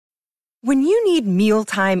When you need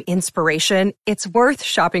mealtime inspiration, it's worth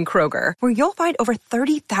shopping Kroger, where you'll find over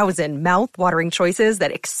 30,000 mouth-watering choices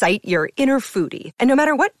that excite your inner foodie. And no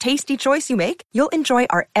matter what tasty choice you make, you'll enjoy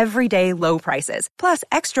our everyday low prices, plus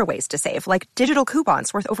extra ways to save, like digital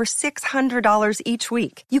coupons worth over $600 each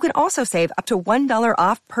week. You can also save up to $1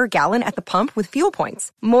 off per gallon at the pump with fuel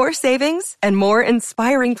points. More savings and more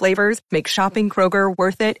inspiring flavors make shopping Kroger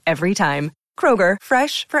worth it every time. Kroger,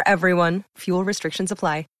 fresh for everyone. Fuel restrictions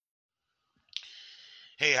apply.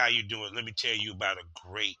 Hey, how you doing? Let me tell you about a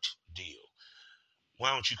great deal.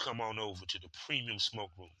 Why don't you come on over to the Premium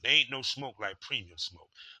Smoke Room? There ain't no smoke like Premium Smoke.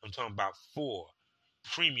 I'm talking about 4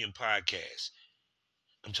 premium podcasts.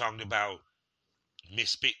 I'm talking about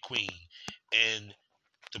Miss Spit Queen and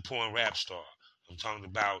the Porn Rap Star. I'm talking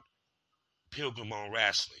about Pilgrim on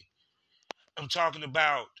Wrestling. I'm talking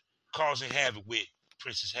about Causing Havoc with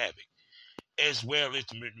Princess Havoc, as well as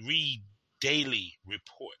the Reed Daily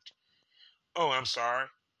Report. Oh, I'm sorry,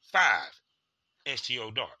 5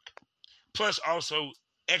 STO Dark. Plus also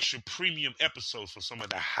extra premium episodes for some of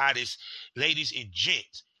the hottest ladies and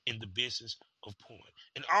gents in the business of porn.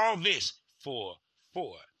 And all this for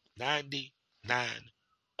 $4.99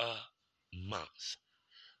 a month.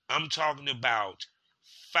 I'm talking about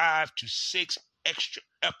 5 to 6 extra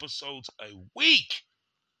episodes a week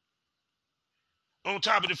on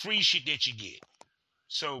top of the free shit that you get.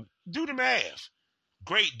 So do the math.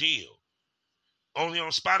 Great deal. Only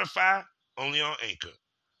on Spotify, only on Anchor.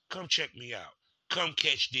 Come check me out. Come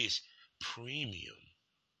catch this premium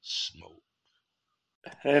smoke.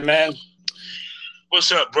 Hey, man.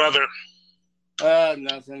 What's up, brother?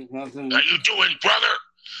 Nothing. How you doing, brother?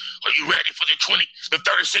 Are you ready for the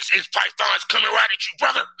 36-inch pythons coming right at you,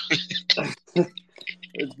 brother?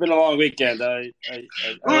 It's been a long weekend.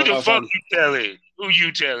 Who the fuck you telling? Who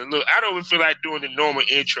you telling? Look, I don't even feel like doing the normal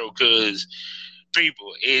intro because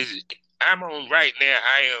people I'm on right now.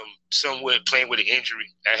 I am somewhat playing with an injury.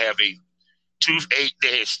 I have a toothache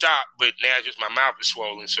that has stopped, but now just my mouth is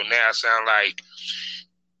swollen. So now I sound like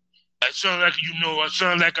I'm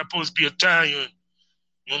supposed to be Italian.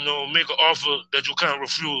 Make an offer that you can't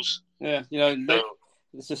refuse. Yeah, the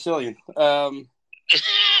Sicilian. Yeah.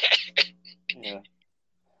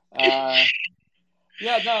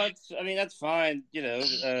 That's fine.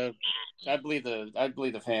 I believe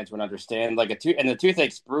the fans would understand. And the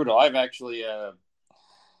toothache's brutal. I've actually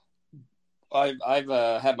I've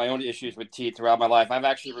had my own issues with teeth throughout my life.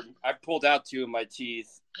 I've pulled out 2 of my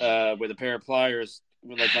teeth with a pair of pliers,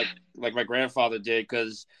 like my grandfather did,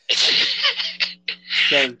 because.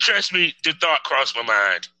 Trust me, the thought crossed my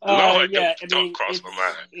mind. Crossed my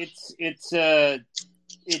mind.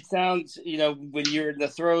 It sounds, when you're in the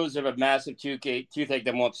throes of a massive toothache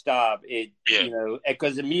that won't stop,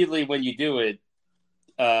 because immediately when you do it,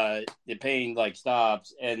 the pain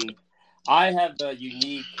stops. And I have a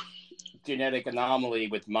unique genetic anomaly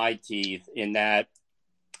with my teeth in that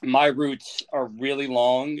my roots are really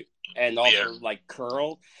long and also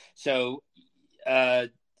curl. So to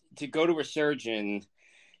go to a surgeon,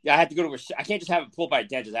 I had to go to I can't just have it pulled by a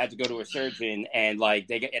dentist. I had to go to a surgeon, and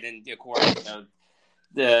they get, and then of course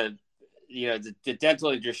the dental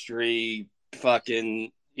industry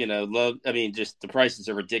fucking just the prices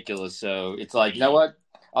are ridiculous. So it's you know what?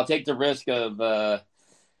 I'll take the risk of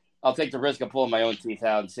pulling my own teeth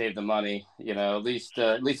out and save the money. At least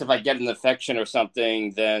if I get an infection or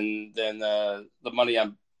something, then the money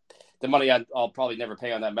I'll probably never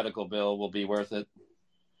pay on that medical bill will be worth it.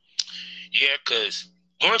 Yeah, because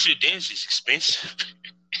going to the dentist is expensive.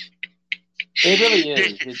 It really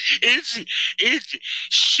is. It's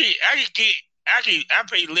shit. I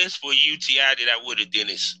pay less for a UTI than I would a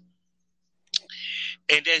dentist.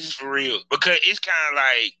 And that's for real. Because it's kind of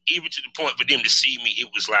even to the point for them to see me, it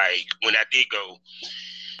was when I did go,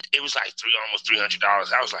 it was almost $300.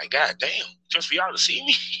 I was like, God damn, just for y'all to see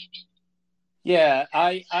me? Yeah,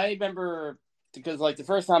 I remember, because the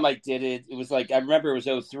first time I did it, it was I remember it was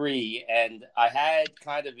 2003, and I had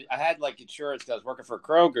insurance because I was working for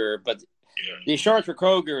Kroger, but the insurance for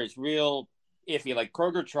Kroger is real iffy.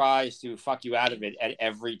 Kroger tries to fuck you out of it at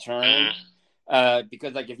every turn,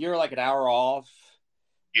 because if you're an hour off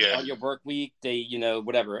on your work week, they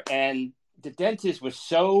whatever. And the dentist was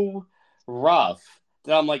so rough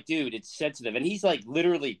that I'm like, dude, it's sensitive, and he's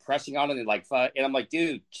literally pressing on it and I'm like,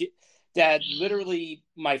 dude. That literally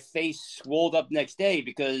my face swelled up next day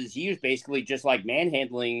because he was basically just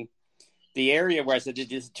manhandling the area where I said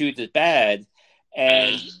this tooth is bad,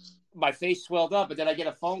 and my face swelled up. And then I get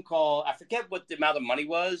a phone call. I forget what the amount of money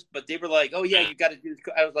was, but they were like, "Oh yeah, you got to do this."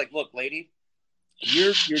 I was like, "Look, lady,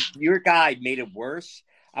 your guy made it worse.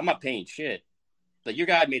 I'm not paying shit." But your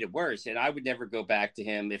guy made it worse, and I would never go back to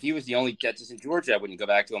him. If he was the only dentist in Georgia, I wouldn't go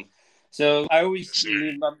back to him. So I always,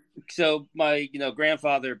 so my,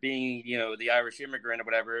 grandfather being, the Irish immigrant or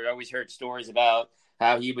whatever, I always heard stories about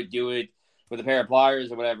how he would do it with a pair of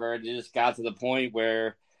pliers or whatever. And it just got to the point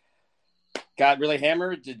where got really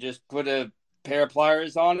hammered to just put a pair of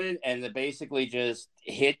pliers on it, and it basically just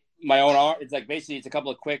hit my own arm. It's like basically it's a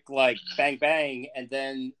couple of quick like bang bang, and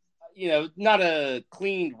then not a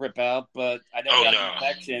clean rip out, but I never got an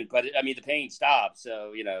infection. But the pain stopped.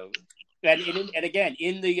 So and again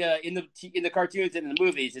in the cartoons and in the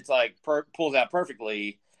movies, it's like pulls out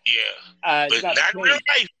perfectly. Yeah, but not in real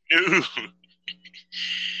life.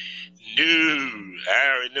 No,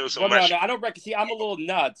 I already know so much. No, I don't reckon. See, I'm a little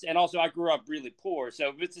nuts, and also I grew up really poor.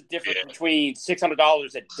 So it's a difference between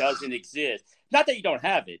 $600 that doesn't exist. Not that you don't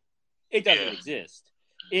have it; it doesn't exist.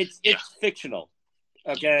 It's fictional.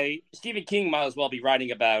 Okay, Stephen King might as well be writing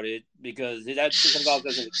about it because that $600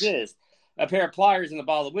 doesn't exist. A pair of pliers and a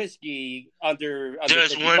bottle of whiskey under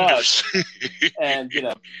does wonders. And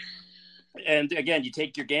and again, you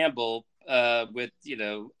take your gamble with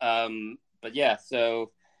but yeah, so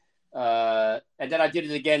and then I did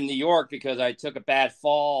it again in New York because I took a bad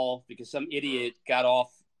fall because some idiot got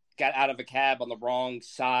out of a cab on the wrong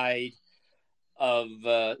side of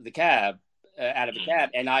the cab,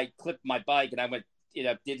 and I clipped my bike and I went.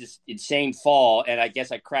 Did this insane fall, and I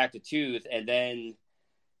guess I cracked a tooth, and then,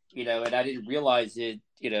 and I didn't realize it,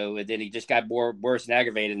 and then he just got worse and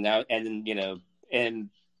aggravated now, and then, and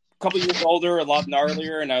a couple years older, a lot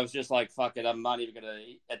gnarlier, and I was just like, fuck it, I'm not even going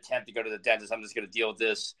to attempt to go to the dentist. I'm just going to deal with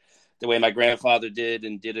this the way my grandfather did,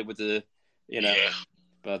 and did it with the,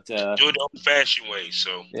 but do it the old-fashioned way,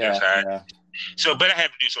 so that's how So, but I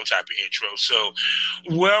have to do some type of intro. So,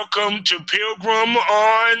 welcome to Pilgrim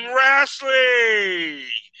on Wrestling.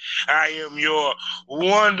 I am your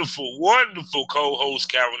wonderful, wonderful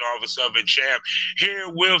co-host, Calvin Oliver Southern Champ, here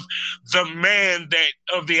with the man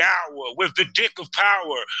of the hour, with the dick of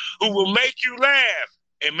power, who will make you laugh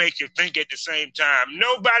and make you think at the same time.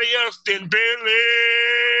 Nobody else than Billy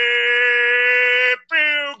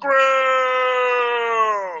Pilgrim.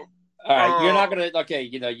 All right, you're not gonna. Okay,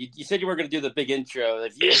 you said you were gonna do the big intro.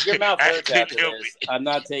 If your mouth hurts after this, I'm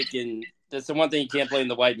not taking. That's the one thing you can't blame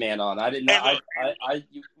the white man on. I didn't know.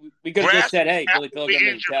 We could have just said, "Hey, Billy Pilgrim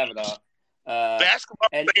and Kavanaugh." Basketball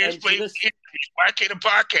players play injuries. Why can't a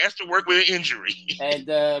podcaster work with an injury? And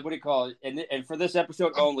what do you call it? And for this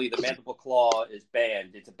episode only, the mandible claw is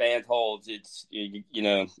banned. It's a banned hold. It's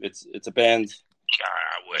it's a banned. God,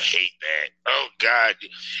 I would hate that. Oh, God.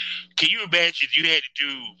 Can you imagine if you had to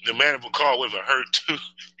do the mandible claw with a hurt too?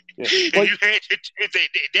 Yeah. Well, you had to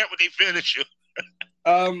that when they finish you.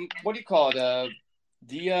 What do you call it?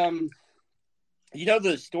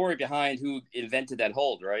 The story behind who invented that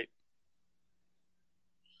hold, right?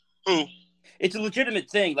 Who? It's a legitimate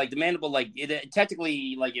thing. Like the mandible,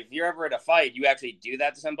 technically, if you're ever in a fight, you actually do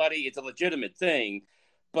that to somebody. It's a legitimate thing.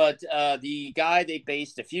 But the guy they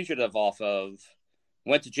based The Fugitive off of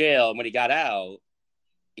went to jail, and when he got out,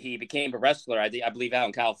 he became a wrestler. I believe out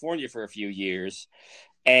in California for a few years,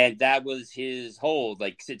 and that was his hold.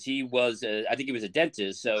 Since he was, I think he was a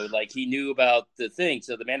dentist, so he knew about the thing.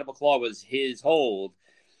 So the mandible claw was his hold,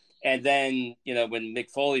 and then when Mick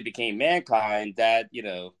Foley became Mankind, but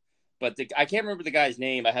I can't remember the guy's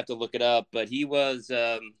name. I have to look it up, but he was.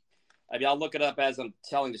 I'll look it up as I'm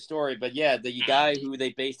telling the story. But yeah, the guy who they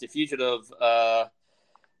based The Fugitive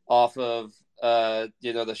off of.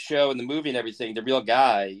 The show and the movie and everything, the real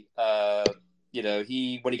guy, when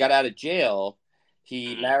he got out of jail,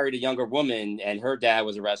 he married a younger woman and her dad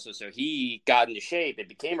was a wrestler. So he got into shape and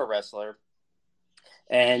became a wrestler.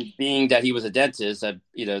 And being that he was a dentist, that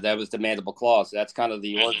was the mandible claw. So that's kind of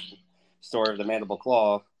the origin story of the mandible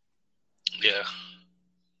claw. Yeah.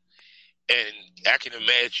 And I can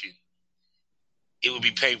imagine it would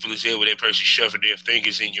be painful as hell with that person shoving their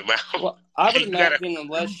fingers in your mouth. Well, I would imagine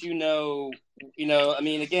unless again,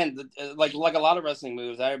 like a lot of wrestling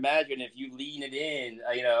moves, I imagine if you lean it in,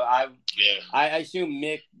 I assume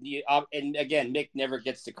Mick, and again, Mick never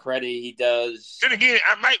gets the credit he does. Then again,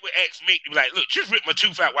 I might ask Mick to be like, look, just rip my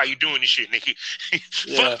tooth out while you're doing this shit, Nicky.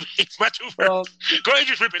 Yeah. It's my tooth. Well, go ahead and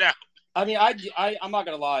just rip it out. I'm not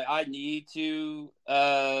going to lie. I need to,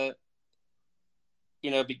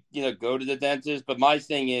 go to the dentist. But my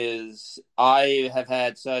thing is, I have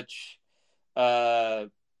had such,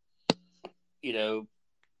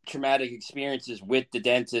 traumatic experiences with the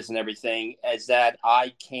dentist and everything, as that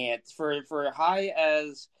I can't, for high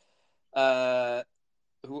as, as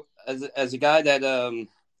a guy that,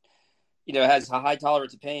 has a high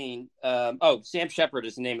tolerance of pain. Sam Shepard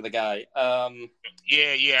is the name of the guy.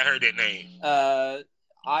 Yeah, I heard that name.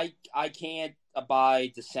 I can't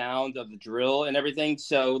abide the sound of the drill and everything.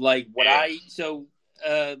 So like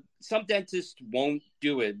some dentists won't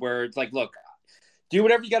do it, where it's like, look, do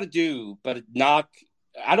whatever you got to do, but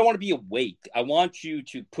I don't want to be awake. I want you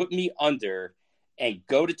to put me under and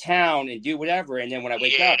go to town and do whatever. And then when I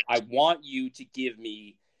wake up, I want you to give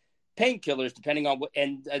me painkillers depending on what.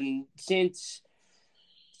 And since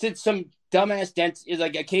some dumbass dentist is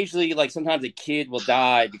like occasionally, like sometimes a kid will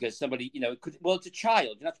die because somebody, it's a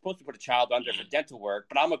child. You're not supposed to put a child under for dental work,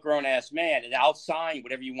 but I'm a grown ass man and I'll sign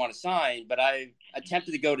whatever you want to sign. But I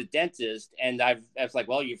attempted to go to dentist and I was like,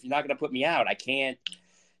 well, if you're not going to put me out, I can't.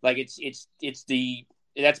 Like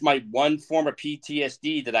that's my one form of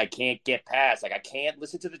PTSD that I can't get past. Like I can't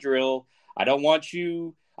listen to the drill. I don't want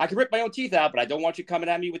you. I can rip my own teeth out, but I don't want you coming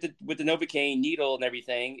at me with the Novocaine needle and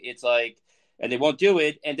everything. It's like, and they won't do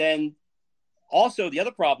it. And then also the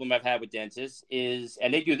other problem I've had with dentists is,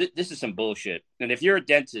 and they do this is some bullshit. And if you're a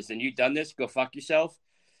dentist and you've done this, go fuck yourself.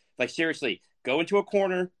 Like seriously, go into a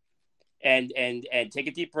corner and take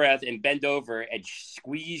a deep breath and bend over and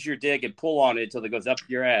squeeze your dick and pull on it until it goes up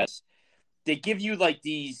your ass. They give you like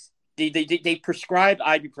these. They prescribe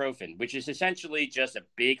ibuprofen, which is essentially just a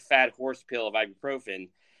big fat horse pill of ibuprofen.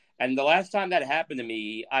 And the last time that happened to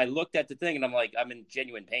me, I looked at the thing and I'm like, I'm in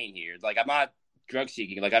genuine pain here. Like I'm not drug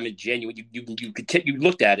seeking. Like I'm in genuine. You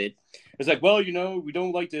looked at it. It's like, well, we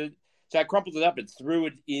don't like to. So I crumpled it up and threw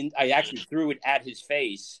it in. I actually threw it at his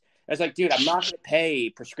face. I was like, dude, I'm not going to pay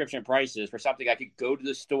prescription prices for something I could go to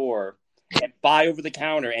the store and buy over the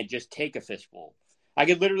counter and just take a fistful. I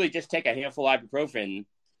could literally just take a handful of ibuprofen,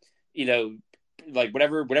 like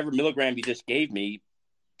whatever milligram you just gave me.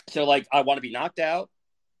 So like, I want to be knocked out,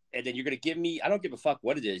 and then you're going to give me, I don't give a fuck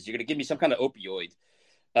what it is. You're going to give me some kind of opioid,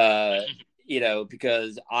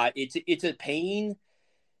 because it's a pain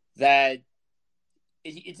that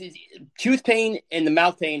it's tooth pain and the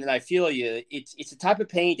mouth pain. And I feel you. It's a type of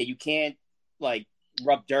pain that you can't like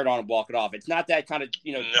rub dirt on and walk it off. It's not that kind of,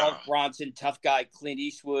 Charles Bronson, tough guy, Clint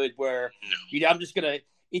Eastwood, where I'm just going to,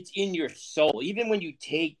 it's in your soul. Even when you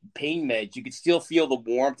take pain meds, you can still feel the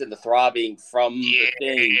warmth and the throbbing from the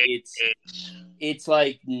thing. It's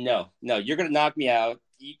like, no, you're going to knock me out.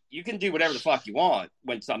 You can do whatever the fuck you want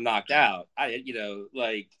when I'm knocked out. I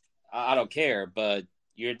don't care, but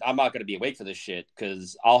I'm not going to be awake for this shit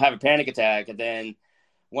because I'll have a panic attack. And then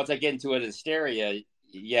once I get into an hysteria,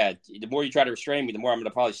 the more you try to restrain me, the more I'm going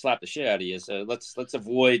to probably slap the shit out of you. So let's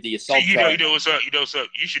avoid the assault. You know what's up?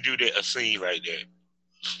 You should do a scene right there.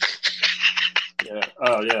 Yeah.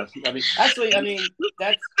 Oh yeah. Actually,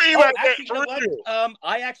 that's.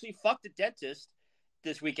 I actually fucked a dentist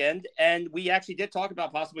this weekend, and we actually did talk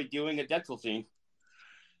about possibly doing a dental scene.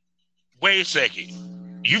 Wait a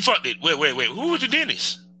second. You fucked it. Wait. Who was the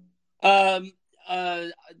dentist? I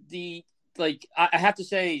have to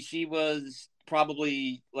say she was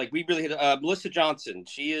probably like we really hit Melissa Johnson.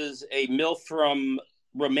 She is a MILF from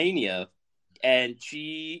Romania. And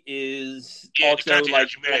she is also like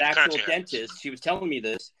an actual dentist. She was telling me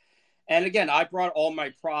this. And again, I brought all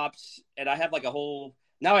my props and I have like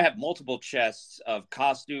now I have multiple chests of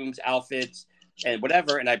costumes, outfits, and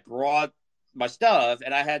whatever. And I brought my stuff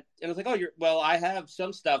and I was like, I have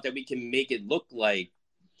some stuff that we can make it look like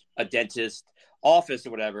a dentist office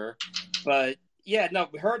or whatever. But yeah, no,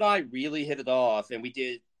 her and I really hit it off and we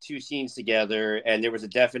did 2 scenes together and there was a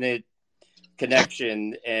definite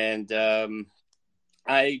connection. And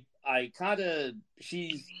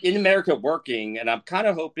she's in America working and I'm kind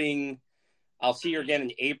of hoping I'll see her again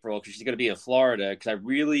in April because she's going to be in Florida because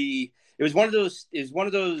it was one of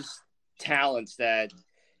those talents that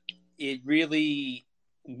it really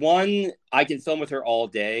I can film with her all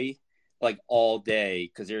day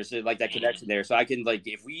because there's like that connection there. So I can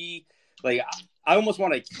if we I almost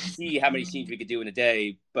want to see how many scenes we could do in a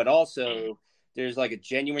day, but also there's like a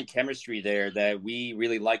genuine chemistry there that we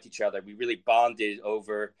really liked each other. We really bonded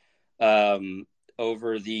over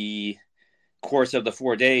the course of the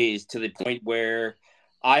 4 days to the point where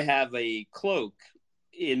I have a cloak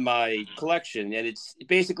in my collection and it's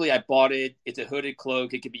basically, I bought it. It's a hooded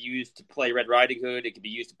cloak. It could be used to play Red Riding Hood. It could be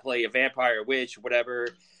used to play a vampire, witch, whatever.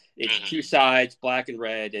 It's 2 sides, black and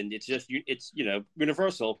red. And it's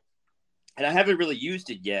universal. And I haven't really used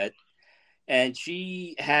it yet. And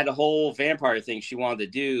she had a whole vampire thing she wanted to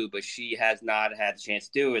do, but she has not had the chance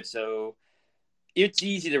to do it. So it's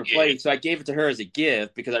easy to replace. Yeah. So I gave it to her as a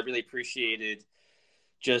gift because I really appreciated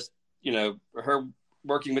just, her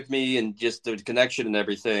working with me and just the connection and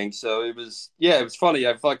everything. So it was funny.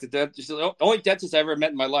 I fucked the dentist. The only dentist I ever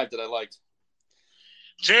met in my life that I liked.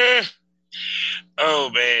 Yeah. Oh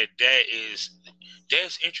man,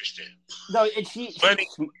 that's interesting. No, and Funny.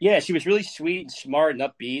 she was really sweet and smart and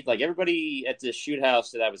upbeat. Like everybody at the shoot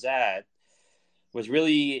house that I was at was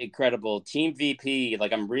really incredible. Team VP,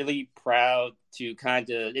 like I'm really proud to kind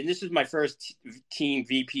of, and this is my first team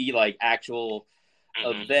VP like actual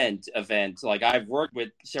event. Like I've worked with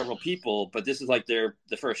several people, but this is like the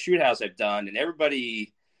first shoot house I've done, and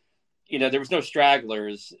everybody, there was no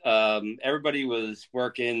stragglers. Everybody was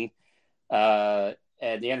working, and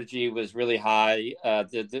the energy was really high.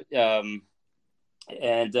 I'm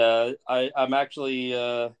actually.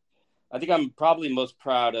 I think I'm probably most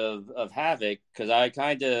proud of Havoc because I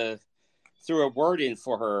kind of threw a word in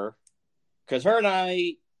for her because her and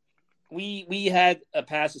I we had a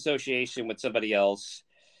past association with somebody else,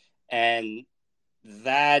 and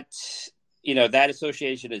that that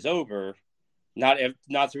association is over, not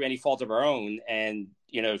through any fault of her own, and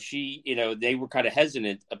she they were kind of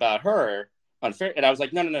hesitant about her unfair, and I was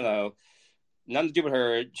like no, nothing to do with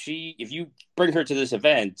her. If you bring her to this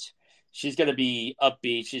event, she's going to be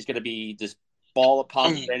upbeat. She's going to be this ball of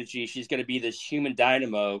positive energy. She's going to be this human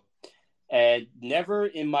dynamo. And never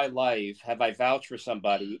in my life have I vouched for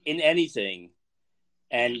somebody in anything.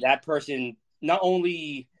 And that person not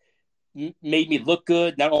only made me look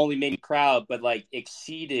good, not only made me proud, but like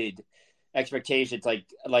exceeded expectations.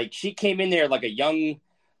 Like she came in there like a young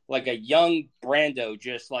Brando,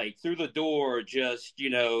 just like through the door, just,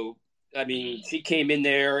 I mean, she came in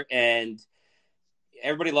there and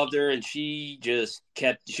everybody loved her, and she was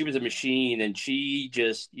a machine, and she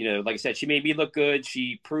just, like I said, she made me look good.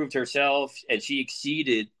 She proved herself, and she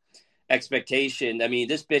exceeded expectation. I mean,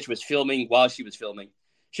 this bitch was filming while she was filming.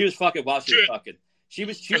 She was fucking while she was fucking. She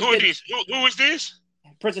was who is this? Who is this?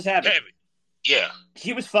 Princess Havoc. Yeah.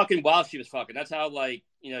 She was fucking while she was fucking. That's how, like,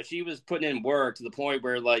 she was putting in work to the point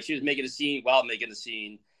where, like, she was making a scene while making a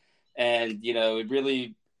scene. And,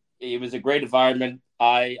 it was a great environment.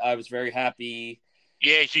 I was very happy.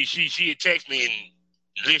 Yeah, she had texted me and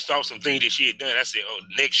list off some things that she had done. I said, "Oh,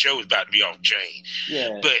 the next show is about to be off chain."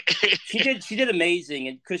 Yeah, but she did amazing,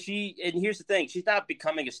 and here's the thing: she's not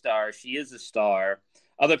becoming a star; she is a star.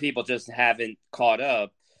 Other people just haven't caught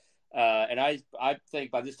up, and I think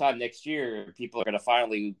by this time next year, people are going to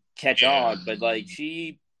finally catch on. But like,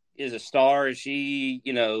 she is a star. She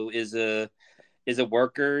is a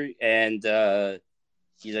worker, and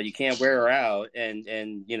you can't wear her out,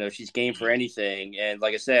 and she's game for anything. And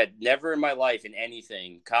like I said, never in my life in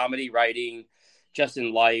anything, comedy, writing, just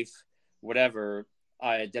in life, whatever,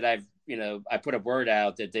 I put a word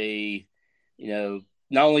out that they,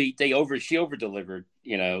 not only she over delivered,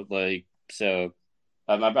 like, so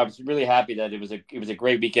I was really happy that it was a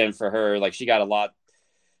great weekend for her. Like, she got a lot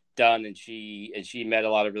done, and she met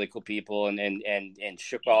a lot of really cool people, and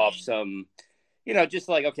shook off some, just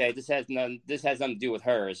like, okay, this has nothing to do with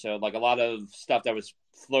her. So like a lot of stuff that was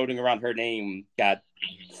floating around her name got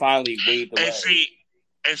finally waved away.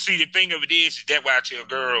 And see, the thing of it is that why I tell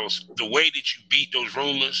girls, the way that you beat those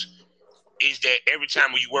rumors is that every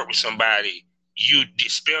time when you work with somebody, you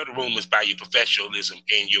dispel the rumors by your professionalism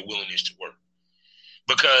and your willingness to work.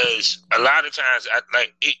 Because a lot of times,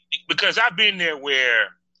 because I've been there where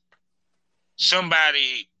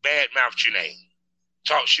somebody badmouthed your name,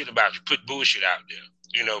 talk shit about you, put bullshit out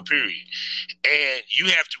there, period. And you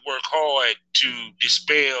have to work hard to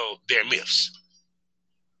dispel their myths,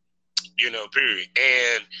 period.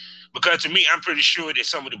 And because to me, I'm pretty sure that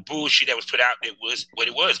some of the bullshit that was put out there was what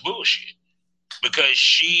it was, bullshit. Because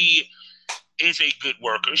she is a good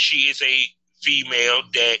worker. She is a female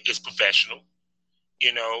that is professional,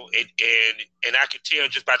 and I can tell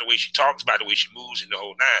just by the way she talks, by the way she moves, and the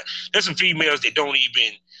whole nine. There's some females that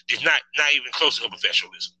there's not even close to her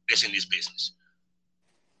professionalism that's in this business.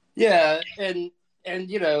 Yeah, and and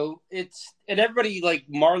everybody, like,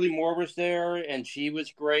 Marley Moore was there, and she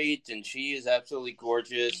was great, and she is absolutely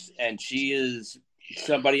gorgeous, and she is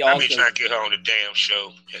somebody also. I've been trying to get her on the damn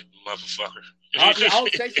show, that motherfucker. I'll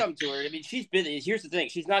say something to her. I mean, here's the thing: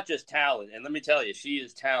 she's not just talent, and let me tell you, she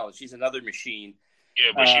is talent. She's another machine.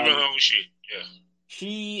 Yeah, but she run her own shit. Yeah.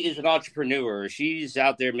 She is an entrepreneur. She's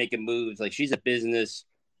out there making moves. Like, she's a business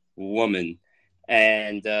woman,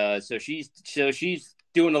 and so she's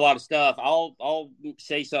doing a lot of stuff. I'll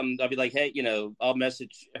say something. I'll be like, hey, I'll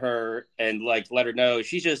message her and like let her know.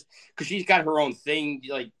 She's just, because she's got her own thing.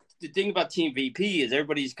 Like, the thing about Team VP is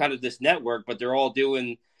everybody's kind of this network, but they're all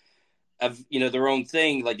doing, their own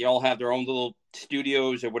thing. Like, they all have their own little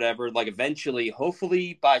studios or whatever. Like, eventually,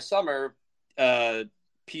 hopefully by summer,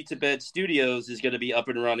 Pizza Bed Studios is going to be up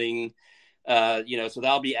and running. So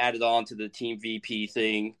that'll be added on to the Team VP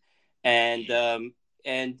thing, and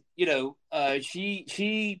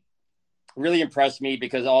she really impressed me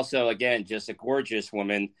because also, again, just a gorgeous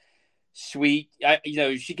woman, sweet.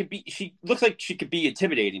 She looks like she could be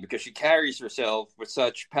intimidating because she carries herself with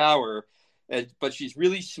such power, but she's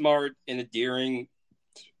really smart and endearing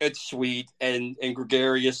and sweet and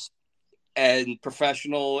gregarious and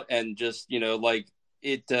professional and just, like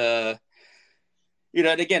it, and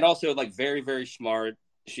again, also like very, very smart.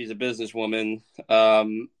 She's a businesswoman.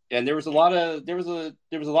 And there was a lot of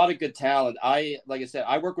good talent. Like I said,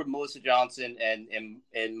 I work with Melissa Johnson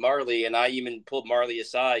and Marley, and I even pulled Marley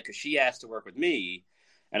aside because she asked to work with me,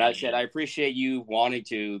 and I said I appreciate you wanting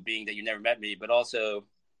to, being that you never met me, but also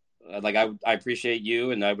like I appreciate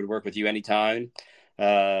you, and I would work with you anytime.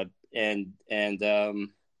 And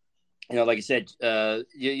like I said,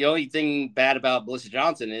 the only thing bad about Melissa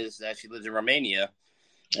Johnson is that she lives in Romania.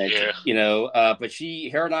 And, but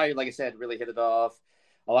her and I, like I said, really hit it off.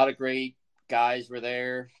 A lot of great guys were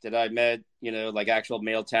there that I met, like actual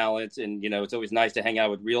male talent. And, it's always nice to hang out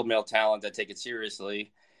with real male talent that take it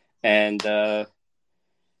seriously. And,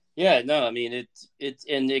 yeah, no, I mean,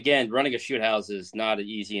 and again, running a shoot house is not an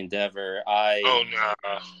easy endeavor. I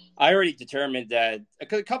already determined that a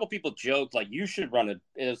couple people joked, like, you should run it.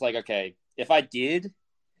 It was like, okay, if I did,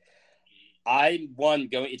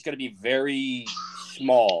 it's going to be very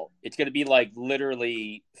small. It's going to be like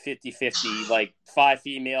literally 50-50, like 5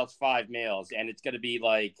 females, 5 males. And it's going to be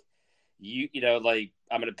like, like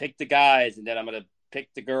I'm going to pick the guys and then I'm going to pick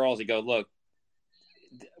the girls and go, look,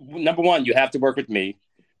 number one, you have to work with me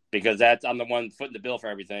because I'm the one footing the bill for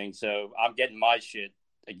everything. So I'm getting my shit.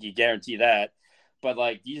 Like, you guarantee that. But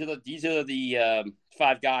like, these are the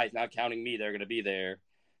 5 guys, not counting me. They're going to be there.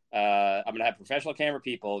 I'm going to have professional camera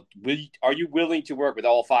people. Are you willing to work with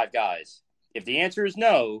all 5 guys? If the answer is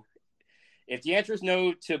no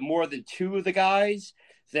to more than 2 of the guys,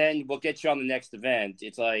 then we'll get you on the next event.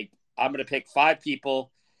 It's like, I'm going to pick 5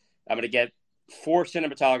 people. I'm going to get 4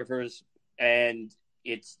 cinematographers, and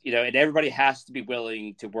and everybody has to be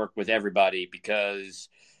willing to work with everybody because,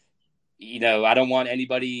 I don't want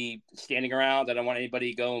anybody standing around. I don't want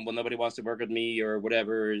anybody going, well, nobody wants to work with me or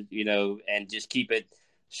whatever, and just keep it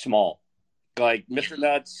small. Like Mr.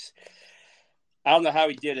 Nuts, I don't know how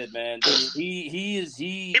he did it, man. He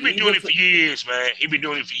been doing it for years, man. He been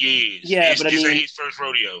doing it for years. Yeah, but this ain't his first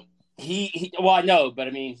rodeo. Well, I know, but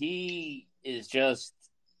I mean, he is just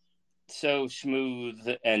so smooth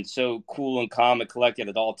and so cool and calm and collected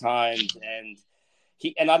at all times, and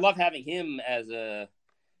I love having him I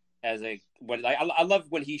love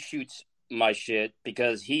when he shoots my shit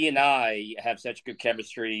because he and I have such good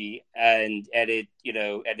chemistry and and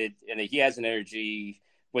he has an energy.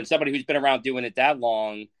 When somebody who's been around doing it that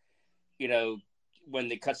long, when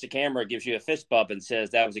they cuts the camera, gives you a fist bump and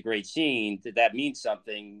says that was a great scene, that means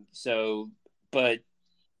something. So, but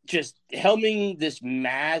just helming this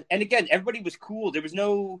mad, and again, everybody was cool. There was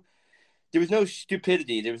no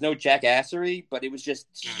stupidity. There was no jackassery, but it was just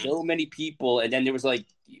so many people. And then there was like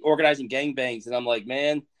organizing gangbangs. And I'm like,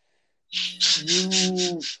 man,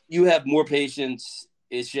 you have more patience.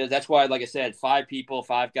 It's just, that's why, like I said, 5 people,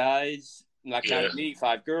 5 guys, not counting me,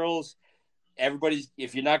 5 girls.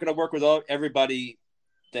 If you're not going to work with everybody,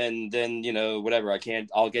 then, whatever,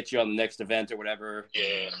 I'll get you on the next event or whatever.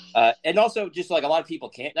 Yeah. And also just like a lot of people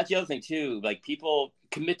can't, that's the other thing too. Like people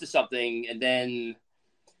commit to something and then,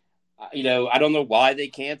 I don't know why they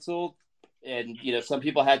canceled. And, some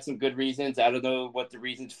people had some good reasons. I don't know what the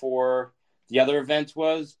reasons for the other events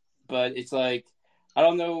was, but it's like, I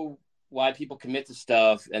don't know why people commit to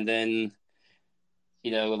stuff and then,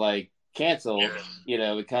 like cancel,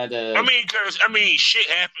 it kind of, because shit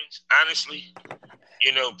happens, honestly,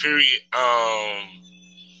 period.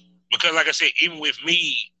 Because like I said, even with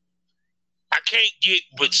me, I can't get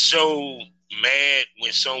but so mad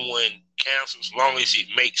when someone cancels, as long as it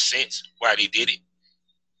makes sense why they did it.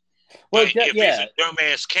 Well, but if it's a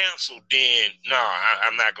dumbass cancel, then no,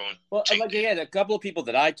 I'm not going to. Well, like again, a couple of people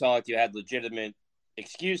that I talked to had legitimate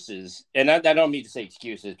excuses, and I don't mean to say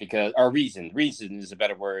excuses or reason is a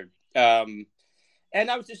better word. And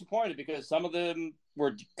I was disappointed because some of them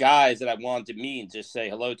were guys that I wanted to meet and just say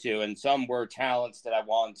hello to, and some were talents that I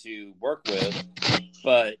wanted to work with.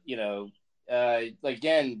 But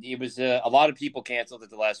again, it was a lot of people canceled at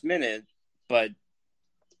the last minute. But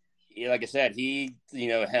like I said, he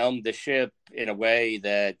helmed the ship in a way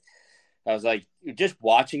that I was like, just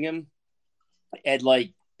watching him, and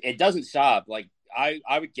like it doesn't stop. Like I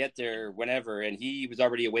would get there whenever, and he was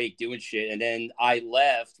already awake doing shit. And then I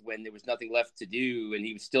left when there was nothing left to do, and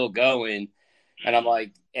he was still going. And I'm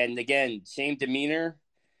like, and again, same demeanor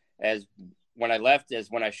as when I left as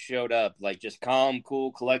when I showed up, like just calm,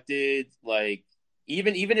 cool, collected. Like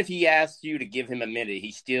even if he asked you to give him a minute,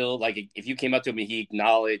 he still like if you came up to him and he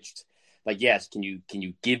acknowledged like, yes, can you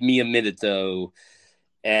give me a minute though?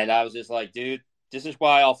 And I was just like, dude, this is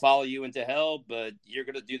why I'll follow you into hell, but you're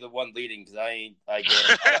gonna do the one leading because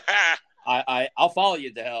I'll follow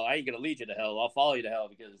you to hell. I ain't gonna lead you to hell. I'll follow you to hell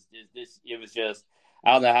because it was just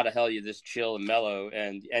I don't know how the hell you're this chill and mellow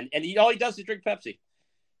and all he does is drink Pepsi.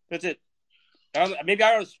 That's it. Maybe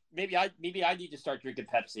I need to start drinking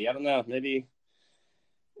Pepsi. I don't know. Maybe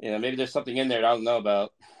maybe there's something in there that I don't know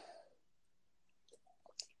about.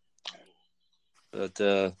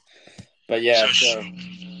 But yeah.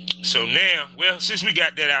 So now, well, since we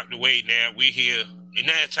got that out the way, now we're here, and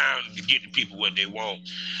now it's time to get the people what they want.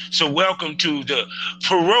 So welcome to the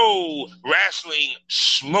Parole Wrestling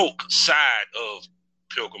Smoke side of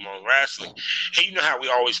Pilgrim on Wrestling. And you know how we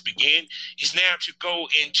always begin. It's now to go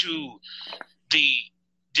into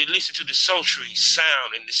to listen to the sultry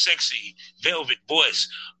sound and the sexy velvet voice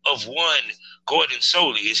of one Gordon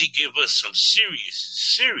Solie as he give us some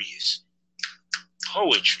serious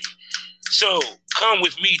poetry. So come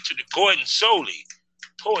with me to the Gordon Solie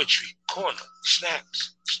Poetry Corner.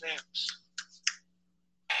 Snaps.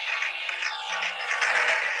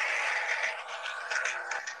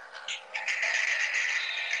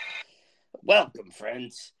 Welcome,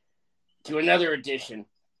 friends, to another edition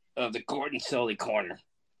of the Gordon Solie Corner.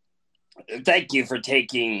 Thank you for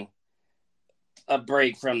taking a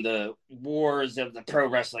break from the wars of the pro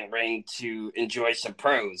wrestling ring to enjoy some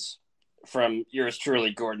prose from yours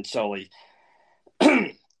truly, Gordon Solie.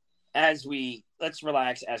 Let's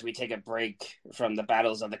relax as we take a break from the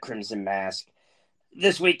battles of the Crimson Mask.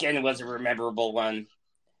 This weekend was a memorable one,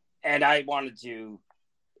 and I wanted to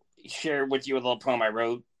share with you a little poem I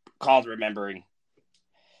wrote called Remembering.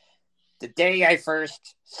 The day I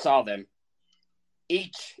first saw them,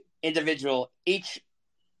 each individual, each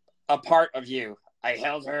a part of you, I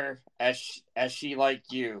held her as she like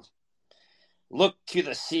you, looked to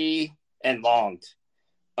the sea and longed,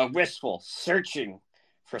 a wistful searching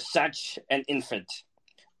for such an infant.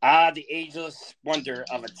 Ah, the ageless wonder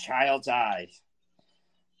of a child's eyes.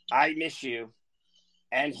 I miss you,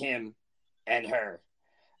 and him, and her.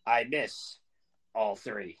 I miss all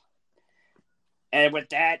three. And with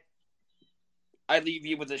that, I leave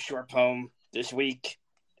you with a short poem this week,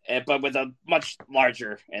 but with a much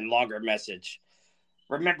larger and longer message.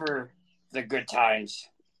 Remember the good times,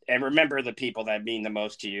 and remember the people that mean the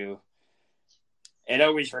most to you. And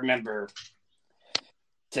always remember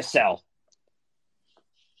to sell.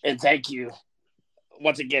 And thank you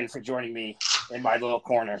once again for joining me in my little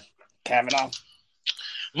corner, Kavanaugh.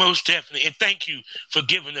 Most definitely. And thank you for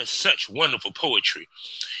giving us such wonderful poetry.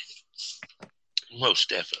 Most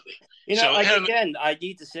definitely. Again, I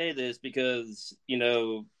need to say this because,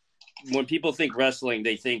 when people think wrestling,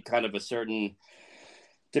 they think kind of a certain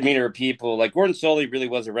demeanor of people. Like Gordon Solie really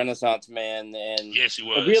was a Renaissance man. And yes, he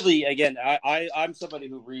was. Really, again, I'm somebody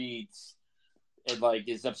who reads and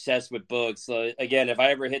is obsessed with books. So again, if I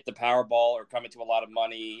ever hit the Powerball or come into a lot of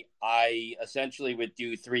money, I essentially would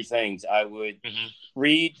do three things. I would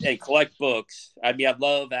read and collect books. I mean, I'd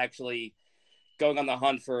love actually going on the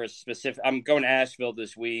hunt for a specific. I'm going to Asheville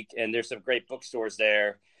this week, and there's some great bookstores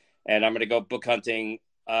there, and I'm going to go book hunting.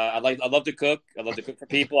 I love to cook. I love to cook for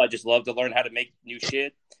people. I just love to learn how to make new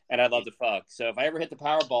shit, and I love to fuck. So if I ever hit the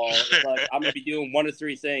Powerball, I'm going to be doing one of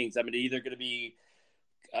three things. I'm either going to be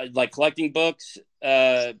collecting books,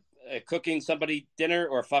 cooking somebody dinner,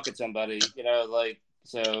 or fucking somebody.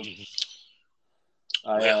 So.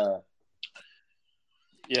 Well,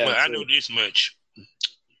 I know this much.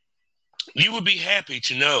 You would be happy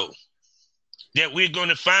to know that we're going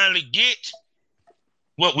to finally get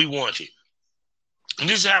what we wanted. And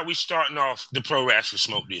this is how we're starting off the Pro Wrestling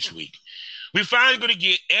Smoke this week. We're finally going to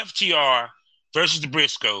get FTR versus the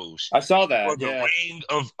Briscoes. I saw that. For the Ring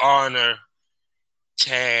of Honor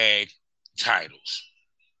tag titles.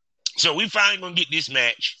 So we finally going to get this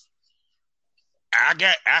match. I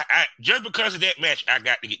just because of that match, I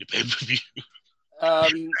got to get the pay-per-view.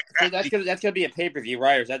 So that's gonna be a pay-per-view,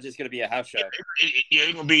 right? Or is that just gonna be a house show? Yeah,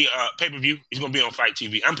 it's gonna be a pay-per-view. It's gonna be on Fight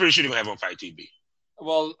TV. I'm pretty sure they're gonna have it on Fight TV.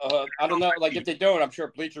 Well, I don't know. If they don't, I'm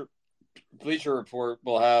sure Bleacher Report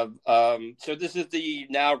will have. So this is the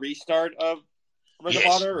now restart of Ring of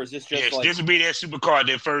Honor, or is this just this will be their supercard,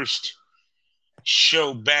 their first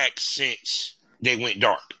show back since they went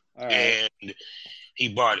dark, and he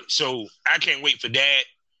bought it. So I can't wait for that.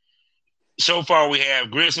 So far, we have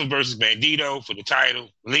Grissom versus Bandito for the title.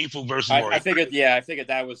 Lethal versus Morrison. I figured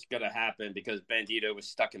that was going to happen because Bandito was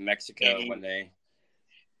stuck in Mexico when they.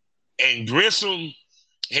 And Grissom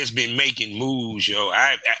has been making moves, yo.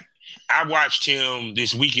 I watched him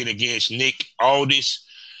this weekend against Nick Aldis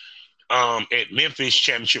at Memphis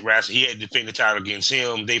Championship Wrestling. He had to defend the title against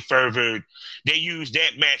him. They used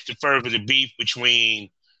that match to further the beef between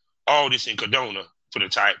Aldis and Cardona for the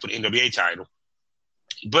NWA title.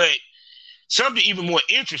 But something even more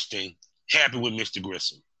interesting happened with Mr.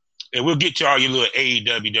 Grissom. And we'll get to all your little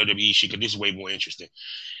AEW, WWE shit, because this is way more interesting.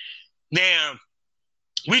 Now,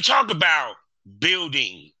 we talk about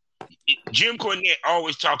building. Jim Cornette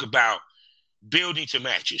always talk about building to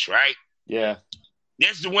matches, right? Yeah.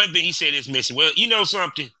 That's the one thing he said is missing. Well, you know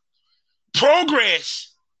something?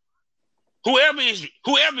 Progress, whoever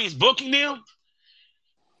is booking them,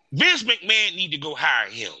 Vince McMahon need to go hire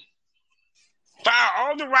him. Fire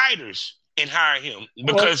all the writers and hire him.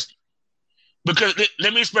 Because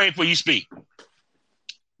let me explain before you speak.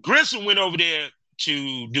 Grissom went over there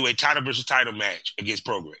to do a title versus title match against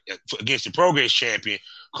the Progress champion,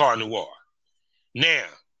 Carl Noir. Now,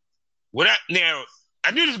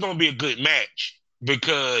 I knew this was going to be a good match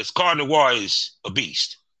because Carl Noir is a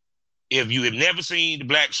beast. If you have never seen the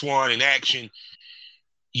Black Swan in action,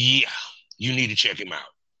 yeah, you need to check him out.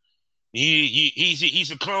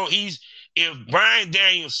 He's a clone. If Bryan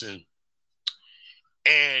Danielson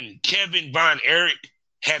and Kevin Von Erich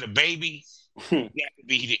had a baby,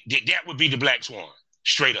 that would be the Black Swan,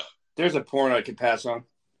 straight up. There's a porn I could pass on.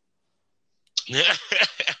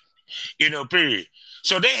 Period.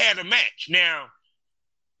 So they had a match. Now,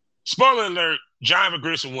 spoiler alert, John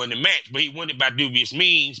Grissom won the match, but he won it by dubious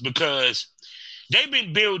means because they've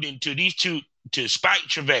been building to these two, to Spike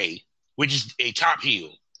Trivet, which is a top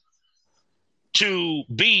heel, to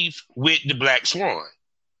beef with the Black Swan.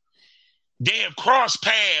 They have crossed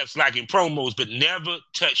paths like in promos, but never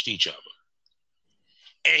touched each other.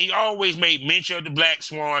 And he always made mention of the Black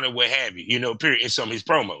Swan or what have you, period, in some of his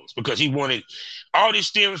promos, because he wanted, all this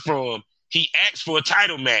stems from, he asked for a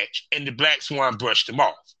title match and the Black Swan brushed him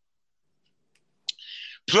off.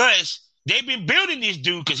 Plus, they've been building this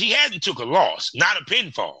dude because he hasn't took a loss, not a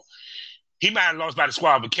pinfall. He might have lost by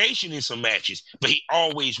disqualification in some matches, but he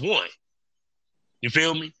always won. You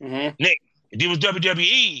feel me? Mm-hmm. Next, if it was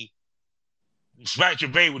WWE, Spike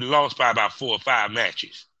Trivet would have lost by about 4 or 5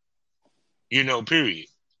 matches. Period.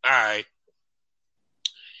 All right.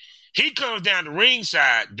 He comes down the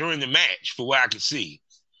ringside during the match, for what I can see,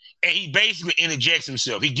 and he basically interjects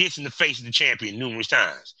himself. He gets in the face of the champion numerous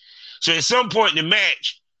times. So at some point in the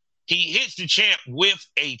match, he hits the champ with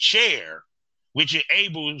a chair, which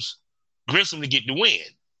enables Grissom to get the win.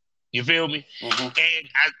 You feel me? Mm-hmm. And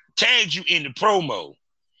I tagged you in the promo.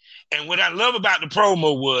 And what I love about the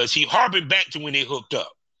promo was he harkened back to when they hooked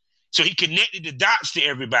up. So he connected the dots to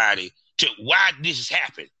everybody to why this has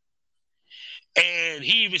happened. And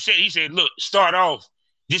he even said, look, start off,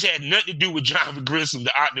 this had nothing to do with John Grissom,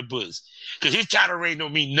 the Octopus, because his title reign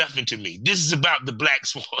don't mean nothing to me. This is about the Black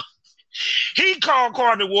Swan. He called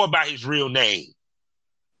Carl Noir by his real name.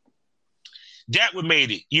 That what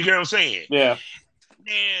made it. You get what I'm saying? Yeah.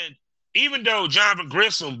 And even though John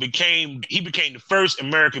Grissom became the first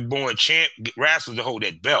American-born champ wrestler to hold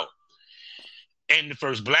that belt, and the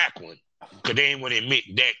first black one, because they ain't want to admit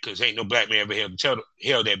that because ain't no black man ever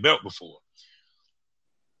held that belt before.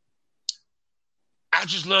 I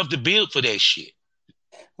just love the build for that shit.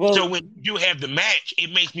 Well, so when you have the match,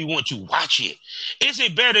 it makes me want to watch it. It's a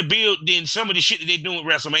better build than some of the shit that they do at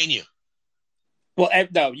WrestleMania. Well,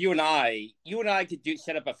 no, you and I could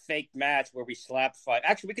set up a fake match where we slap fight.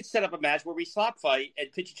 Actually, we could set up a match where we slap fight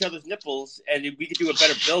and pinch each other's nipples, and we could do a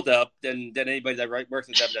better build-up than anybody that works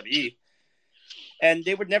in WWE. And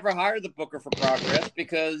they would never hire the booker for Progress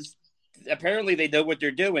because apparently they know what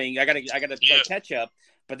they're doing. I gotta play catch up,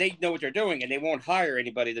 but they know what they're doing, and they won't hire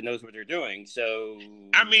anybody that knows what they're doing. So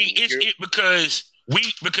I mean, because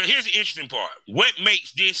here's the interesting part. What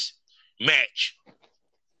makes this match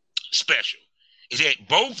special is that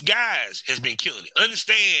both guys has been killing it.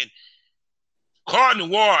 Understand, Carl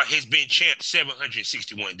Noir has been champ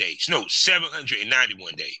 761 days. No,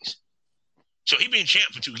 791 days. So he's been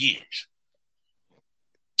champ for 2 years.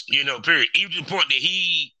 Period. Even to the point that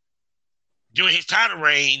during his title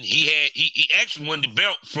reign, he actually won the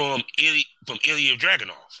belt from Ilya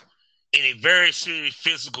Dragunov in a very serious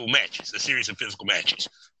a series of physical matches.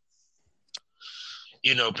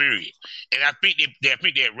 Period. And I think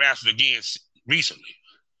they had wrestled again recently.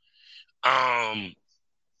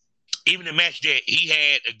 Even the match that he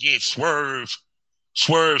had against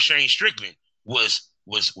Swerve Shane Strickland was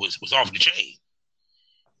off the chain.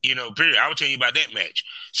 Period. I will tell you about that match.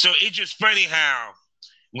 So it's just funny how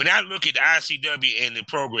when I look at the ICW and the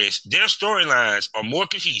Progress, their storylines are more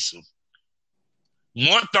cohesive,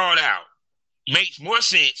 more thought out, makes more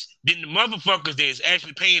sense than the motherfuckers that is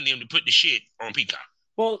actually paying them to put the shit on Peacock.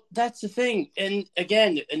 Well, that's the thing. And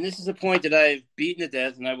again, and this is a point that I've beaten to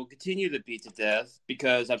death and I will continue to beat to death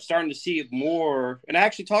because I'm starting to see it more. And I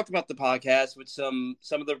actually talked about the podcast with some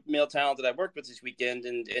of the male talent that I worked with this weekend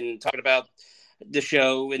and talking about the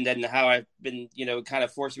show and then how I've been, kind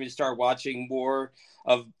of forcing me to start watching more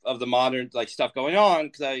of the modern like stuff going on.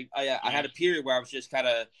 Cause I had a period where I was just kind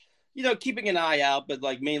of, keeping an eye out, but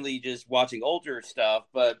like mainly just watching older stuff.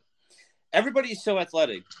 But everybody's so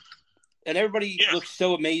athletic. And everybody looks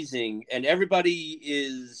so amazing, and everybody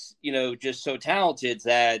is, just so talented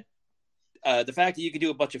that the fact that you can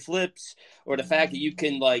do a bunch of flips, or the fact that you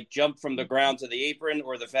can like jump from the ground to the apron,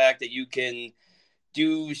 or the fact that you can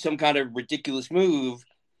do some kind of ridiculous move,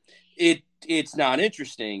 it's not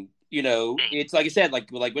interesting. It's like I said,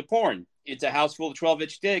 like with porn, it's a house full of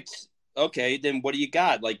 12-inch dicks. Okay, then what do you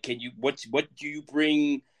got? Like, what do you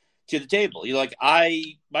bring to the table?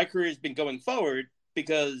 My career has been going forward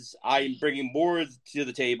because I'm bringing more to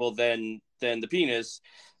the table than the penis.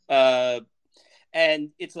 And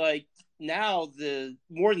it's like now the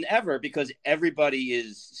more than ever, because everybody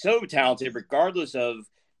is so talented, regardless of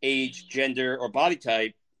age, gender, or body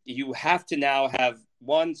type, you have to now have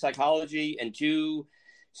one, psychology, and two,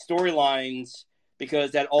 storylines,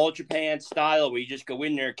 because that all Japan style where you just go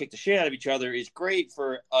in there and kick the shit out of each other is great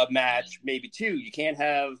for a match, maybe two. You can't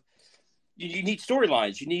have, you need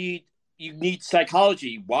storylines. You need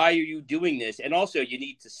psychology. Why are you doing this? And also you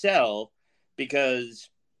need to sell, because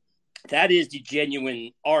that is the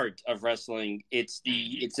genuine art of wrestling. It's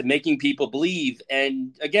the making people believe.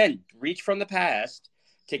 And again, reach from the past,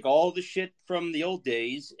 take all the shit from the old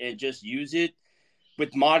days and just use it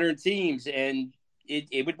with modern themes, and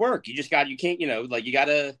it would work. You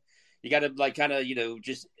gotta like kind of,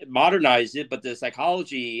 just modernize it, but the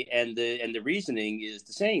psychology and the reasoning is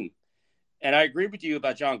the same. And I agree with you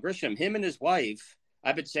about John Grisham. Him and his wife,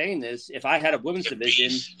 I've been saying this, if I had a women's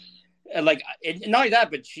division, and not only that,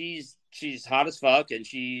 but she's hot as fuck, and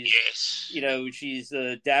she's she's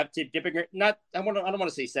dipping her. I don't want to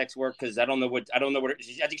say sex work, because I don't know what. I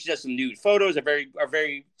think she does some nude photos. Are very. I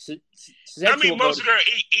mean, most of her,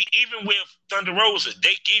 even with Thunder Rosa,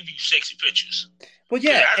 they give you sexy pictures. Well,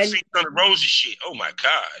 yeah, I've seen Thunder Rosa shit. Oh my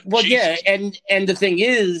god. Well, Jesus. Yeah, and the thing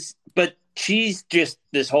is, but she's just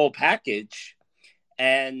this whole package,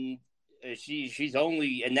 and she's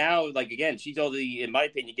only, and now, like, again, she's only, in my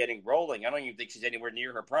opinion, getting rolling. I don't even think she's anywhere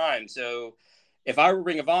near her prime. So if I were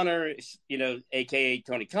Ring of Honor, aka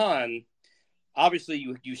Tony Khan, obviously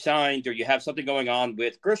you signed, or you have something going on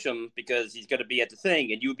with Grisham because he's going to be at the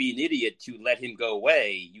thing, and you would be an idiot to let him go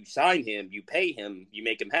away. You sign him, you pay him, you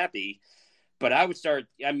make him happy. But I would start,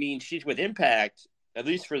 I mean, she's with Impact, at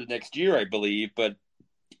least for the next year, I believe, but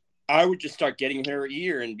I would just start getting her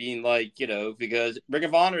ear and being like, because Ring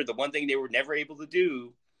of Honor, the one thing they were never able to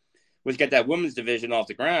do was get that women's division off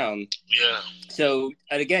the ground. Yeah. So,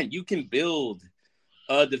 and again, you can build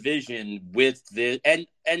a division with this. And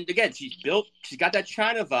again, she's got that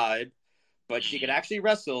China vibe, but she can actually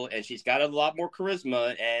wrestle, and she's got a lot more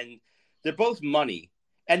charisma, and they're both money.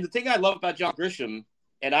 And the thing I love about John Grisham,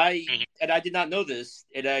 and I did not know this,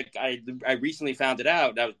 and I recently found it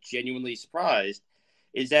out, and I was genuinely surprised,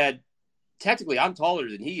 is that technically I'm taller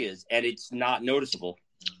than he is, and it's not noticeable.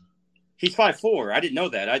 He's 5'4". I didn't know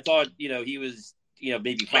that. I thought, he was,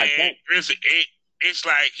 maybe 5'10". It's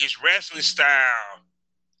like his wrestling style,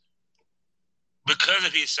 because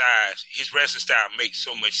of his size, his wrestling style makes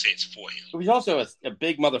so much sense for him. He's also a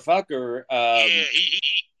big motherfucker.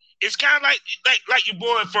 It's kind of like your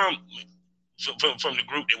boy from the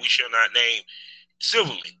group that we shall not name,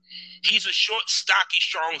 Silverman. He's a short, stocky,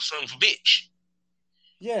 strong son of a bitch.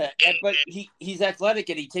 Yeah, but he's athletic,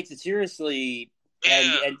 and he takes it seriously.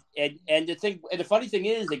 Yeah. And the funny thing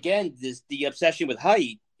is, again, the obsession with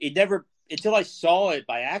height. It never, until I saw it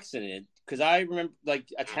by accident, because I remember, like,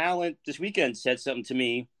 a talent this weekend said something to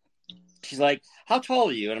me. She's like, "How tall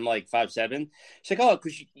are you?" And I'm like, 5'7". She's like, "Oh,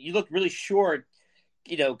 because you look really short,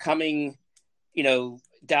 coming,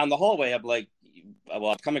 down the hallway." I'm like,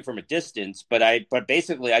 "Well, I'm coming from a distance," but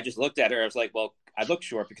basically I just looked at her. I was like, "Well, I look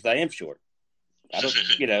short because I am short." I don't,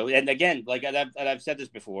 and again, like I've said this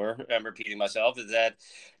before, I'm repeating myself, is that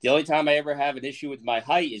the only time I ever have an issue with my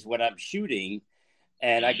height is when I'm shooting,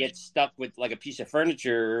 and I get stuck with like a piece of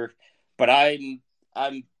furniture. But I'm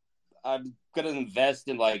gonna invest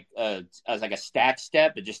in as like a stack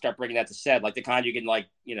step and just start bringing that to set, like the kind you can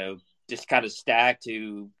just kind of stacked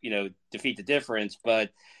to, defeat the difference.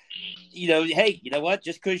 But, hey, you know what?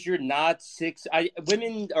 Just because you're not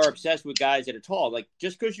women are obsessed with guys that are tall. Like,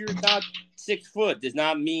 just because you're not 6 foot does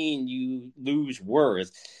not mean you lose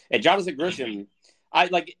worth. And Jonathan Gresham,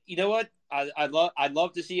 you know what? I'd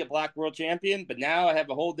love to see a black world champion, but now I have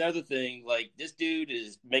a whole other thing. Like, this dude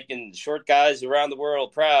is making short guys around the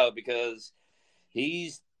world proud because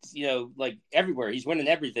he's, everywhere. He's winning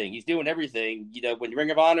everything. He's doing everything. When Ring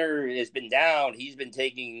of Honor has been down, he's been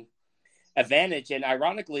taking advantage. And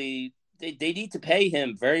ironically, they need to pay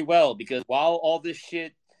him very well because while all this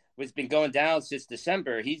shit has been going down since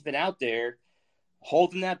December, he's been out there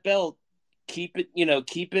holding that belt, keeping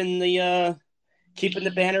the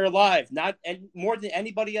banner alive, more than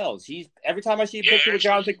anybody else. Every time I see a picture with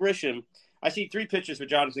Jonathan Gresham, I see 3 pictures with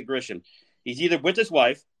Jonathan Gresham. He's either with his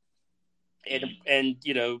wife, and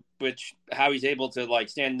which how he's able to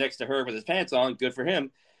stand next to her with his pants on, good for him,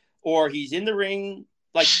 or he's in the ring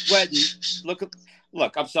sweating.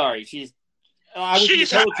 Look, I'm sorry, I would be a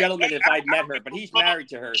total gentleman if I'd met her, but he's married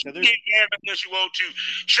to her, so there's. Unless you want to,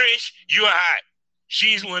 Trish, you are hot.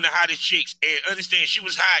 She's one of the hottest chicks, and understand she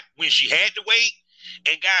was hot when she had the weight,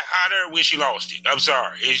 and got hotter when she lost it. I'm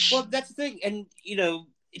sorry. Well, that's the thing, and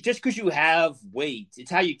just because you have weight, it's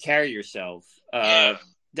how you carry yourself.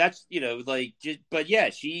 That's but yeah,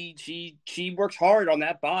 she works hard on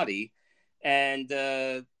that body, and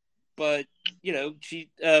but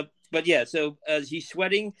yeah. So he's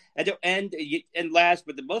sweating, and last,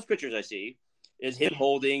 but the most pictures I see is him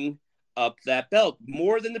holding up that belt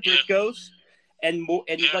more than the Briscoes. And more,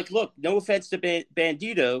 and look, no offense to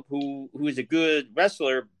Bandito, who is a good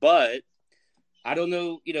wrestler, but I don't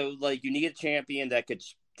know, you need a champion that could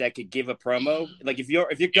give a promo. Like if you're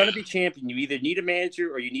gonna be champion, you either need a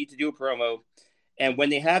manager or you need to do a promo. And when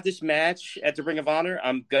they have this match at the Ring of Honor,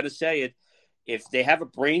 I'm gonna say it, if they have a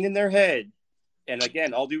brain in their head, and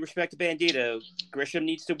again, all due respect to Bandito, Gresham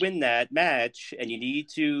needs to win that match, and you need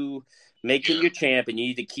to make him your champ, and you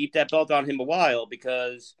need to keep that belt on him a while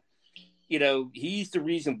because. He's the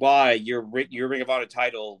reason why your Ring of Honor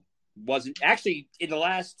title wasn't actually in the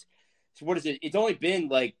last. What is it? It's only been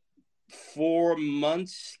 4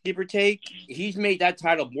 months, give or take. He's made that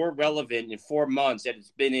title more relevant in 4 months than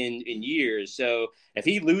it's been in years. So if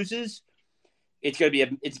he loses, it's going to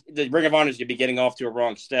be the Ring of Honor is going to be getting off to a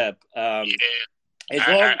wrong step. I really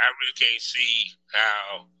can't see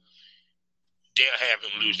how they'll have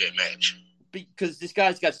him lose that match because this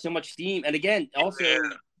guy's got so much steam, and again, also. Yeah.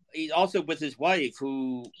 He's also with his wife,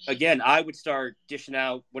 who, again, I would start dishing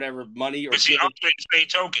out whatever money or. But see, also in the same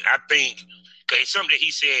token, I think, okay, something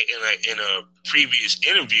he said in a previous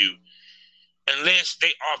interview, unless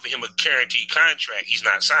they offer him a guaranteed contract, he's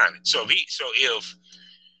not signing. So if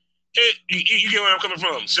you get where I'm coming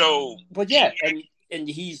from. So, but yeah, and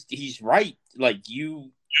he's right. Like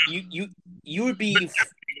you would be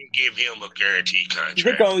give him a guaranteed contract.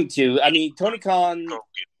 You're going to. I mean, Tony Khan.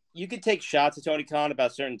 You can take shots at Tony Khan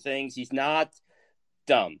about certain things. He's not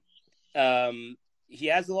dumb. He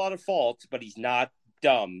has a lot of faults, but he's not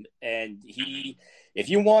dumb. And if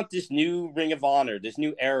you want this new Ring of Honor, this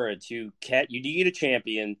new era you need a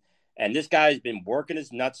champion. And this guy's been working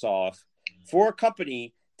his nuts off for a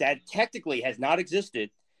company that technically has not existed.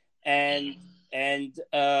 And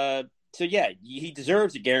so yeah, he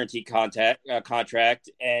deserves a guaranteed contract,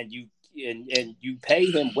 and you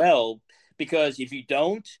pay him well. Because if you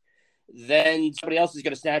don't, then somebody else is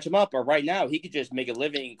going to snatch him up. Or right now, he could just make a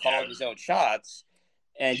living calling his own shots.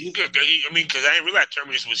 And because I didn't realize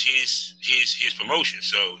Terminus was his promotion,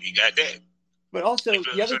 so he got that. But also,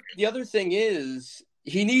 the other thing is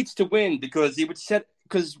he needs to win because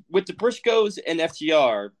because with the Briscoes and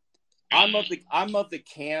FTR, I'm of the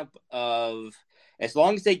camp of as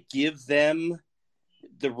long as they give them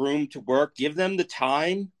the room to work, give them the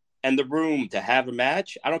time and the room to have a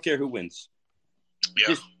match, I don't care who wins.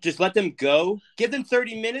 Yeah. Just let them go. Give them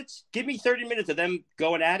 30 minutes. Give me 30 minutes of them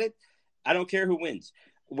going at it. I don't care who wins.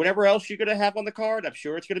 Whatever else you're going to have on the card, I'm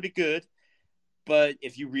sure it's going to be good. But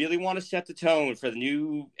if you really want to set the tone for the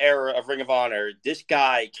new era of Ring of Honor, this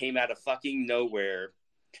guy came out of fucking nowhere.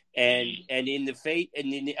 And in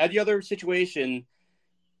any other situation,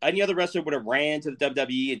 any other wrestler would have ran to the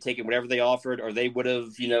WWE and taken whatever they offered, or they would have,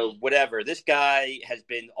 whatever. This guy has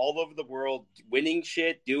been all over the world winning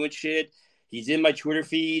shit, doing shit. He's in my Twitter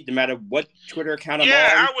feed, no matter what Twitter account I'm on.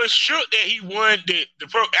 Yeah, I was shook that he won the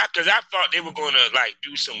pro, because I thought they were going to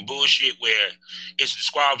do some bullshit where it's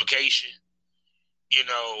disqualification, and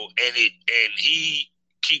he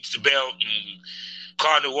keeps the belt. And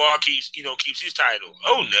Carnival keeps his title.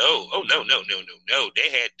 Oh no.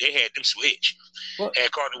 They had them switch. Well,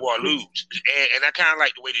 had Carnival lose. And I kinda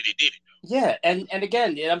like the way that they did it. Yeah, and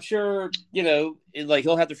again, I'm sure, like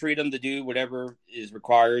he'll have the freedom to do whatever is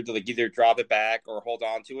required to like either drop it back or hold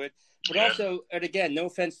on to it. But also, and again, no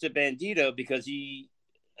offense to Bandito because I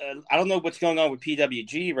don't know what's going on with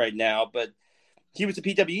PWG right now, but he was a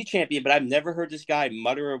PWG champion, but I've never heard this guy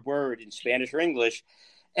mutter a word in Spanish or English.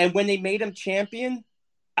 And when they made him champion,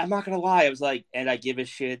 I'm not going to lie, I was like, and I give a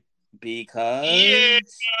shit because... Yeah,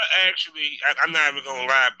 actually, I'm not even going to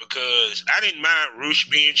lie because I didn't mind Rush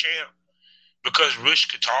being champ because Rush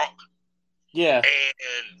could talk. Yeah.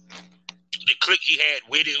 And the clique he had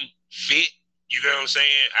with him fit. You know what I'm saying?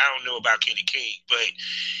 I don't know about Kenny King, but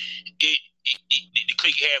the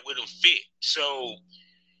clique he had with him fit. So,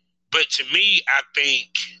 but to me, I think,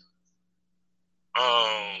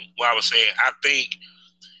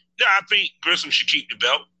 I think Grissom should keep the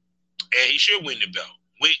belt, and he should win the belt,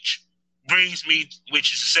 which is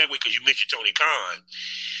a segue because you mentioned Tony Khan.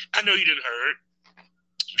 I know you didn't heard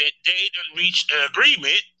that they done reached a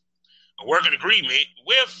working agreement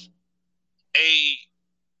with a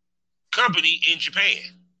company in Japan,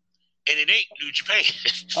 and it ain't New Japan.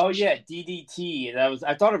 Oh yeah, DDT, and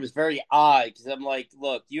I thought it was very odd because I'm like,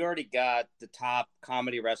 look, you already got the top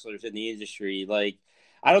comedy wrestlers in the industry. Like,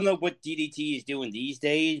 I don't know what DDT is doing these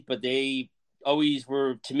days, but they always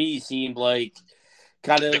were to me seemed like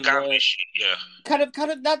kind of not just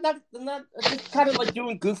kind of like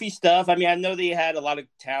doing goofy stuff. I mean, I know they had a lot of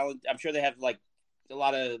talent. I'm sure they have like a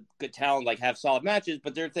lot of good talent, like have solid matches.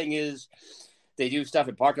 But their thing is, they do stuff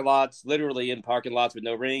in parking lots, literally in parking lots with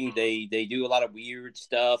no ring. They do a lot of weird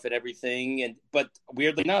stuff and everything. But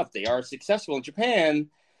weirdly enough, they are successful in Japan.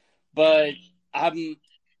 But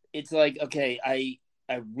it's like, okay, I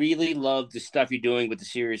really love the stuff you're doing with the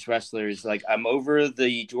serious wrestlers. Like, I'm over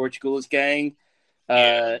the George Goulas gang.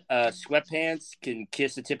 Sweatpants can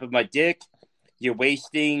kiss the tip of my dick. You're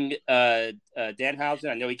wasting Danhausen.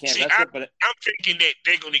 I know he can't wrestle, but I'm thinking that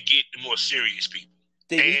they're going to get the more serious people.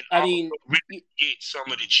 Really get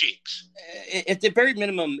some of the chicks. At the very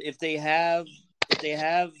minimum, if they have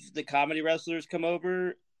the comedy wrestlers come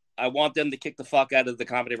over, I want them to kick the fuck out of the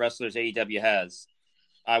comedy wrestlers AEW has.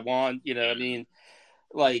 I want,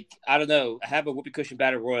 like, I don't know, have a whoopee cushion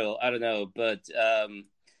battle royal. I don't know, but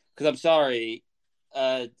because I'm sorry.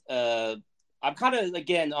 I'm kind of,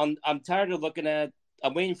 again, I'm tired of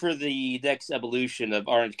I'm waiting for the next evolution of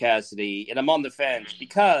Orange Cassidy, and I'm on the fence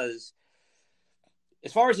because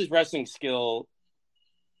as far as his wrestling skill,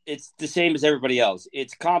 it's the same as everybody else.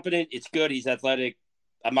 It's competent, it's good, he's athletic.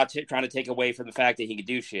 I'm not trying to take away from the fact that he can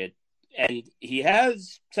do shit. And he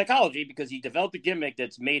has psychology because he developed a gimmick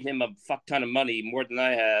that's made him a fuck ton of money, more than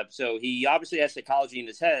I have. So he obviously has psychology in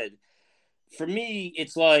his head. For me,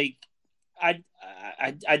 it's like, I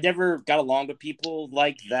never got along with people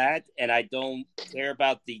like that, and I don't care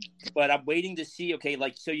about but I'm waiting to see, okay,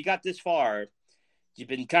 like, so you got this far, you've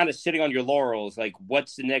been kind of sitting on your laurels, like,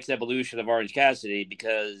 what's the next evolution of Orange Cassidy?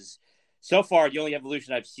 Because so far, the only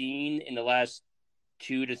evolution I've seen in the last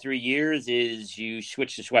 2 to 3 years is you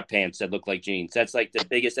switch to sweatpants that look like jeans. That's like the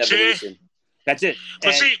biggest evolution. That's it.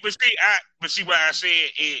 But see what I said,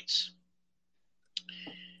 it's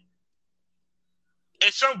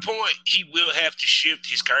at some point, he will have to shift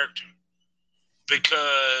his character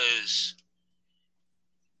because,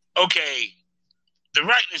 okay, the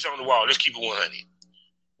writing is on the wall. Let's keep it 100.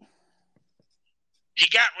 He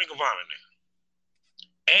got Ring of Honor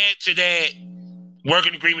now. Add to that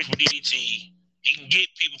working agreements with DDT. He can get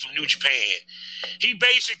people from New Japan. He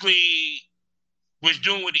basically was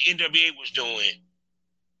doing what the NWA was doing,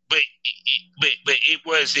 but it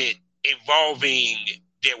wasn't involving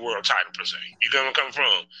their world title per se. You know where I'm coming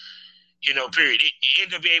from? Period.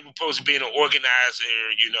 NWA was supposed to be an organizer,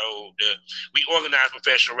 we organize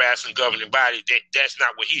professional wrestling governing body. That's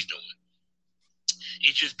not what he's doing.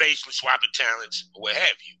 He's just basically swapping talents or what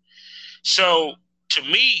have you. So to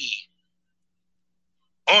me,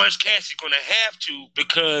 Orange Cassidy's going to have to,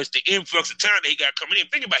 because the influx of talent that he got coming in.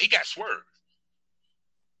 Think about it, he got Swerve.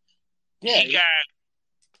 Yeah. He got,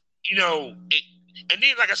 and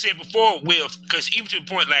then, like I said before, because even to the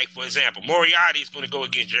point, like, for example, Moriarty is going to go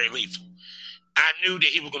against Jay Lethal. I knew that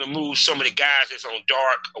he was going to move some of the guys that's on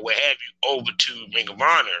Dark or what have you over to Ring of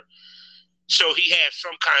Honor. So he has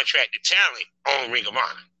some contracted talent on Ring of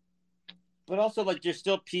Honor. But also, like, there's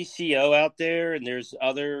still PCO out there, and there's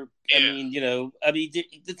other, yeah.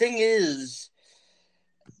 The thing is,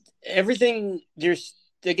 everything,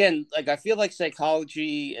 again, like, I feel like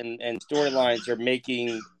psychology and storylines are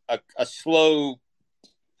making a slow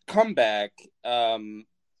comeback.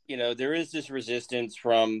 there is this resistance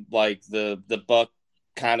from like the Buck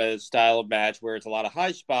kind of style of match where it's a lot of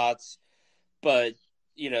high spots, but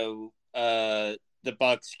the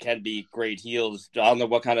Bucks can be great heels. I don't know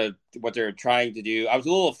what they're trying to do. I was a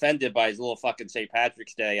little offended by his little fucking St.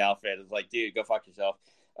 Patrick's Day outfit. It's like, dude, go fuck yourself.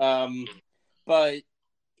 But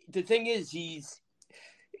the thing is,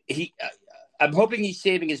 I'm hoping he's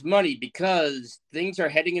saving his money because things are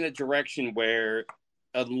heading in a direction where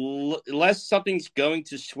unless something's going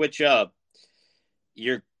to switch up,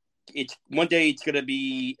 one day it's going to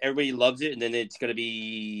be everybody loves it, and then it's going to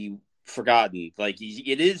be forgotten. Like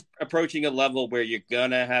it is approaching a level where you're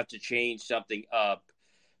gonna have to change something up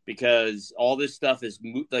because all this stuff is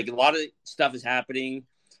like a lot of stuff is happening,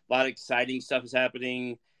 a lot of exciting stuff is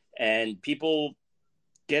happening, and people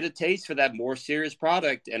get a taste for that more serious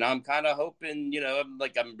product. And I'm kind of hoping,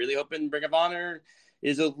 I'm really hoping Ring of Honor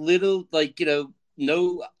is a little like,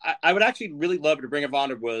 no, I would actually really love it if Ring of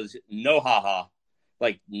Honor was no haha,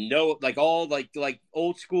 like no, like all like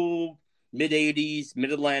old school mid 80s,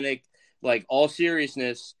 mid Atlantic, like all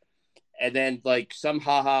seriousness, and then like some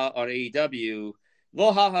haha on AEW.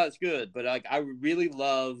 Little haha is good, but like I really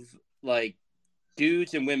love like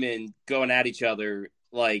dudes and women going at each other,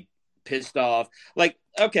 like pissed off. Like,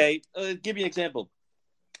 okay, give you an example.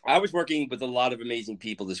 I was working with a lot of amazing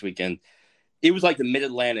people this weekend. It was like the mid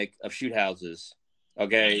Atlantic of shoot houses.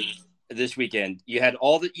 Okay, this weekend you had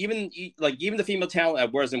all the even the female talent I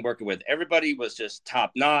wasn't working with. Everybody was just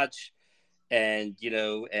top notch. And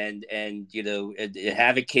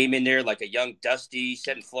Havoc came in there like a young Dusty,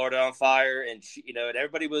 setting Florida on fire, and and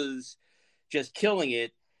everybody was just killing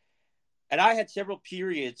it. And I had several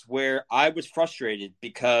periods where I was frustrated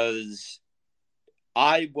because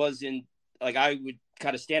I wasn't like I would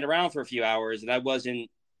kind of stand around for a few hours, and I wasn't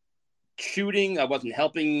shooting, I wasn't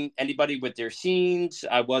helping anybody with their scenes.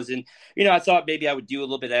 I wasn't, I thought maybe I would do a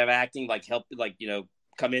little bit of acting, like help, like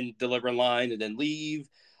come in, deliver a line, and then leave.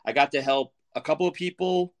 I got to help a couple of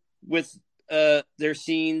people with their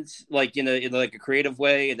scenes, like in like a creative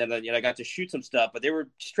way, and then I got to shoot some stuff. But there were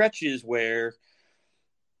stretches where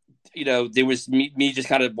there was me just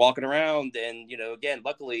kind of walking around, and again,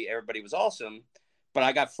 luckily everybody was awesome. But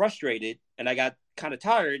I got frustrated and I got kind of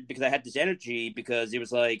tired because I had this energy because it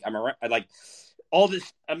was like I like all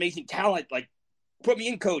this amazing talent, like put me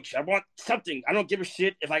in, coach. I want something. I don't give a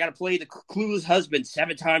shit if I got to play the clueless husband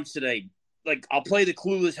 7 times today. Like, I'll play the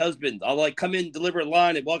clueless husband. I'll, like, come in, deliver a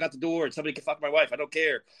line, and walk out the door, and somebody can fuck my wife. I don't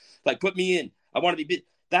care. Like, put me in. I want to be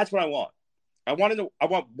 – that's what I want. I want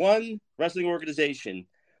one wrestling organization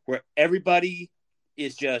where everybody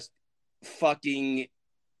is just fucking,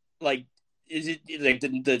 like, is it – like,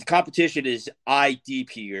 the competition is eye deep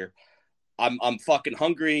here. I'm fucking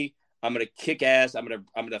hungry. I'm going to kick ass. I'm going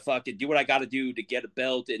to fucking do what I got to do to get a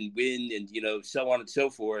belt and win and, so on and so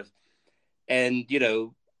forth. And,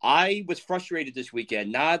 I was frustrated this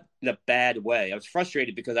weekend, not in a bad way. I was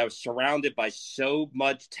frustrated because I was surrounded by so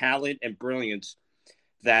much talent and brilliance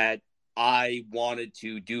that I wanted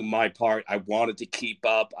to do my part. I wanted to keep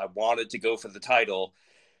up. I wanted to go for the title.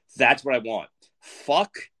 That's what I want.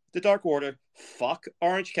 Fuck the Dark Order. Fuck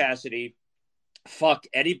Orange Cassidy. Fuck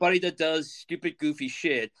anybody that does stupid, goofy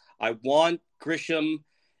shit. I want Grisham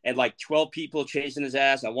and like 12 people chasing his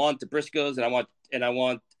ass. I want the Briscoes and I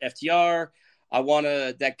want FTR. I want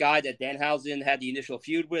that guy that Danhausen had the initial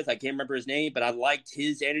feud with. I can't remember his name, but I liked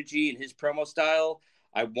his energy and his promo style.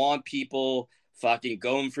 I want people fucking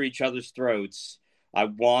going for each other's throats. I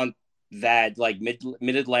want that, like,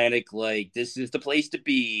 mid-Atlantic, like, this is the place to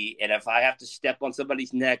be. And if I have to step on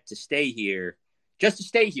somebody's neck to stay here, just to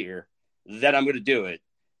stay here, then I'm going to do it.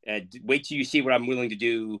 And wait till you see what I'm willing to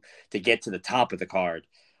do to get to the top of the card.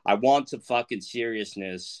 I want some fucking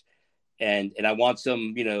seriousness. And I want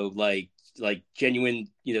some, like genuine,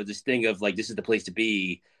 this thing of like, this is the place to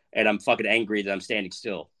be. And I'm fucking angry that I'm standing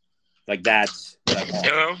still. Like, that's what I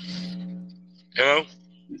want. Hello?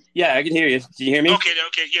 Yeah, I can hear you. Can you hear me? Okay.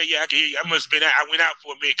 Yeah, I can hear you. I must have been out. I went out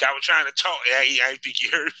for a minute. I was trying to talk. I didn't think you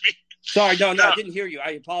heard me. Sorry, no, I didn't hear you.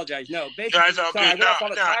 I apologize. No, basically, no, it's all good. No,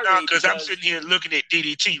 because I'm sitting here looking at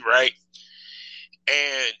DDT, right?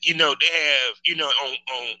 And, they have,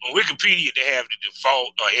 on Wikipedia, they have the default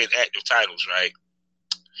or inactive titles, right?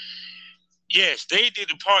 Yes, they did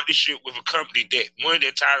a partnership with a company that one of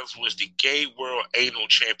their titles was the Gay World Anal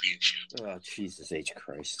Championship. Oh, Jesus H.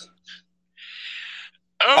 Christ.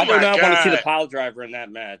 Oh, I do not want to see the pile driver in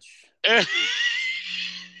that match. That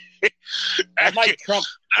might trump.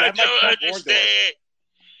 I don't understand.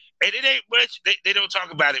 And it ain't much. They don't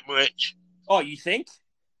talk about it much. Oh, you think?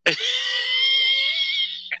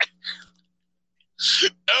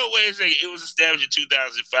 Oh, wait a second. It was established in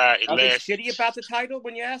 2005. Are they shitty about the title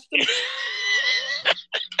when you ask them?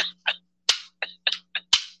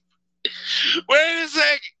 Wait a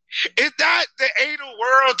second. It's not the anal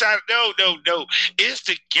world title. No. It's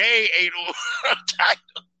the gay anal world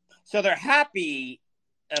title. So they're happy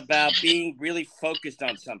about being really focused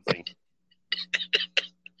on something.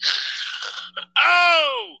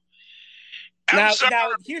 Oh! Now,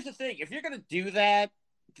 here's the thing. If you're going to do that,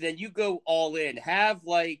 then you go all in. Have,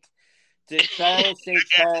 like, the Charles St.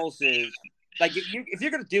 Charles's. Like, if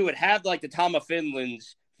you're going to do it, have, like, the Tom of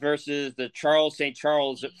Finland's versus the Charles St.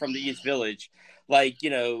 Charles from the East Village. Like, you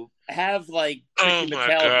know, have, like, oh my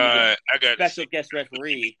God. I got special guest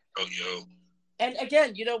referee. Oh, yo. And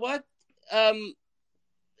again, you know what?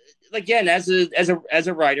 Again, as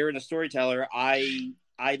a writer and a storyteller, I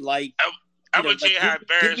like. I'm gonna tell you how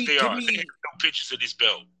embarrassed they are. They have no pictures of this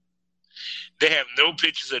belt. They have no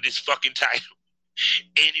pictures of this fucking title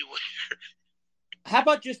anywhere. How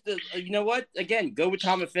about just you know what? Again, go with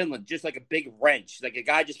Tom of Finland, just like a big wrench. Like a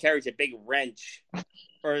guy just carries a big wrench.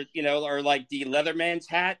 Or, you know, or like the Leatherman's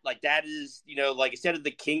hat. Like that is, you know, like instead of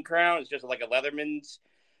the king crown, it's just like a Leatherman's,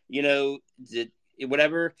 you know,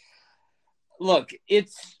 whatever. Look,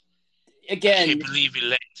 it's, again. I can't believe it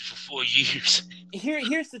lasted for 4 years.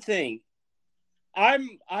 Here's the thing. I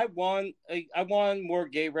want more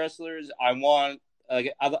gay wrestlers.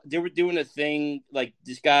 They were doing a thing like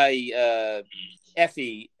this guy,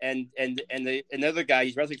 Effie, and another guy,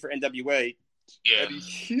 he's wrestling for NWA. Yeah. And he's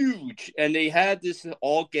huge. And they had this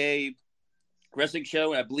all-gay wrestling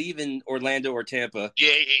show, and I believe in Orlando or Tampa.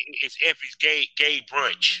 Yeah, it's Effie's gay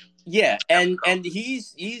brunch. Yeah, and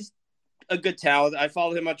he's a good talent. I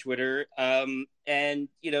follow him on Twitter. And,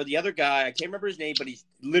 you know, the other guy, I can't remember his name, but he's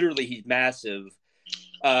massive.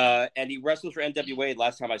 And he wrestled for NWA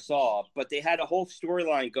last time I saw. But they had a whole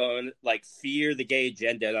storyline going, like, fear the gay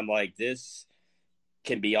agenda. And I'm like, this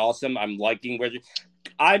can be awesome. I'm liking where...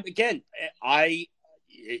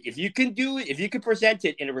 if you can do it, if you can present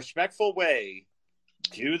it in a respectful way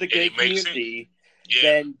to the gay community,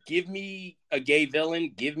 then give me a gay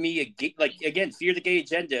villain, give me a gay, like, again, fear the gay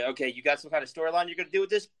agenda. Okay, you got some kind of storyline you're going to do with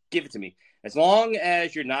this? Give it to me. As long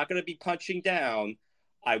as you're not going to be punching down,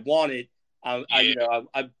 I want it.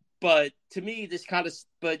 But to me, this kind of,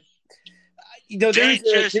 you know, within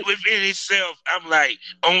itself, I'm like,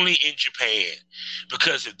 only in Japan.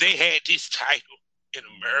 Because if they had this title in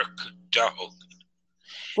America, dog,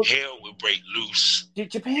 hell would break loose.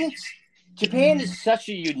 Japan is such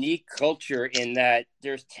a unique culture in that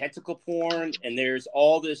there's tentacle porn and there's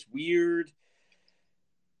all this weird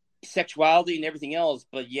sexuality and everything else,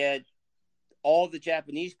 but yet all the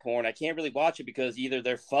Japanese porn, I can't really watch it because either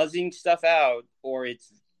they're fuzzing stuff out or it's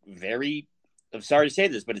very, I'm sorry to say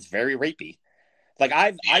this, but it's very rapey. Like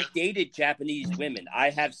I've dated Japanese women.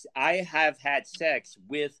 I have had sex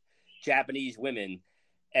with Japanese women,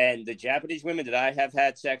 and the Japanese women that I have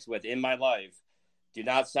had sex with in my life do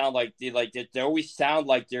not sound like they always sound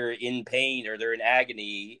like they're in pain or they're in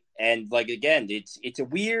agony. And like, again, it's a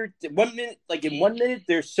weird 1 minute, like in 1 minute,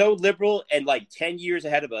 they're so liberal and like 10 years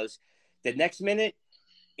ahead of us. The next minute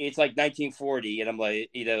it's like 1940. And I'm like,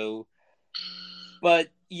 you know, but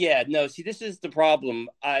yeah, no, see, this is the problem.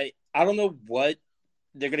 I don't know what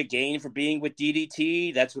they're going to gain for being with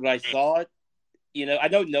DDT. That's what I thought. You know, I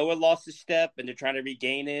know Noah lost his step and they're trying to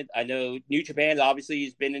regain it. I know New Japan obviously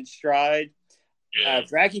has been in stride. Yeah.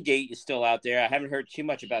 Dragon Gate is still out there. I haven't heard too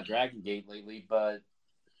much about Dragon Gate lately, but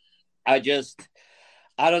I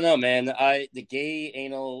don't know, man. The gay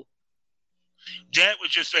anal. That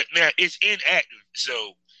was just like, man, it's inactive. So.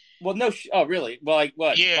 Well, no. Oh, really? Well, like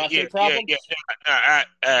what? Prostate problems? Yeah.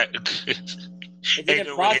 Is it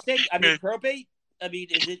a prostate? I mean, probate? I mean,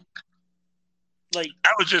 is it like?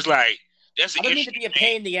 I was just like, that's. I don't mean to be a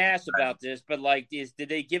pain in the ass about this, but like, did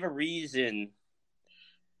they give a reason?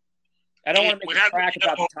 I don't want to make a crack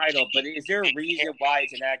about the title, but is there a reason why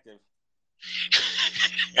it's inactive?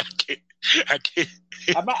 I can't.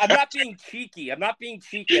 I'm not being cheeky. I'm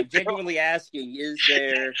genuinely asking, is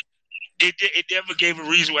there... It never gave a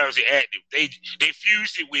reason why it was inactive. They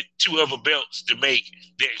fused it with two other belts to make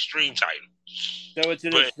the Extreme title.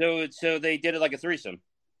 So they did it like a threesome.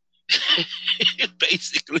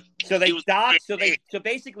 Basically. So they docked. So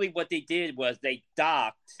basically, what they did was they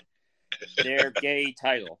docked their gay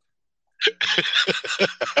title.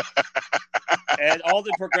 And all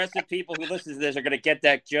the progressive people who listen to this are going to get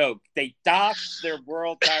that joke. They docked their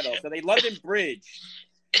world title. So they London Bridge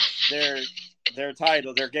their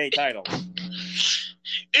title, their gay title. I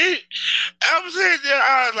was sitting there,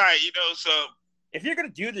 I was like, you know, so if you're gonna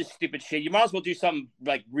do this stupid shit, you might as well do something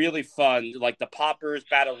like really fun, like the Poppers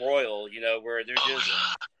Battle Royal, where they're just,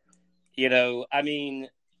 I mean,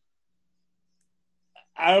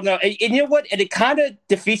 I don't know. And you know what? And it kind of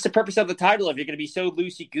defeats the purpose of the title if you're going to be so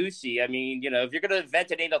loosey-goosey. I mean, if you're going to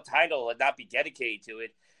invent an anal title and not be dedicated to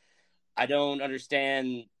it, I don't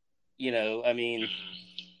understand, I mean,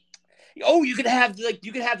 you could have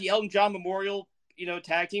the Elton John Memorial,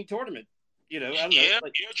 tag team tournament. I don't know.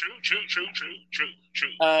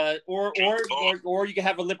 True. Or you could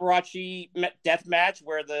have a Liberace death match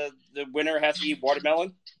where the winner has to eat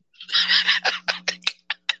watermelon.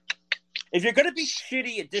 If you're going to be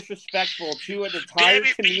shitty and disrespectful to an entire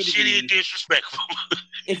community, shitty and disrespectful.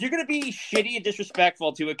 If you're going to be shitty and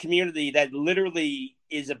disrespectful to a community that literally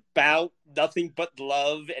is about nothing but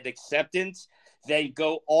love and acceptance, then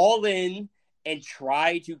go all in and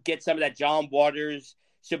try to get some of that John Waters.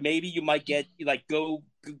 So maybe you might get go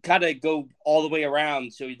all the way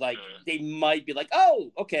around. So they might be like,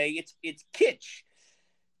 oh, okay, it's kitsch.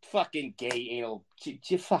 Fucking gay anal.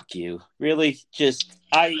 Fuck you. Really? Oh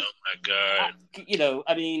my God.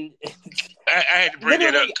 I mean, I had to bring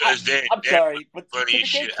that up because I'm sorry, but funny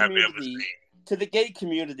shit I've ever seen. To the gay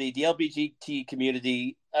community, the LGBT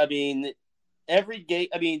community, I mean,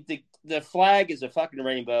 the flag is a fucking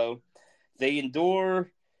rainbow. They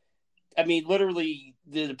endure. I mean, literally,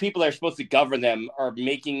 the people that are supposed to govern them are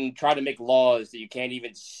trying to make laws that you can't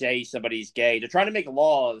even say somebody's gay. They're trying to make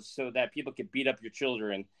laws so that people can beat up your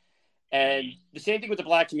children. And the same thing with the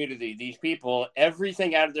black community. These people,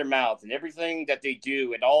 everything out of their mouth and everything that they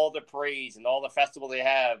do and all the praise and all the festival they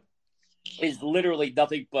have is literally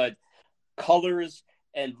nothing but colors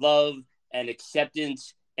and love and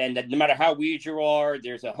acceptance. And that no matter how weird you are,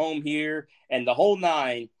 there's a home here and the whole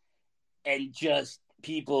nine. And just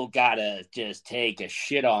people gotta just take a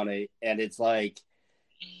shit on it. And it's like,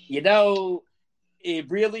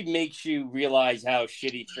 it really makes you realize how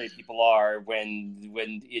shitty straight people are when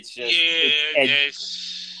it's just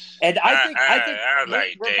and I think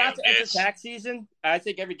we're about to enter tax season. I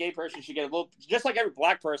think every gay person should get a little, just like every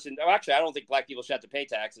black person. Oh, actually, I don't think black people should have to pay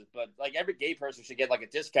taxes, but like every gay person should get like a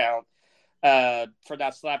discount for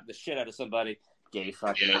not slapping the shit out of somebody. Gay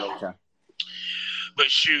fucking okay. But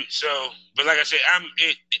but like I said,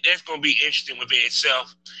 that's gonna be interesting within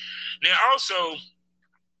itself. Now also,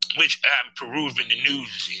 which I'm perusing the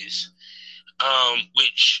news is,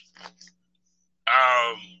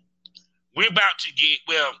 we're about to get,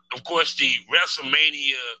 well, of course, the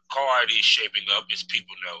WrestleMania card is shaping up, as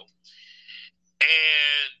people know.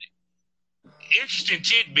 And interesting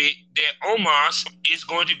tidbit that Omos is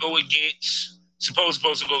going to go against, supposed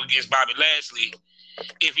to go against Bobby Lashley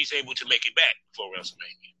if he's able to make it back for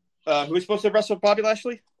WrestleMania. Who's supposed to wrestle Bobby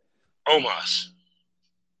Lashley? Omos.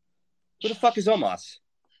 Who the fuck is Omos?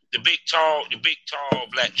 The big tall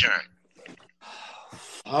black giant.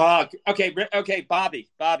 Okay, Bobby.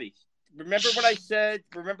 Remember when I said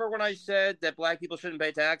that black people shouldn't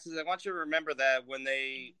pay taxes? I want you to remember that when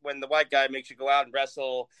the white guy makes you go out and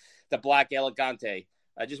wrestle the black elegante.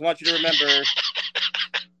 I just want you to remember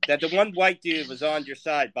that the one white dude was on your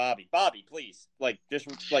side, Bobby. Bobby, please. I'm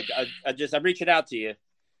reaching out to you.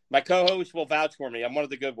 My co-host will vouch for me. I'm one of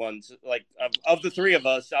the good ones. Like of the three of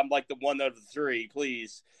us, I'm like the one of the three.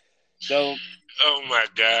 Please. So. Oh my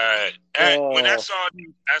God! When I saw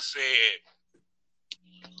it, I said,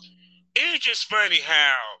 "It's just funny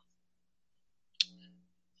how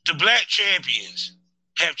the black champions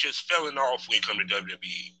have just fallen off when it comes to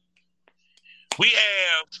WWE. We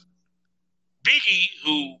have Big E,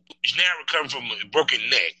 who is now recovering from a broken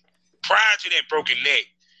neck. Prior to that broken neck,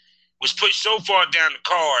 was pushed so far down the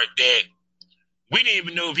card that we didn't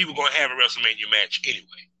even know if he was going to have a WrestleMania match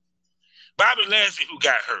anyway. Bobby Lashley, who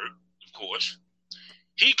got hurt, of course,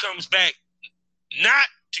 he comes back not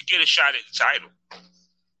to get a shot at the title.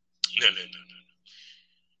 No.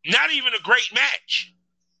 Not even a great match.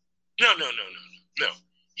 No.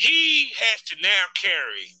 He has to now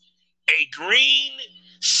carry a green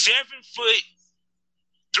 7-foot,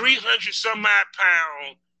 300-some-odd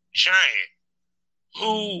pound giant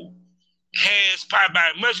who has probably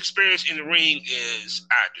about as much experience in the ring as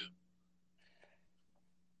I do.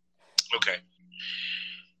 Okay.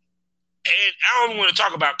 And I don't want to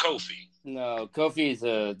talk about Kofi. No, Kofi's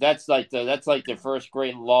that's like the first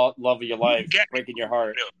great love of your life, breaking your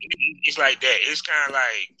heart. It's like that. It's kind of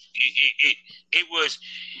like it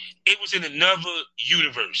was in another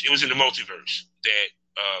universe. It was in the multiverse that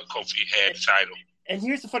Kofi had the title. And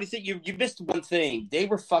here's the funny thing: you missed one thing. They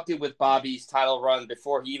were fucking with Bobby's title run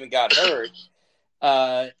before he even got hurt.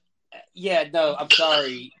 I'm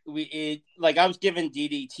sorry. I was giving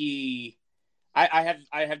DDT I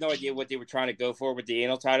have no idea what they were trying to go for with the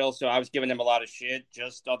anal title, so I was giving them a lot of shit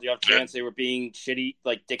just on the off chance they were being shitty,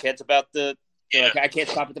 like dickheads about the. Like, I can't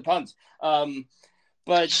stop at the puns.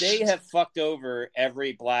 But they have fucked over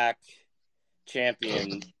every black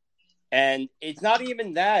champion, and it's not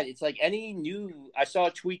even that. It's like any new. I saw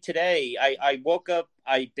a tweet today. I woke up.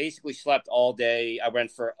 I basically slept all day. I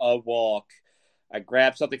went for a walk. I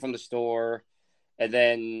grabbed something from the store, and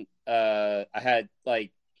then I had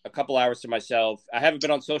like a couple hours to myself. I haven't been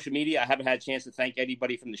on social media. I haven't had a chance to thank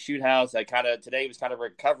anybody from the shoot house. Today was kind of a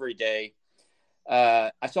recovery day.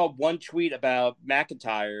 I saw one tweet about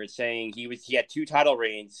McIntyre saying he had 2 title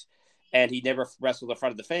reigns and he never wrestled in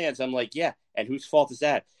front of the fans. I'm like, yeah. And whose fault is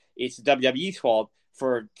that? It's the WWE's fault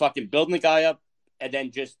for fucking building the guy up and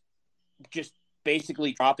then just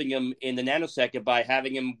basically dropping him in the nanosecond by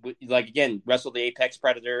having him, like, again, wrestle the Apex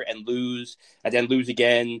Predator and lose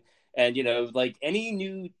again. And, like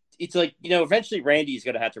it's like, eventually Randy's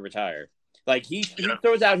going to have to retire. Like he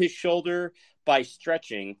throws out his shoulder by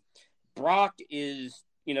stretching. Brock is,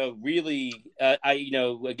 really,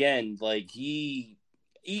 again, like he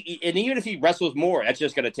and even if he wrestles more, that's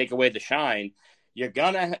just going to take away the shine. You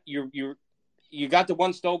got the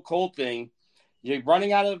one Stone Cold thing. You're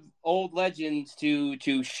running out of old legends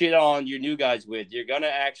to shit on your new guys with. You're going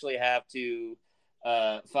to actually have to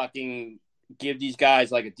fucking give these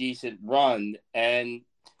guys like a decent run. And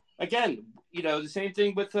again, the same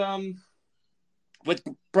thing with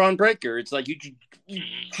Braun Breaker. It's like you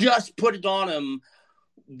just put it on him.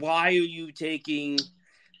 Why are you taking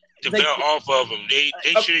the belt off of him? They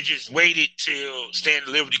should have just waited till Stan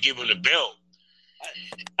delivered to give him the belt.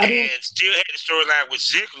 And still had the storyline with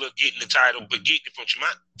Ziggler getting the title, but getting it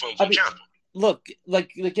from Ciampa. Look,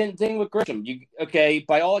 like the thing with Gresham.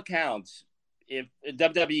 By all accounts, if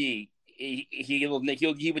WWE, he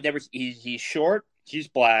would never. He's short. He's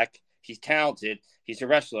black. He's talented. He's a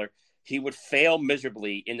wrestler. He would fail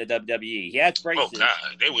miserably in the WWE. He has braces. Oh God,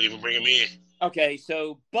 they wouldn't even bring him in. Okay,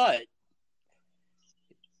 but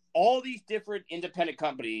all these different independent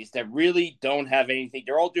companies that really don't have anything,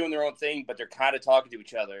 they're all doing their own thing, but they're kind of talking to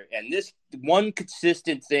each other. And this one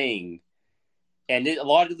consistent thing, and a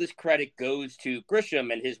lot of this credit goes to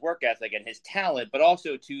Gresham and his work ethic and his talent, but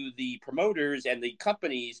also to the promoters and the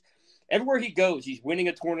companies. Everywhere he goes, he's winning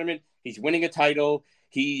a tournament, he's winning a title,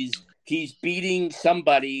 he's beating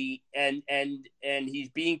somebody, and he's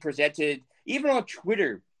being presented, even on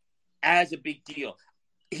Twitter, as a big deal.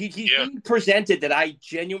 He's being presented that I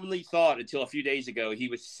genuinely thought until a few days ago he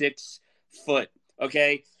was 6 foot.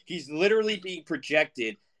 Okay, he's literally being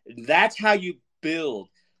projected. That's how you build.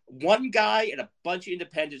 One guy and a bunch of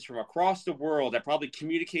independents from across the world that probably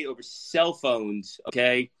communicate over cell phones,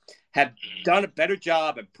 okay, have done a better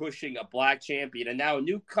job at pushing a black champion. And now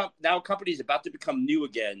a company is about to become new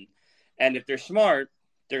again. And if they're smart,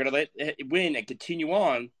 they're going to let it win and continue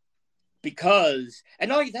on because, and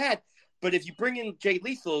not only that, but if you bring in Jay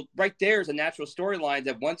Lethal, right there is a natural storyline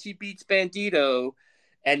that once he beats Bandito,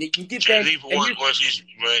 and you get Jay Lethal once he's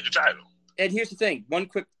won the title. And here's the thing: one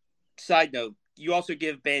quick side note: you also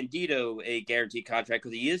give Bandito a guaranteed contract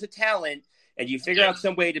because he is a talent, and you figure out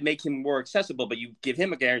some way to make him more accessible. But you give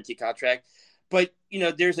him a guaranteed contract. But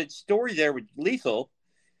there's a story there with Lethal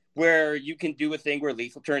where you can do a thing where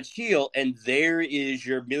Lethal turns heel, and there is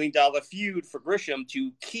your $1 million feud for Gresham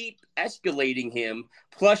to keep escalating him.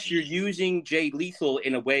 Plus, you're using Jay Lethal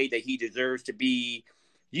in a way that he deserves to be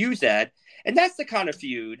used at. And that's the kind of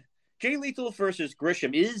feud. Jay Lethal versus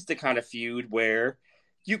Gresham is the kind of feud where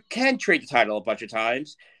you can trade the title a bunch of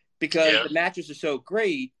times because the matches are so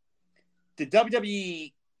great. The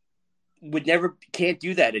WWE can't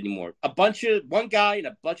do that anymore. One guy and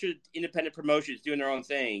a bunch of independent promotions doing their own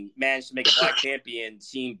thing managed to make a black champion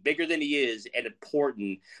seem bigger than he is and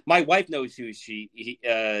important. My wife knows who he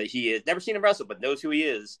is. Never seen him wrestle, but knows who he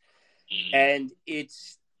is. And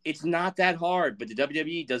it's not that hard, but the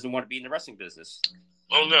WWE doesn't want to be in the wrestling business.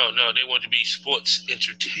 Oh no, they want to be sports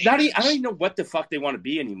entertainers. I don't even know what the fuck they want to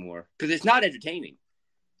be anymore because it's not entertaining.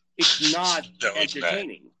 It's not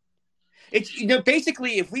entertaining. It's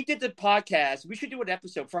basically, if we did the podcast, we should do an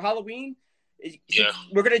episode for Halloween.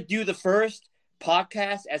 We're gonna do the first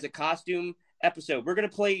podcast as a costume episode. We're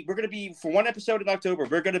gonna be for one episode in October.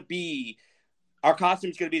 Our costume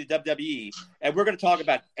is gonna be the WWE, and we're gonna talk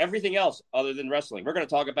about everything else other than wrestling. We're gonna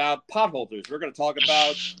talk about potholders. We're gonna talk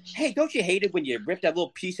about, hey, don't you hate it when you rip that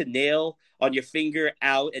little piece of nail on your finger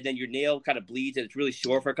out, and then your nail kind of bleeds and it's really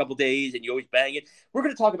sore for a couple days, and you always bang it. We're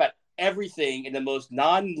gonna talk about everything in the most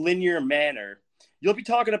non-linear manner. You'll be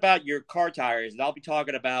talking about your car tires, and I'll be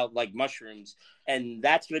talking about like mushrooms, and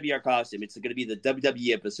that's going to be our costume. It's going to be the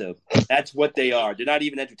WWE episode. That's what they are. They're not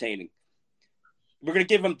even entertaining. we're gonna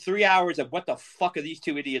give them 3 hours of what the fuck are these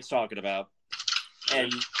two idiots talking about,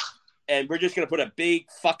 and we're just gonna put a big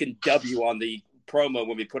fucking W on the promo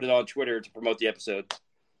when we put it on Twitter to promote the episode.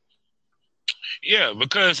 Yeah,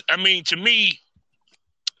 because I mean, to me,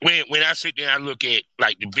 when I sit there and I look at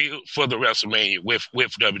like the build for the WrestleMania with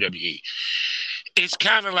WWE, it's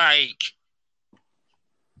kind of like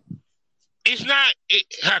it's not.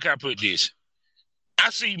 How can I put this? I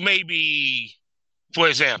see maybe, for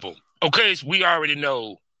example, okay, so we already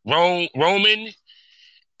know Roman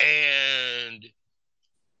and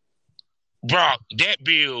Brock. That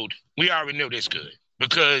build, we already know that's good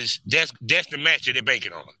because that's the match that they're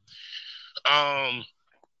banking on.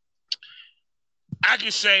 I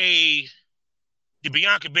could say the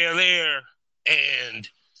Bianca Belair and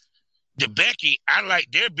the Becky, I like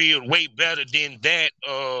their build way better than that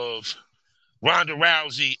of Ronda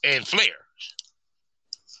Rousey and Flair.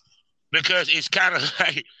 Because it's kind of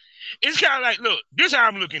like, look, this is how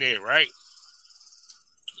I'm looking at it, right?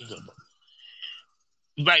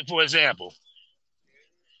 Like, for example,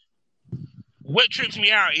 what trips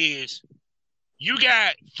me out is you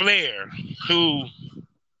got Flair, who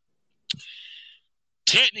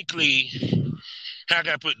technically, how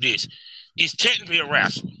can I put this? Is technically a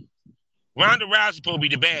wrestler. Ronda Rousey supposed to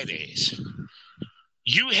be the badass.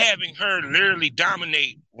 You having her literally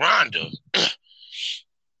dominate Ronda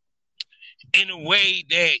in a way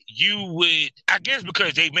that you would, I guess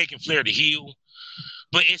because they making Flair the heel,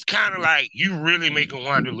 but it's kind of like you really making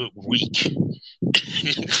Ronda look weak.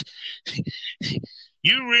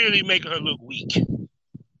 You really making her look weak.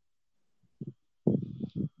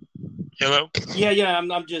 Hello? Yeah.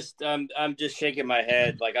 I'm just shaking my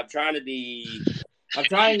head. Like I'm trying to.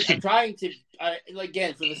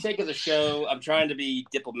 Again, for the sake of the show, I'm trying to be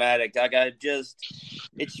diplomatic. Like it's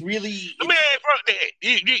really. Man, fuck that.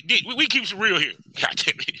 We keep it real here. God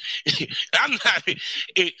damn it. I'm not.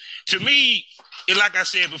 To me, like I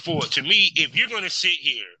said before, to me, if you're gonna sit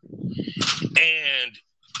here and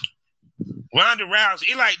Ronda Rousey,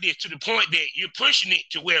 it's like this to the point that you're pushing it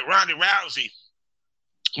to where Ronda Rousey,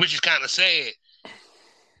 which is kind of sad.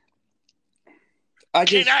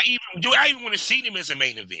 Do I even want to see them as a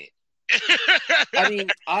main event? I mean,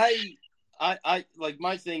 I like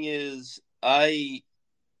my thing is if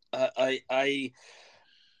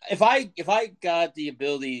I got the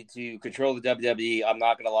ability to control the WWE, I'm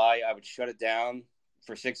not gonna lie, I would shut it down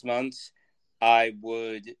for 6 months. I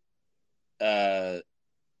would,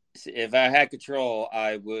 if I had control,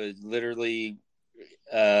 I would literally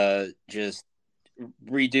just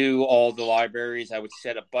redo all the libraries. I would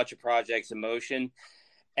set a bunch of projects in motion,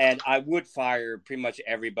 and I would fire pretty much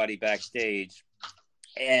everybody backstage,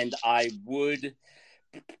 and I would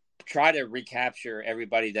try to recapture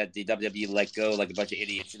everybody that the WWE let go like a bunch of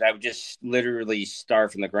idiots. And I would just literally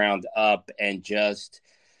start from the ground up and just,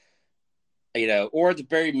 or at the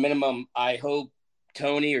very minimum, I hope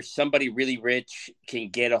Tony or somebody really rich can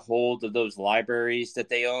get a hold of those libraries that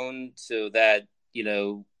they own so that,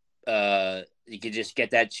 you can just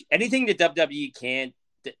get that. Anything that WWE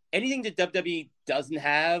doesn't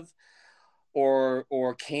have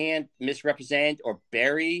or can't misrepresent or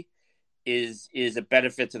bury is a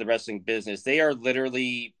benefit to the wrestling business. They are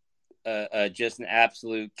literally just an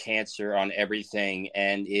absolute cancer on everything,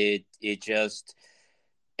 and it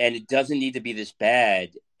doesn't need to be this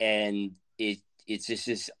bad, and it's just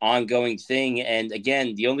this ongoing thing. And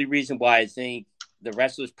again, the only reason why I think the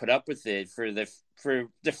wrestlers put up with it for the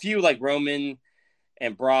few like Roman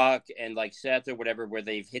and Brock and like Seth or whatever, where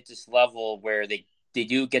they've hit this level where they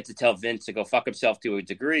do get to tell Vince to go fuck himself to a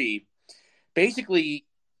degree. Basically,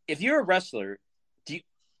 if you're a wrestler, the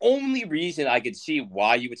only reason I could see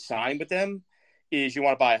why you would sign with them is you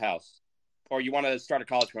want to buy a house or you want to start a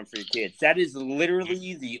college fund for your kids. That is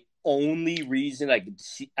literally the only reason I could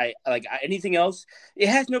see. Anything else, it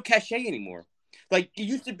has no cachet anymore. Like it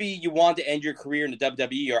used to be, you want to end your career in the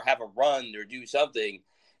WWE or have a run or do something.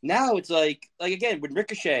 Now it's like again, when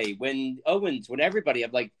Ricochet, when Owens, when everybody,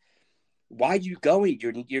 I'm like, why are you going?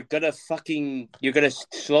 You're gonna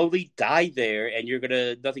slowly die there, and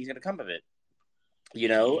nothing's gonna come of it.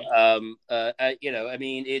 I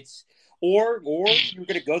mean, it's or you're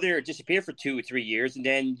gonna go there and disappear for 2 or 3 years, and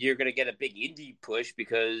then you're gonna get a big indie push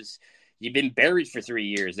because you've been buried for 3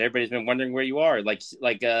 years. Everybody's been wondering where you are, like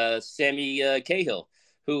Sammy Cahill,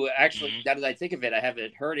 who actually, now that I think of it, I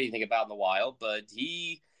haven't heard anything about in a while, but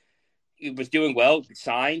he was doing well,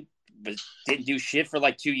 signed, but didn't do shit for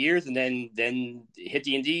like 2 years, and then hit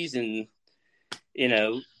the indies and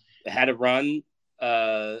had a run.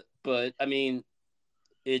 But I mean,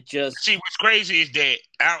 it just see what's crazy is that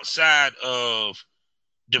outside of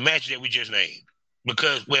the match that we just named,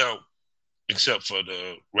 because except for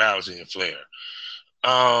the Rousey and Flair.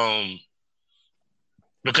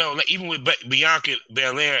 Because like, even with Bianca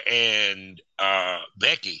Belair and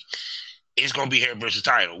Becky, it's going to be her versus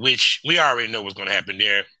title, which we already know what's going to happen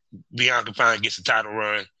there. Bianca finally gets the title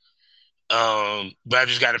run. But I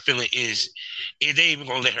just got a feeling is they even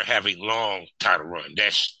going to let her have a long title run?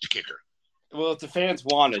 That's the kicker. Well, if the fans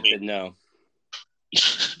want it, then no.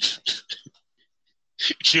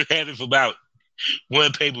 She'll have it for about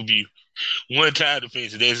one pay-per-view, one title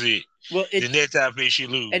defense, and that's it. Well, the next time she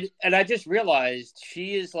lose. And I just realized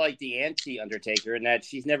she is like the anti-Undertaker in that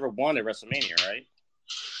she's never won at WrestleMania, right?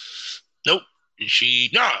 Nope. She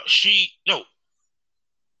has not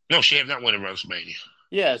won at WrestleMania.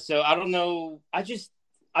 Yeah, so I don't know. I'm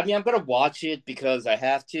going to watch it because I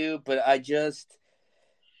have to, but I just...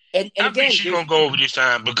 And I again, think she's going to go over this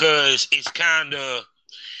time because it's kind of...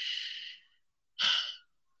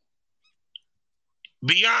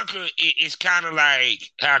 Bianca is kind of like,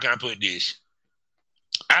 how can I put this?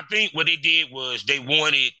 I think what they did was they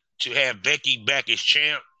wanted to have Becky back as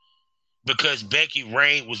champ because Becky's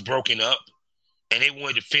reign was broken up and they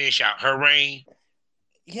wanted to finish out her reign.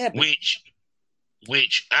 Yeah, but...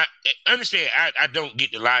 Which I understand. I don't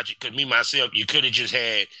get the logic because me, myself, you could have just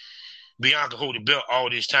had Bianca hold the belt all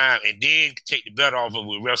this time and then take the belt off of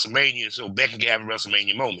with WrestleMania so Becky can have a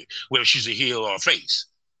WrestleMania moment, whether she's a heel or a face.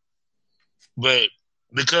 But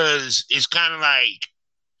because it's kind of like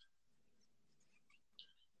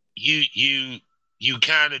you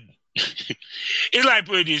kind of it's like,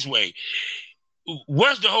 put it this way.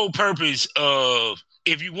 What's the whole purpose of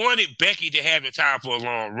if you wanted Becky to have the time for a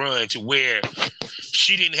long run to where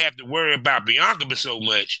she didn't have to worry about Bianca but so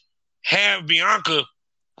much, have Bianca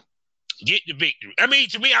get the victory? I mean,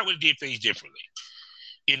 to me, I would have did things differently.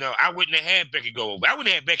 You know, I wouldn't have had Becky go over. I wouldn't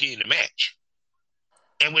have had Becky in the match.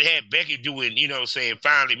 And would have Becky doing,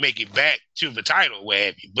 finally make it back to the title, what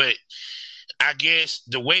have you. But I guess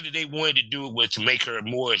the way that they wanted to do it was to make her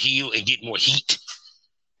more heel and get more heat.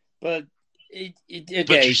 But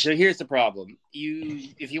so here's the problem.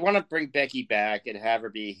 If you want to bring Becky back and have her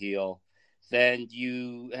be a heel, then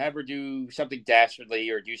you have her do something dastardly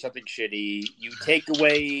or do something shitty. You take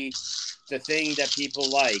away the thing that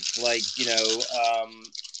people like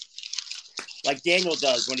Daniel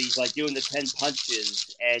does when he's like doing the 10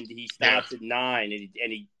 punches and he stops at 9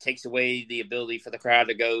 and he takes away the ability for the crowd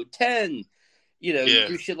to go 10. You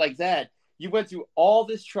do shit like that. You went through all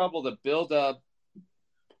this trouble to build up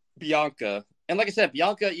Bianca. And like I said,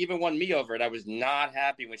 Bianca even won me over it. I was not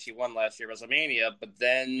happy when she won last year at WrestleMania. But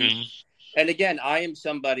then, and again, I am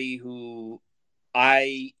somebody who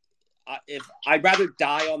I'd rather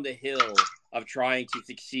die on the hill of trying to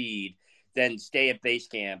succeed than stay at base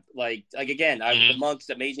camp. Like again, I was amongst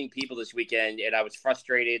amazing people this weekend, and I was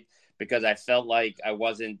frustrated because I felt like I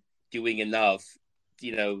wasn't doing enough,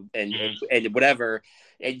 and whatever.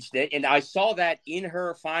 And I saw that in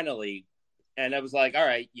her finally, and I was like, all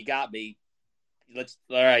right, you got me. All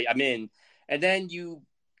right, I'm in. And then you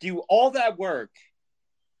do all that work,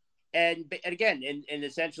 and again, and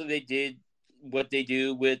essentially they did what they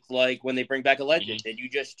do with like when they bring back a legend and you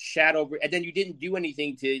just shadow, and then you didn't do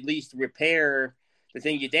anything to at least repair the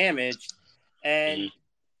thing you damaged. And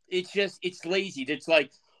it's lazy. It's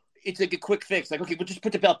like a quick fix. Like, okay, we'll just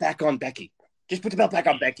put the belt back on Becky. Just put the belt back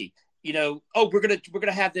on Becky. We're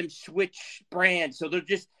gonna have them switch brands. So they're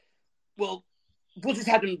just, we'll just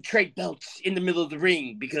have them trade belts in the middle of the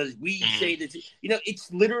ring because we say that,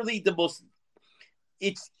 it's literally the most,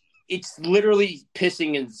 it's literally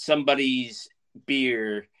pissing in somebody's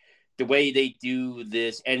beer the way they do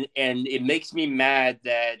this. And it makes me mad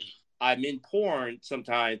that I'm in porn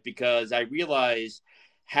sometimes because I realize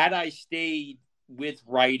had I stayed with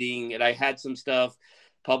writing and I had some stuff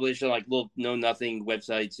published on like little know-nothing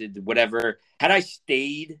websites and whatever, had I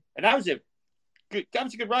stayed, and I was a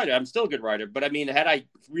good writer. I'm still a good writer. But I mean, had I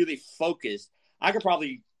really focused, I could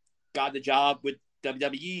probably got the job with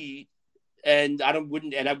WWE. And I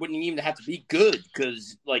wouldn't even have to be good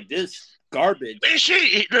because like this garbage. Man,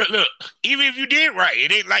 shit, look. Even if you did right,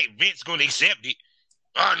 it ain't like Vince gonna accept it.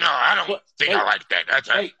 Oh no, I don't think I like that.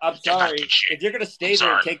 I'm sorry. If you're gonna stay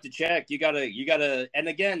there and take the check, you gotta. And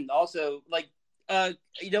again, also like,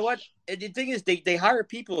 you know what? The thing is, they hire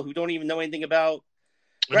people who don't even know anything about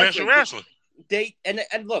wrestling. They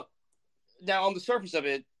look now on the surface of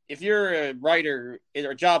it. If you're a writer,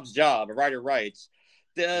 or job's job, a writer writes.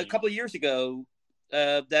 A couple of years ago,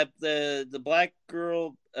 that the black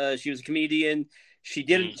girl, she was a comedian. She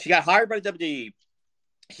got hired by the WWE.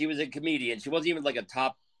 She was a comedian. She wasn't even like a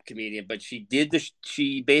top comedian, but she did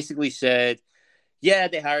she basically said, "Yeah,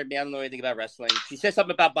 they hired me. I don't know anything about wrestling." She said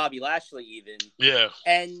something about Bobby Lashley even. Yeah.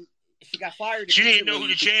 And she got fired. She didn't know who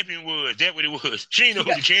the champion was. That's what it was. She didn't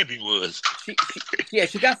know who the champion was.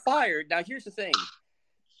 She got fired. Now, here's the thing.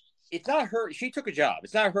 It's not her. She took a job.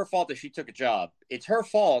 It's not her fault that she took a job. It's her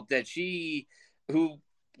fault that who,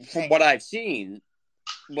 from what I've seen,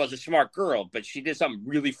 was a smart girl, but she did something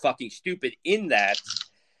really fucking stupid in that.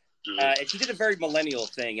 And she did a very millennial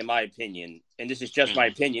thing, in my opinion. And this is just my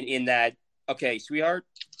opinion, in that, okay, sweetheart,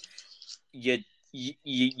 I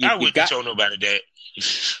wouldn't tell nobody that.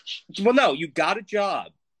 Well, no, you got a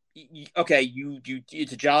job. Okay,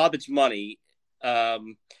 it's a job, it's money.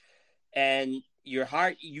 And you're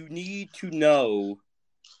hired. You need to know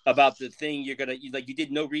about the thing you're gonna like. You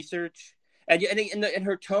did no research, and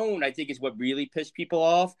her tone, I think, is what really pissed people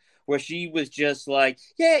off. Where she was just like,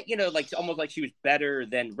 yeah, like almost like she was better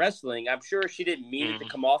than wrestling. I'm sure she didn't mean it to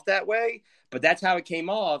come off that way, but that's how it came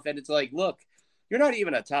off. And it's like, look, you're not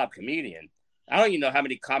even a top comedian. I don't even know how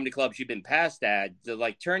many comedy clubs you've been past at to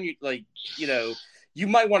like turn you like, you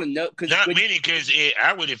might want to know because not many, because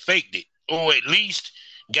I would have faked it, or at least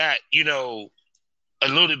got a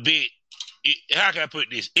little bit. How can I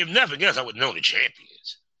put this? If nothing else, I would know the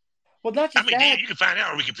champions. Well, not just that. Damn, you can find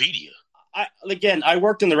out on Wikipedia. I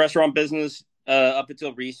worked in the restaurant business up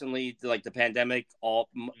until recently, like the pandemic,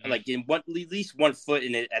 like in at least 1 foot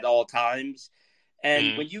in it at all times.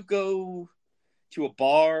 And when you go to a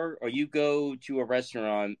bar or you go to a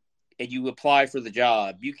restaurant and you apply for the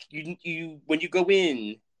job, you when you go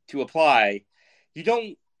in to apply, you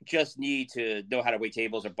don't just need to know how to wait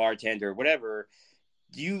tables or bartender or whatever.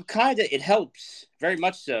 It helps very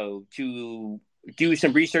much so to do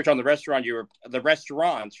some research on the restaurants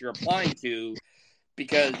you're applying to,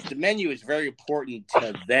 because the menu is very important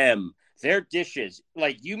to them. Their dishes,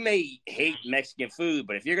 like, you may hate Mexican food,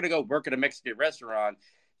 but if you're gonna go work at a Mexican restaurant,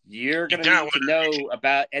 you're gonna need to know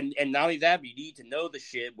about, and not only that, but you need to know the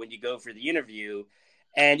shit when you go for the interview.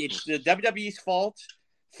 And it's the WWE's fault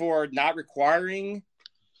for not requiring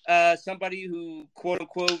somebody who quote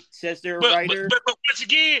unquote says they're a writer. But once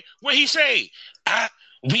again, what he say? I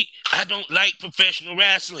don't like professional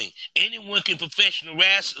wrestling. Anyone can professional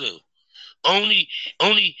wrestle. Only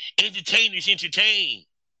entertainers entertain.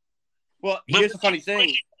 Well, here's the funny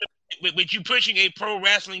thing. But you pushing a pro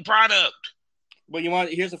wrestling product. Well,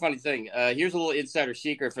 here's the funny thing. Here's a little insider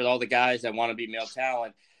secret for all the guys that want to be male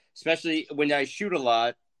talent, especially when I shoot a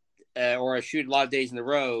lot, or I shoot a lot of days in a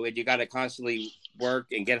row, and you got to constantly work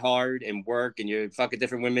and get hard and work, and you're fucking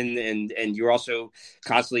different women, and you're also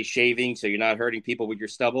constantly shaving so you're not hurting people with your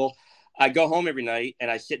stubble. I go home every night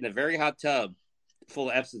and I sit in a very hot tub full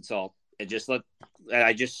of Epsom salt and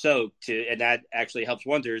I just soak and that actually helps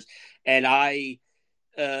wonders. And I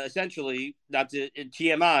essentially, not to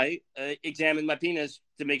TMI, examine my penis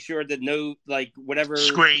to make sure that no, like, whatever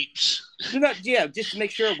scrapes. Just to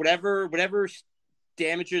make sure whatever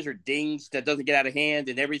damages or dings that doesn't get out of hand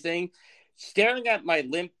and everything. Staring at my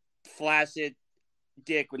limp, flaccid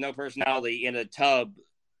dick with no personality in a tub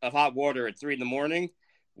of hot water at 3 a.m,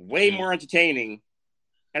 way more entertaining.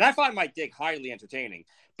 And I find my dick highly entertaining.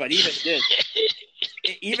 But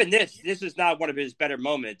even this is not one of his better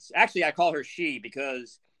moments. Actually, I call her she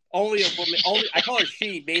because only a woman. I call her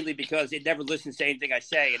she mainly because it never listens to anything I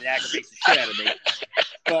say and it aggravates the shit out of me.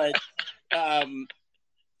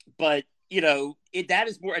 But that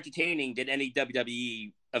is more entertaining than any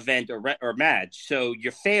WWE event or match. So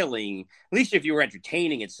you're failing. At least if you were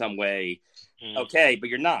entertaining in some way, okay, but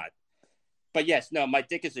you're not. But yes, no, my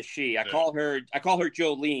dick is a she. I call her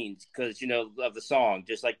Jolene because of the song.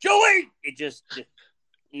 Just like Jolene, it just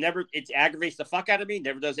never. It aggravates the fuck out of me.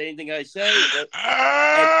 Never does anything I say, and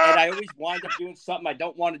I always wind up doing something I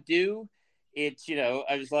don't want to do. It's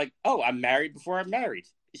I was like, oh, I'm married before I'm married,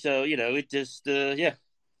 so it just yeah.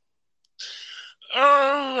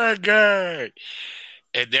 Oh my God.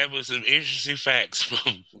 And that was some interesting facts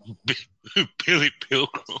from Billy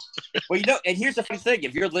Pilgrim. Well, and here's the funny thing.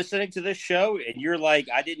 If you're listening to this show and you're like,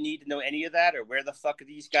 I didn't need to know any of that, or where the fuck are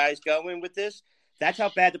these guys going with this? That's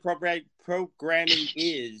how bad the programming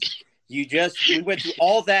is. We went through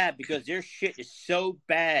all that because their shit is so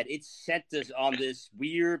bad. It sent us on this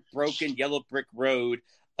weird, broken, yellow brick road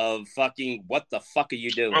of fucking, what the fuck are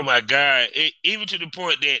you doing? Oh, my God. Even to the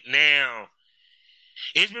point that now,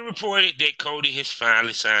 it's been reported that Cody has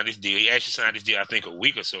finally signed his deal. He actually signed his deal, I think, a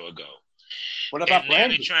week or so ago. What about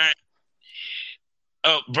Brandy?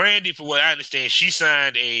 Brandy, for what I understand, she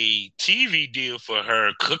signed a TV deal for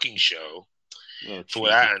her cooking show, for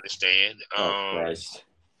what I understand. Christ.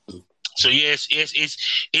 So, yes,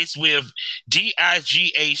 it's with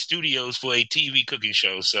DIGA Studios for a TV cooking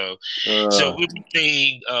show. So we'll be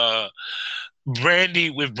seeing Brandy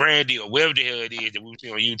or whatever the hell it is that we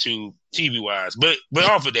see on YouTube TV wise. But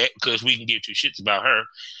off of that, because we can give two shits about her,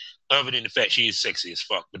 other than the fact she is sexy as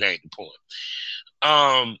fuck, but that ain't the point.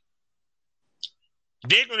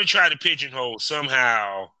 They're gonna try to pigeonhole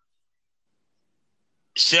somehow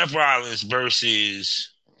Seth Rollins versus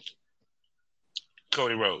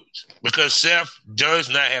Cody Rhodes, because Seth does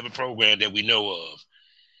not have a program that we know of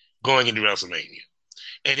going into WrestleMania,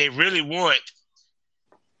 and they really want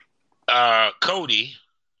Cody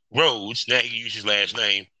Rhodes, now he can use his last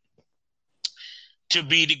name, to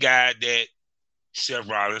be the guy that Seth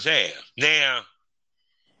Rollins have. Now,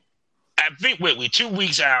 I think we're 2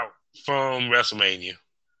 weeks out from WrestleMania.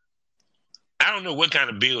 I don't know what kind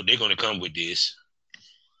of build they're going to come with this.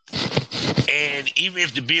 And even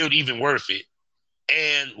if the build even worth it,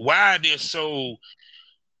 and why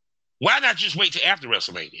not just wait till after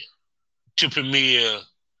WrestleMania to premiere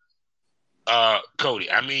Cody?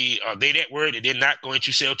 I mean, are they that worried that they're not going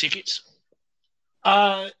to sell tickets?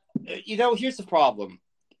 Here's the problem.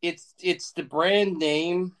 It's the brand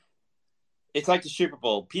name. It's like the Super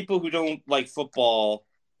Bowl. People who don't like football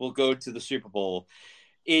will go to the Super Bowl.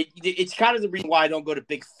 It's kind of the reason why I don't go to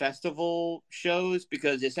big festival shows,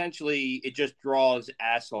 because essentially it just draws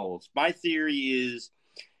assholes. My theory is,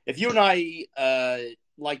 if you and I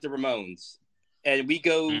like the Ramones, and we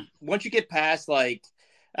go, once you get past like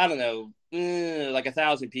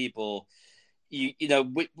 1,000 people,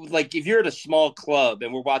 like if you're at a small club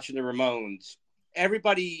and we're watching the Ramones,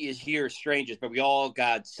 everybody is here as strangers, but we all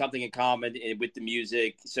got something in common with the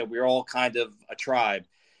music, so we're all kind of a tribe.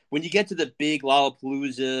 When you get to the big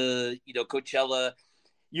Lollapalooza, Coachella,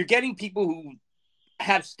 you're getting people who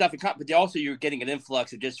have stuff in common, but you're getting an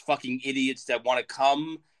influx of just fucking idiots that want to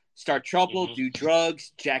come, start trouble, do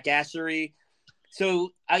drugs, jackassery.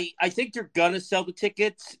 So I think they're going to sell the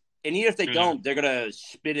tickets, and even if they don't, they're going to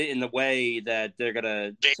spin it in the way that they're going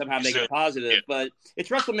to somehow make it positive. But it's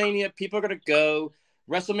WrestleMania. People are going to go.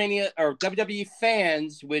 WrestleMania, or WWE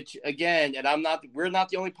fans, which, again, and we're not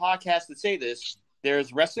the only podcast that say this,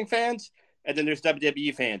 there's wrestling fans, and then there's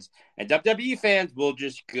WWE fans. And WWE fans will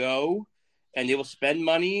just go, and they will spend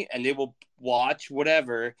money, and they will watch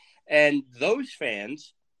whatever. And those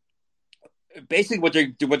fans, basically what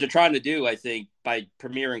they're trying to do, I think, by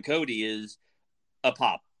premiering Cody is a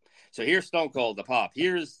pop. So here's Stone Cold, the pop.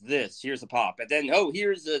 Here's a pop. And then,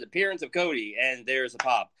 here's the appearance of Cody, and there's a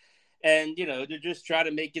pop. And, they're just trying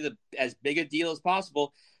to make it as big a deal as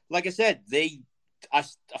possible. Like I said, a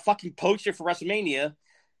fucking poster for WrestleMania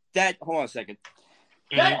that, hold on a second,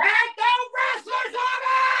 that had no wrestlers on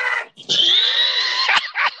it!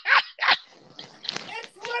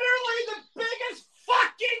 It's literally the biggest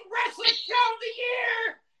fucking wrestling show of the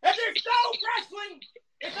year, and there's no wrestling.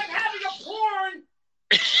 It's like having a porn.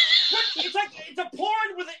 It's a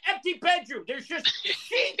porn with an empty bedroom. There's just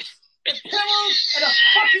sheets and pillows and a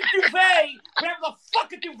fucking duvet, whatever the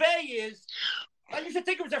fuck a duvet is. I used to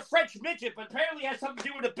think it was a French midget, but apparently it has something to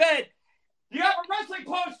do with a bed. You have a wrestling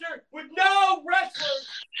poster with no wrestlers,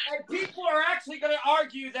 and people are actually going to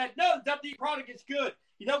argue that, no, the WWE product is good.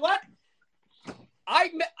 You know what?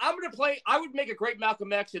 I would make a great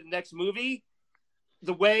Malcolm X in the next movie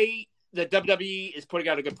the way that WWE is putting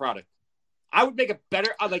out a good product. I would make it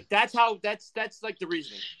better. That's like the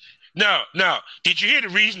reasoning. No. Did you hear the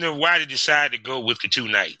reason of why they decided to go with the 2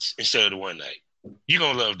 nights instead of the 1 night? You're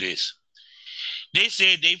going to love this. They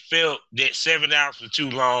said they felt that 7 hours was too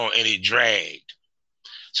long and it dragged.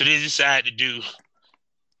 So they decided to do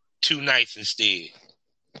 2 nights instead.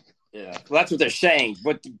 Yeah, well, that's what they're saying.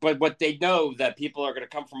 But what they know that people are going to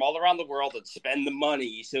come from all around the world and spend the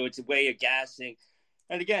money. So it's a way of gassing.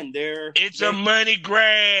 And again, it's a money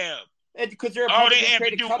grab. Because they're a publicly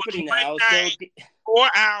traded company now. So 4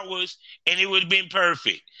 hours and it would have been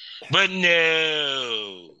perfect. But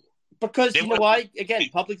no. Because, you know why? Again,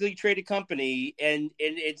 publicly traded company, and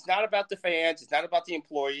it's not about the fans. It's not about the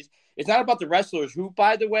employees. It's not about the wrestlers, who,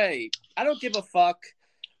 by the way, I don't give a fuck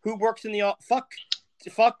who works in the fuck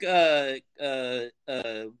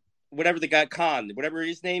whatever the guy, Khan, whatever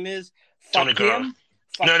his name is. Tony Khan.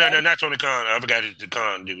 No, not Tony Khan. I forgot the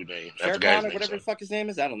Khan dude name. Sarah Khan, or whatever the fuck his name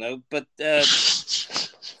is. I don't know. But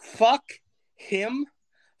fuck him.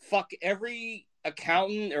 Fuck every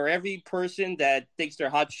accountant or every person that thinks they're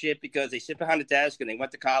hot shit because they sit behind a desk and they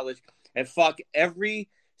went to college, and fuck every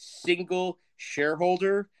single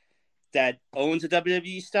shareholder that owns a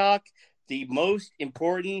WWE stock. The most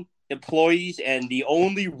important employees, and the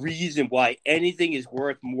only reason why anything is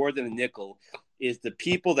worth more than a nickel, is the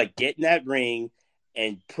people that get in that ring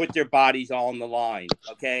and put their bodies all on the line.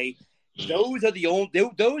 Okay, those are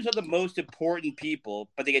the most important people,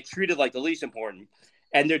 but they get treated like the least important,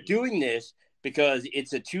 and they're doing this because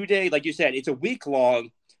it's a 2-day, like you said, it's a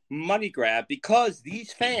week-long money grab because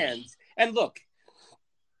these fans, and look,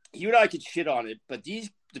 you and I could shit on it, but the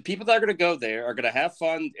people that are going to go there are going to have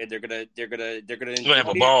fun, and they're going to have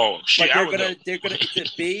a ball. Shit, it's a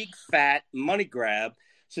big fat money grab.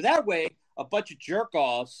 So that way, a bunch of jerk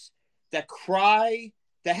offs that cry,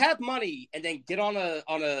 that have money, and then get on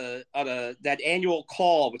that annual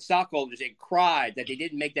call with stockholders and cry that they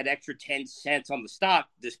didn't make that extra 10 cents on the stock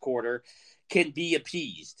this quarter can be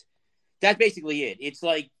appeased. That's basically it. It's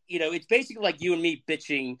like, it's basically like you and me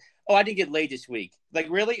bitching, oh, I didn't get laid this week. Like,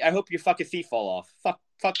 really? I hope your fucking feet fall off. Fuck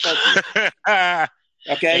both of you.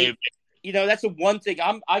 Okay? Hey. That's the one thing.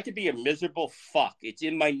 I could be a miserable fuck. It's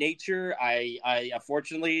in my nature. I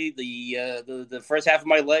unfortunately, the first half of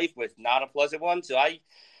my life was not a pleasant one. So I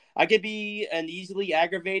could be an easily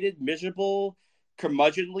aggravated, miserable,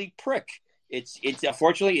 curmudgeonly prick. It's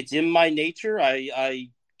unfortunately, it's in my nature.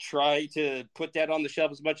 I try to put that on the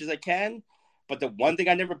shelf as much as I can. But the one thing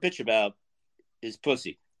I never bitch about is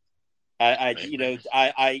pussy. But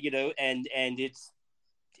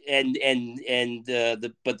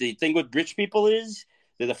the thing with rich people is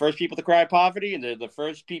they're the first people to cry poverty, and they're the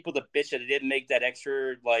first people to bitch that they didn't make that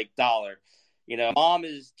extra dollar. Mom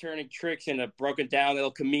is turning tricks in a broken down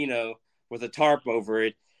El Camino with a tarp over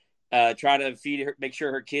it, trying to feed her, make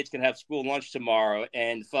sure her kids can have school lunch tomorrow,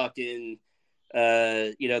 and fucking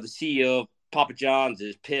the CEO of Papa John's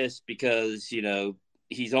is pissed because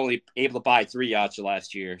he's only able to buy 3 yachts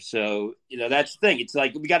last year. So, that's the thing. It's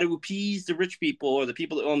like we got to appease the rich people or the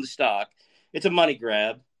people that own the stock. It's a money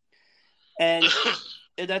grab. And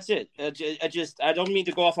that's it. I don't mean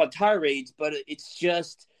to go off on tirades, but it's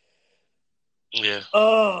just, yeah.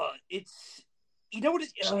 It's, what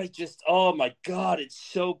it's, oh my God, it's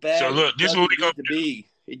so bad. So look, this is what we're going to be.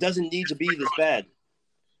 It doesn't need to be this bad.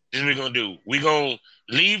 This is what we're going to do. We're going to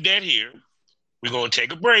leave that here. We're going to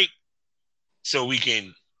take a break so we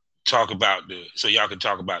can talk about so y'all can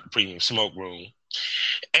talk about the Premium Smoke Room.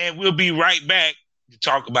 And we'll be right back to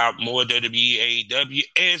talk about more WWE, AEW,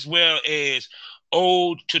 as well as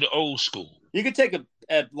old to the old school. You can take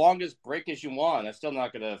a longest break as you want. I'm still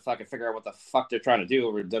not going to fucking figure out what the fuck they're trying to do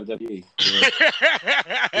over at WWE.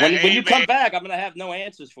 When you come back, I'm going to have no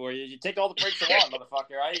answers for you. You take all the breaks you want, motherfucker.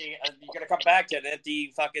 You're going to come back to an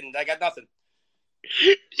empty fucking, I got nothing.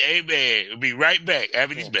 Hey, man. We'll be right back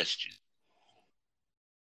after these messages.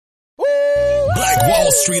 Black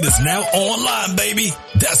Wall Street is now online, baby.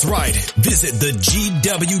 That's right. Visit the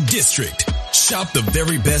GW District. Shop the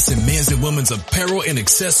very best in men's and women's apparel and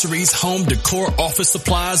accessories, home decor, office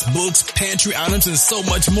supplies, books, pantry items, and so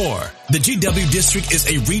much more. The GW District is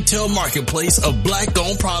a retail marketplace of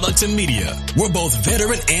Black-owned products and media. We're both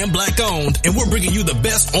veteran and Black-owned, and we're bringing you the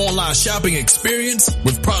best online shopping experience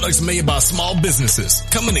with products made by small businesses.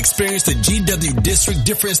 Come and experience the GW District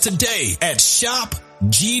difference today at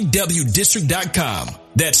shopgwdistrict.com.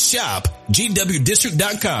 That's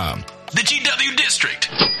shopgwdistrict.com. The GW District,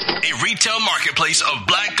 a retail marketplace of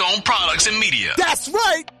Black-owned products and media. That's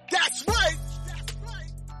right. That's right. That's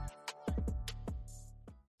right.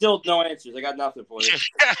 Still no answers. I got nothing for you.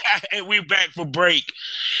 And we're back for break.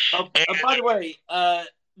 By the way,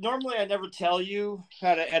 normally I never tell you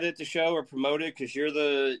how to edit the show or promote it because you're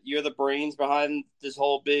the brains behind this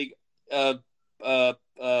whole big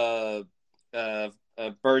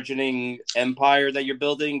burgeoning empire that you're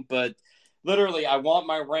building, but literally, I want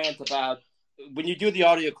my rant about when you do the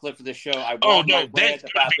audio clip for this show. I want my rant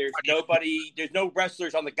about there's no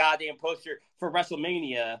wrestlers on the goddamn poster for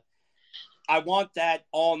WrestleMania. I want that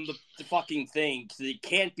on the fucking thing so it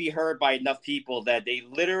can't be heard by enough people that they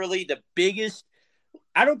literally the biggest.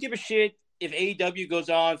 I don't give a shit if AEW goes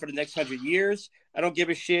on for the next 100 years. I don't give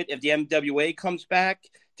a shit if the MWA comes back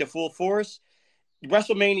to full force.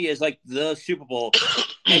 WrestleMania is like the Super Bowl,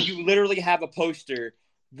 and you literally have a poster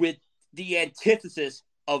with the antithesis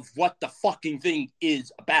of what the fucking thing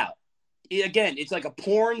is about. Again, it's like a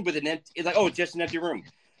porn with an empty. It's like, oh, it's just an empty room.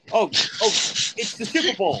 Oh, it's the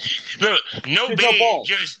Super Bowl. Look, no bed,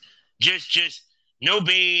 just no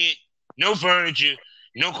bed, no furniture,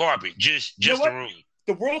 no carpet, just the room.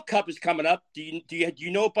 The World Cup is coming up. Do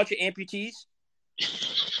you know a bunch of amputees?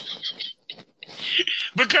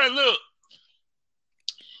 Because look,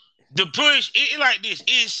 the push it like this.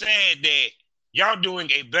 It's sad that y'all doing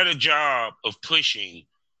a better job of pushing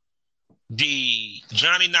the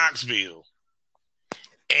Johnny Knoxville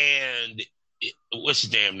and what's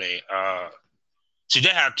his damn name? See,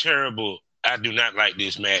 that's how terrible I do not like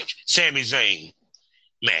this match. Sami Zayn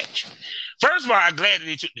match. First of all, I'm glad that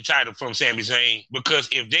they took the title from Sami Zayn because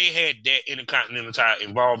if they had that Intercontinental title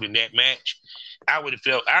involved in that match, I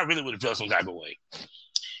really would have felt some type of way.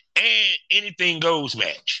 and anything goes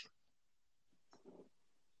match.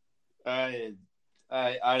 I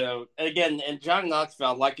don't. Again, and Johnny Knoxville,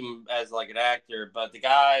 I like him as like an actor, but the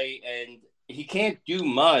guy, and he can't do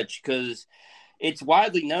much because it's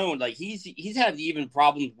widely known. Like he's had even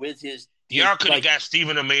problems with his Y'all could have like, got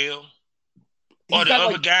Stephen Amell or he's the got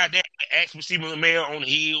other like guy that asked for Stephen Amell on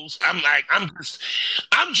heels.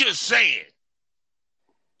 I'm just saying.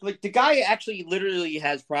 the guy actually literally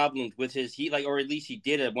has problems with his or at least he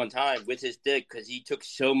did at one time with his dick because he took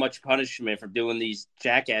so much punishment from doing these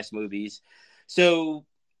jackass movies. So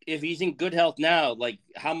if he's in good health now, like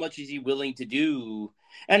how much is he willing to do?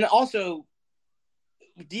 And also,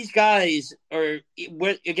 these guys are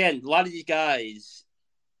again, a lot of these guys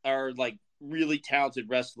are like really talented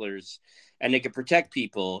wrestlers, and they can protect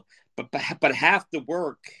people, but half the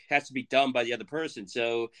work has to be done by the other person.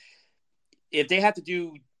 So if they have to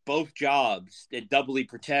do both jobs that doubly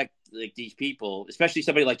protect like these people, especially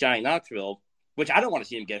somebody like Johnny Knoxville, which I don't want to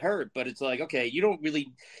see him get hurt, but it's like, okay, you don't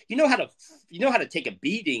really, you know how to take a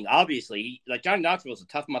beating. Obviously, like Johnny Knoxville is a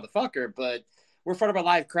tough motherfucker, but we're in front of a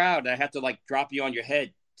live crowd, and I have to like drop you on your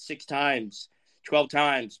head 6 times, 12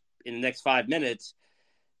 times in the next 5 minutes.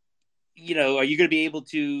 You know, are you going to be able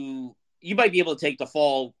to? You might be able to take the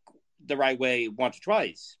fall the right way once or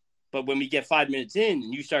twice. But when we get 5 minutes in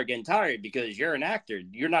and you start getting tired because you're an actor,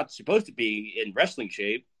 you're not supposed to be in wrestling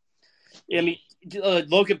shape. I mean,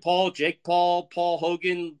 Logan Paul, Jake Paul, Paul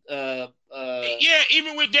Hogan. Yeah,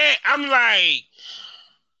 even with that, I'm like,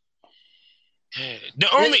 the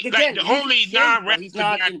only non-wrestler he's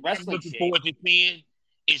not guy in I'm wrestling looking shape. forward to seeing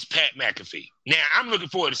is Pat McAfee. Now, I'm looking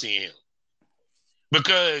forward to seeing him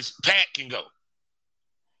because Pat can go.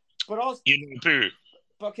 But also, period.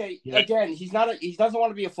 Okay, Yeah. again, he doesn't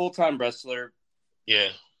want to be a full-time wrestler. Yeah.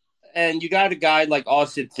 And you got a guy like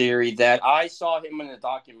Austin Theory that I saw him in a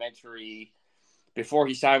documentary before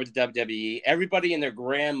he signed with the WWE. Everybody and their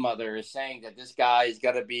grandmother is saying that this guy is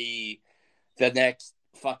going to be the next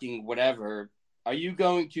fucking whatever. Are you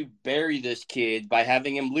going to bury this kid by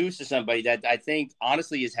having him lose to somebody that I think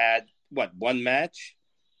honestly has had, one match?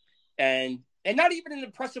 And not even an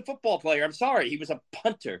impressive football player. I'm sorry. He was a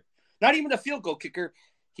punter. Not even a field goal kicker.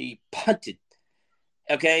 He punted.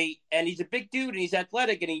 Okay. And he's a big dude and he's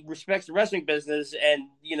athletic and he respects the wrestling business. And,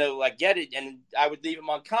 I get it. And I would leave him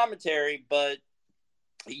on commentary, but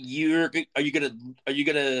are you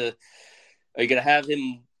gonna have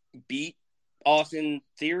him beat Austin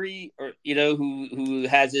Theory or, who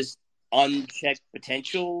has this unchecked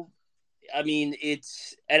potential? I mean,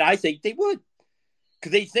 and I think they would.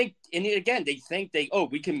 Because they think, and again,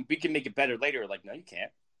 we can make it better later. Like, no, you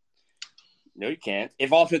can't. No, you can't.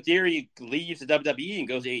 If Austin Theory leaves the WWE and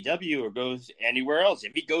goes to AEW or goes anywhere else,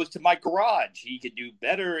 if he goes to my garage, he could do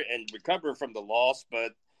better and recover from the loss.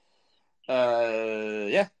 But,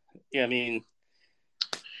 yeah, I mean,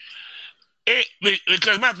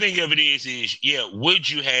 because my thing of it is, would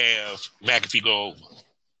you have McAfee go over?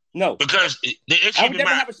 No, because I would never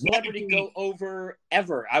have a celebrity go over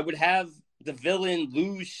ever. I would have the villain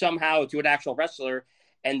lose somehow to an actual wrestler,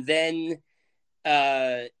 and then.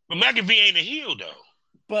 But McAfee ain't a heel though.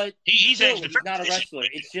 But he's not a wrestler.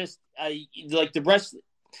 It's just like the rest.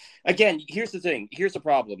 Again, here's the thing. Here's the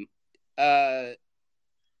problem. And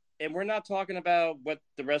we're not talking about what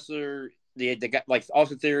the wrestler, the guy, like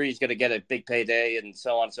Austin Theory is going to get a big payday and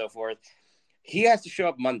so on and so forth. He has to show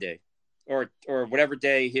up Monday or whatever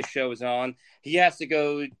day his show is on. He has to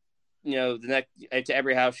go, the next to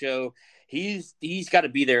every house show. He's got to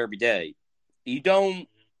be there every day. You don't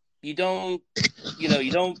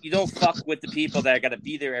fuck with the people that are going to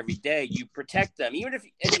be there every day. You protect them. Even if,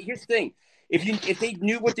 and here's the thing, if they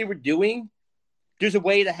knew what they were doing, there's a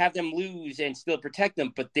way to have them lose and still protect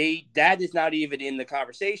them, but that is not even in the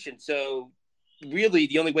conversation. So really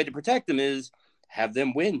the only way to protect them is have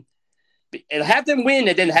them win. And have them win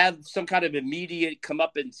and then have some kind of immediate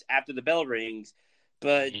comeuppance after the bell rings.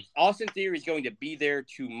 But Austin Theory is going to be there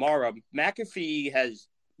tomorrow. McAfee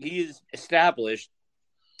is established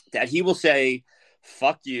that he will say,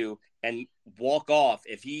 fuck you, and walk off.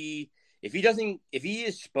 If he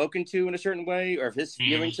is spoken to in a certain way, or if his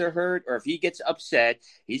feelings are hurt, or if he gets upset,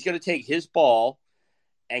 he's going to take his ball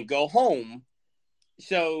and go home.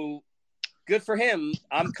 So good for him.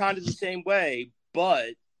 I'm kind of the same way,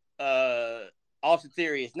 but Austin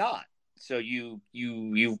Theory is not. So you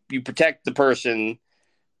protect the person.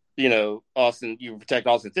 You protect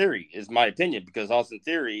Austin Theory is my opinion, because Austin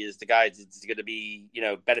Theory is the guy that's going to be,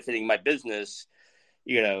 benefiting my business,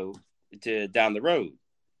 to down the road.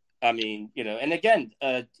 I mean, and again,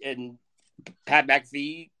 and Pat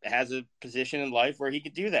McAfee has a position in life where he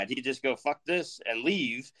could do that. He could just go, fuck this and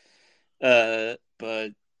leave. But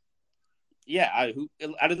yeah,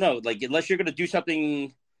 I don't know. Like, unless you're going to do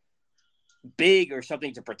something big or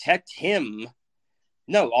something to protect him,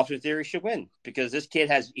 no, Austin Theory should win because this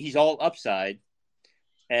kid he's all upside,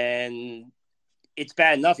 and it's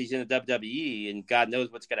bad enough he's in the WWE and God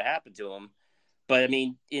knows what's going to happen to him. But I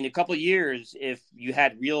mean, in a couple of years, if you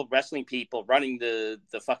had real wrestling people running the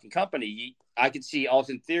fucking company, I could see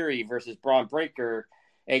Austin Theory versus Braun Breaker,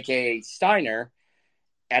 aka Steiner,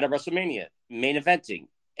 at a WrestleMania main eventing,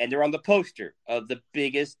 and they're on the poster of the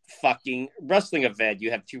biggest fucking wrestling event.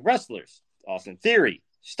 You have two wrestlers, Austin Theory,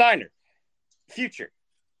 Steiner, future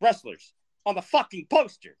wrestlers on the fucking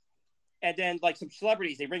poster. And then, like some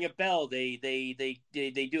celebrities, they ring a bell. They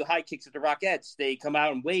do high kicks at the Rockettes. They come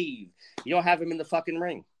out and wave. You don't have them in the fucking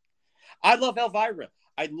ring. I love Elvira.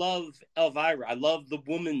 I love the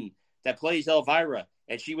woman that plays Elvira,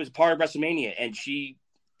 and she was part of WrestleMania, and she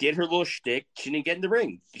did her little shtick. She didn't get in the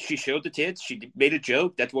ring. She showed the tits. She made a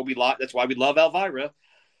joke. That's what we love. That's why we love Elvira.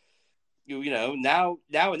 You know, now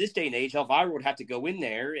in this day and age, Elvira would have to go in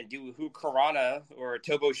there and do a Hurricanrana or a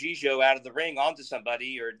Tobo Gijo out of the ring onto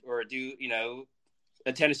somebody, or do, you know,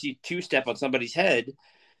 a Tennessee two-step on somebody's head,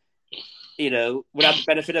 you know, without the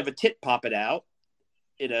benefit of a tit popping out.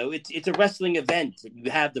 You know, it's a wrestling event. You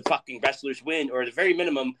have the fucking wrestlers win, or at the very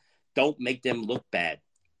minimum, don't make them look bad.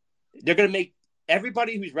 They're going to make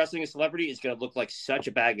everybody who's wrestling a celebrity is going to look like such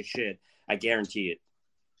a bag of shit. I guarantee it.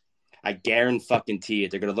 I guarantee it.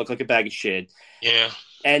 They're going to look like a bag of shit. Yeah.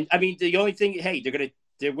 And I mean, the only thing, hey,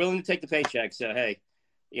 they're willing to take the paycheck. So, hey,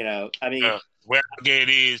 you know, I mean, where I get it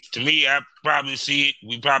is, to me, I probably see it.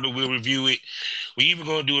 We probably will review it. We even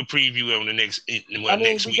going to do a preview on the next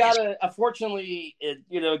next week. Unfortunately,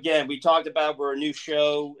 you know, again, we talked about we're a new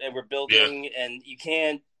show and we're building, and you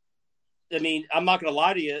can't. I mean, I'm not going to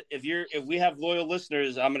lie to you. If we have loyal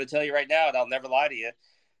listeners, I'm going to tell you right now, and I'll never lie to you.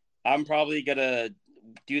 I'm probably going to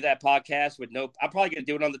do that podcast I'm probably going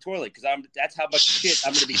to do it on the toilet because that's how much shit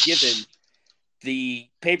I'm going to be given the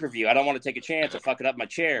pay-per-view. I don't want to take a chance of fucking up my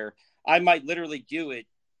chair. I might literally do it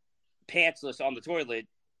pantsless on the toilet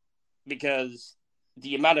because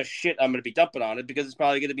the amount of shit I'm going to be dumping on it, because it's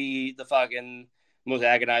probably going to be the fucking most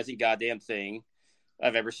agonizing goddamn thing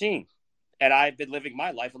I've ever seen. And I've been living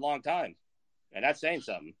my life a long time, and that's saying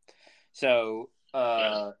something. So,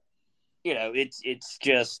 you know, it's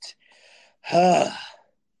just,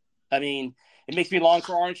 I mean, it makes me long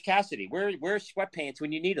for Orange Cassidy. Where's sweatpants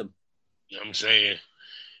when you need them? I'm saying,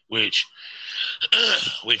 which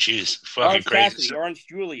is fucking Orange crazy. Cassidy, Orange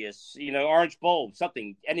Julius, you know, Orange Bull,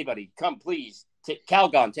 something. Anybody, come please.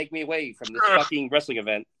 Calgon, take me away from this fucking wrestling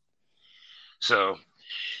event. So,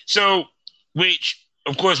 which,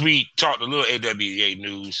 of course, we talked a little AWA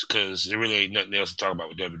news because there really ain't nothing else to talk about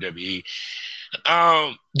with WWE.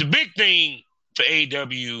 The big thing for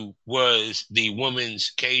AEW was the women's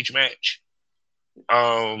cage match,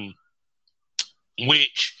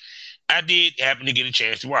 which I did happen to get a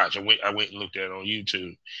chance to watch. I went and looked at it on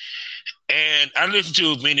YouTube, and I listened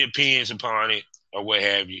to many opinions upon it or what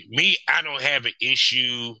have you. Me, I don't have an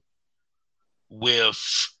issue with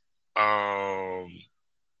how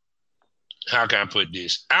can I put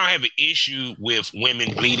this? I don't have an issue with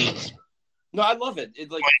women bleeding. No, I love it.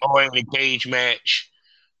 It's like or in a cage match.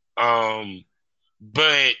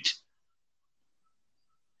 But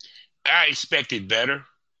I expected better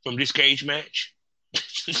from this cage match.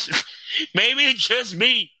 Maybe it's just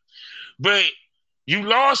me, but you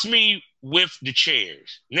lost me with the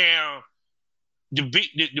chairs. Now, the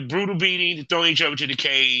brutal beating, the throwing each other to the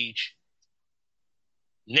cage.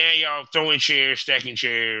 Now y'all throwing chairs, stacking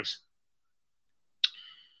chairs.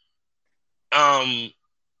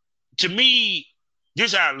 To me,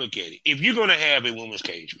 this is how I look at it. If you're going to have a women's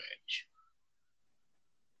cage match,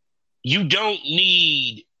 you don't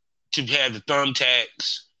need to have the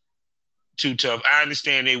thumbtacks too tough. I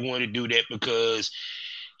understand they want to do that because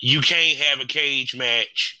you can't have a cage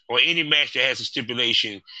match or any match that has a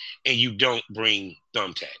stipulation and you don't bring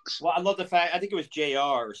thumbtacks. Well, I love the fact, I think it was JR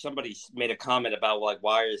or somebody made a comment about, like,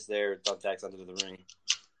 why is there thumbtacks under the ring?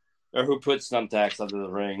 Or who puts thumbtacks under the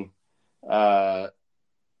ring? But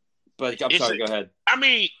I'm sorry, go ahead. I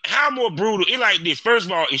mean, how more brutal? It's like this. First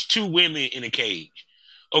of all, it's two women in a cage.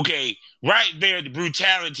 Okay, right there, the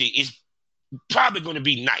brutality is probably going to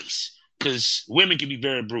be nice because women can be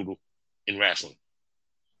very brutal in wrestling.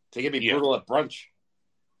 They can be brutal at brunch.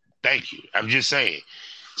 Thank you. I'm just saying.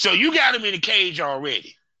 So you got them in a cage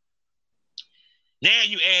already. Now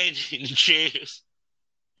you add in the chairs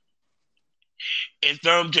and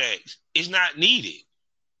thumbtacks. It's not needed.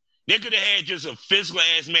 They could have had just a physical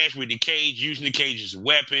ass match with the cage, using the cage as a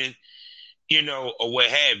weapon, you know, or what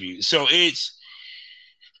have you. So it's,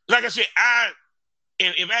 like I said,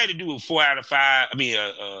 if I had to do a 4 out of 5, I mean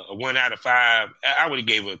a 1 out of 5, I would have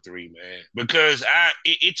gave her a 3, man, because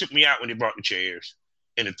it took me out when they brought the chairs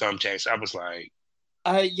and the thumbtacks. I was like,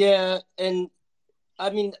 yeah, and I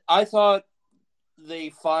mean, I thought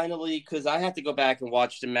they finally, because I had to go back and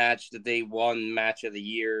watch the match that they won Match of the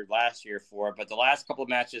Year last year for, but the last couple of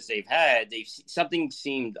matches they've had, something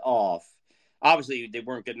seemed off. Obviously, they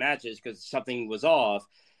weren't good matches because something was off,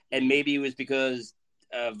 and maybe it was because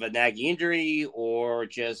of a nagging injury or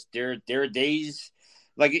just their days.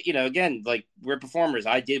 Like, you know, again, like, we're performers.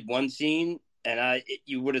 I did one scene, and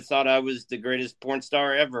you would have thought I was the greatest porn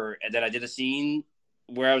star ever, and then I did a scene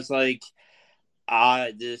where I was like,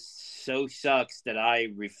 this so sucks that I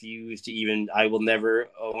refuse to even, I will never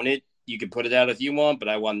own it. You can put it out if you want, but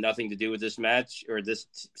I want nothing to do with this match or this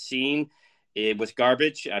scene. It was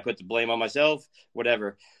garbage. I put the blame on myself,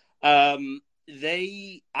 whatever. I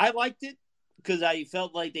liked it because I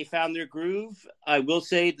felt like they found their groove. I will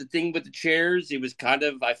say the thing with the chairs, it was kind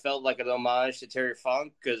of, I felt like an homage to Terry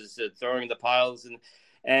Funk because throwing the piles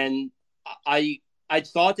and I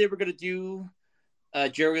thought they were going to do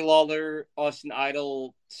Jerry Lawler, Austin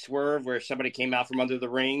Idol swerve where somebody came out from under the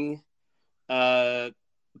ring, but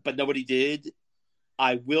nobody did.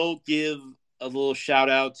 I will give a little shout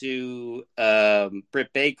out to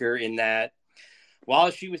Britt Baker in that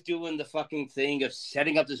while she was doing the fucking thing of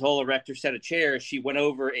setting up this whole erector set of chairs, she went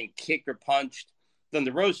over and kicked or punched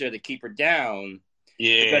Thunder Rosa to keep her down.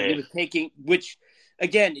 yeah, Because it was taking, which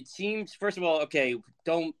again, it seems, first of all, okay,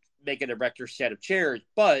 don't make an erector set of chairs,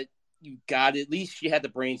 but you got, at least she had the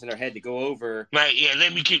brains in her head to go over. like, yeah,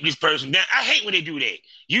 let me keep this person down. I hate when they do that.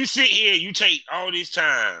 You sit here, you take all this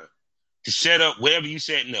time to set up whatever you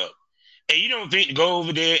setting up, and you don't think to go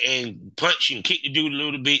over there and punch and kick the dude a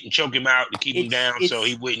little bit and choke him out to keep him down so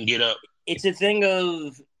he wouldn't get up. It's a thing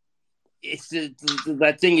of,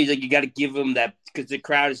 that thing is like you got to give them that because the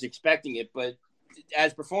crowd is expecting it. But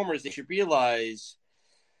as performers, they should realize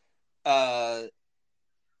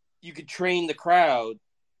you could train the crowd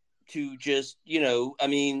to just, you know, I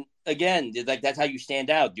mean, again, like that's how you stand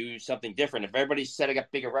out. Do something different. If everybody's setting up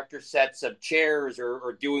big erector sets of chairs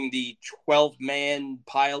or doing the 12-man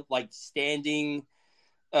pile, like standing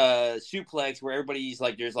suplex where everybody's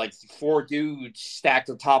like, there's like 4 dudes stacked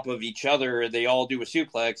on top of each other, they all do a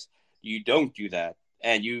suplex. You don't do that,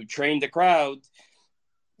 and you train the crowd,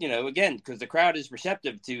 you know, again, because the crowd is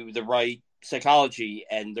receptive to the right psychology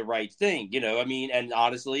and the right thing, you know. I mean, and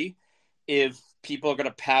honestly, if people are going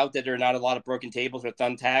to pout that there are not a lot of broken tables or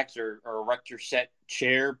thumbtacks or erector set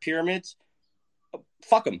chair pyramids,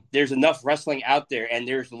 fuck them. There's enough wrestling out there, and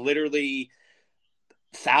there's literally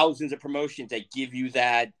thousands of promotions that give you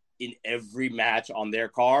that in every match on their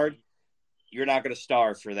card. You're not going to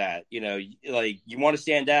starve for that. You know, like, you want to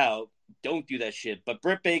stand out, don't do that shit. But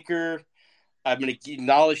Britt Baker, I'm going to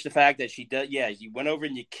acknowledge the fact that she does. Yeah, you went over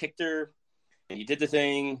and you kicked her and you did the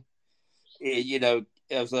thing. You know,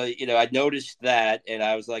 I was like, you know, I noticed that, and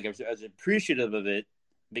I was like, I was appreciative of it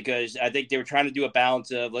because I think they were trying to do a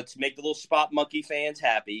balance of, let's make the little spot monkey fans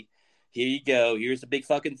happy. Here you go. Here's the big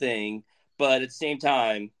fucking thing. But at the same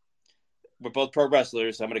time, we're both pro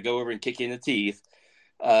wrestlers, so I'm going to go over and kick you in the teeth.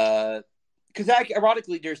 Because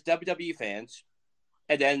ironically, there's WWE fans,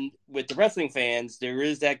 and then with the wrestling fans, there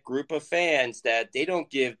is that group of fans that they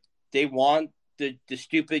want the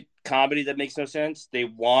stupid comedy that makes no sense. They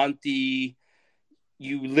want you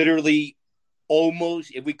literally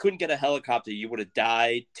almost, if we couldn't get a helicopter, you would have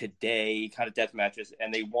died today kind of death matches.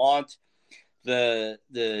 And they want the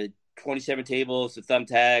 27 tables, the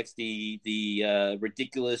thumbtacks, the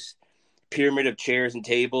ridiculous pyramid of chairs and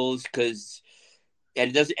tables, because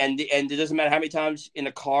it doesn't matter how many times in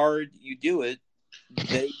a card you do it,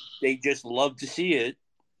 they just love to see it,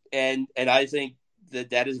 and I think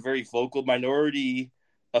that is a very vocal minority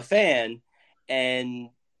of fan, and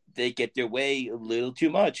they get their way a little too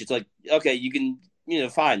much. It's like, okay, you can, you know,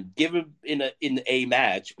 fine, give them in a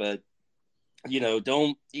match, but, you know,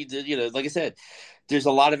 don't, you know, like I said, there's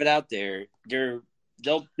a lot of it out there.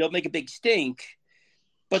 They'll make a big stink,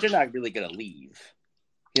 but they're not really gonna leave.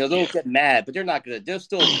 You know, they'll get mad, but they'll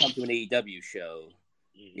still come to an AEW show.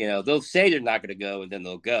 You know, they'll say they're not gonna go, and then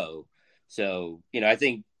they'll go. So, you know, I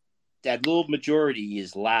think that little majority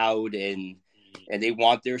is loud and they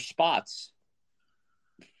want their spots.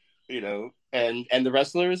 You know, and the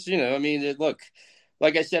wrestlers, you know, I mean, look,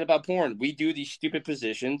 like I said about porn, we do these stupid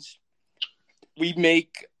positions. We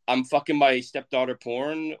make I'm fucking my stepdaughter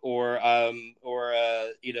porn, or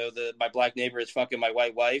you know, my black neighbor is fucking my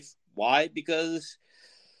white wife. Why? Because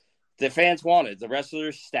the fans want it. The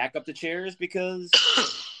wrestlers stack up the chairs because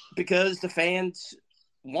the fans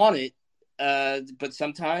want it. but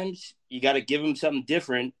sometimes you got to give them something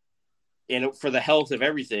different, and for the health of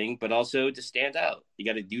everything, but also to stand out. You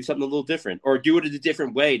got to do something a little different, or do it in a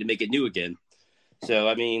different way to make it new again. So,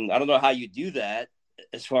 I mean, I don't know how you do that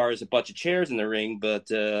as far as a bunch of chairs in the ring,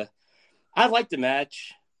 but I liked the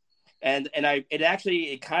match, and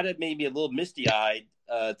it kind of made me a little misty eyed.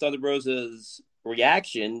 Thunder Rosa's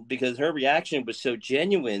reaction, because her reaction was so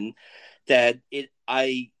genuine that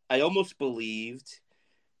I almost believed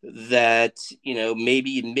that,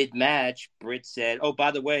 maybe in mid-match, Britt said, "Oh,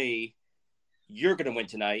 by the way, you're going to win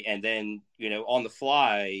tonight." And then, on the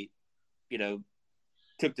fly,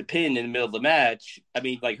 took the pin in the middle of the match. I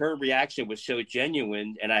mean, like, her reaction was so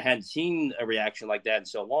genuine, and I hadn't seen a reaction like that in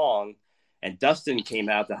so long. And Dustin came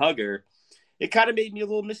out to hug her. It kind of made me a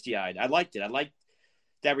little misty-eyed. I liked it. I liked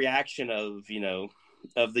that reaction of,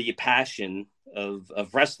 of the passion of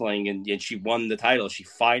wrestling, and she won the title. She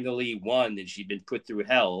finally won, and she'd been put through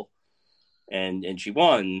hell, and she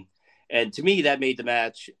won. And to me, that made the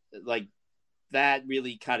match, like, that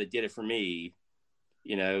really kind of did it for me,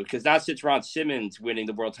 because not since Ron Simmons winning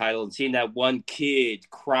the world title and seeing that one kid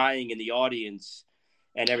crying in the audience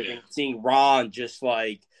and everything, seeing Ron just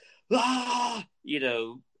like,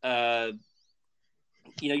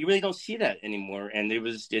 you really don't see that anymore. And it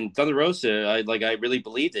was in Thunder Rosa. I really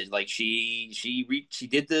believed it. Like, she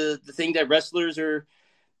did the thing that wrestlers are,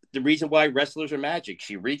 the reason why wrestlers are magic.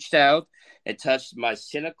 She reached out and touched my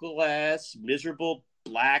cynical ass, miserable,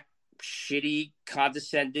 black, shitty,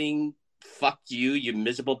 condescending, fuck you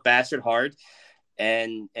miserable bastard heart,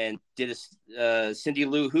 and did a Cindy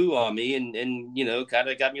Lou Who on me, and kind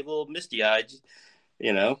of got me a little misty eyed,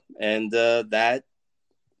 and that.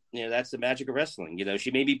 That's the magic of wrestling.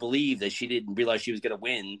 She made me believe that she didn't realize she was going to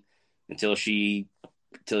win until she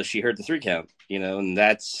heard the 3 count, and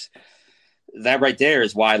that right there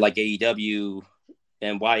is why I like AEW,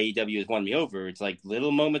 and why AEW has won me over. It's like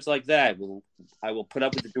little moments like that. I will put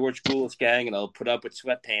up with the George Gould's gang, and I'll put up with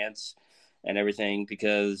sweatpants and everything,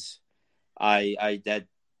 because I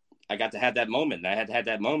got to have that moment. I had to have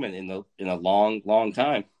that moment in a long, long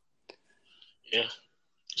time. Yeah.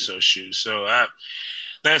 So shoot. So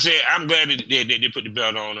like I said, I'm glad that they put the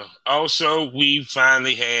belt on her. Also, we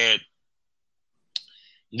finally had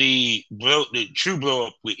the true blow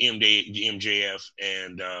up with MJF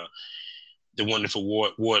and the wonderful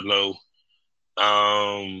Wardlow,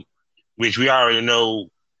 which we already know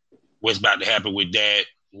what's about to happen with that.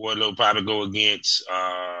 Wardlow probably go against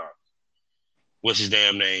what's his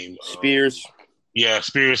damn name? Spears.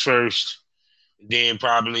 Spears first, then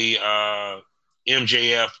probably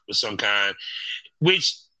MJF of some kind.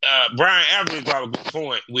 Which Brian Alvarez brought a good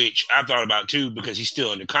point, which I thought about too, because he's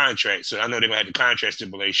still under contract. So I know they're gonna have the contract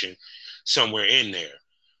stipulation somewhere in there.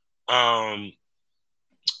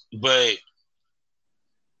 But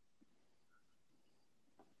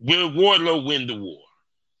will Wardlow win the war?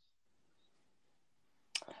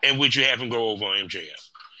 And would you have him go over on MJF?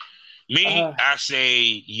 I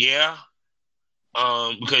say yeah.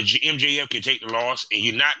 Because MJF can take the loss, and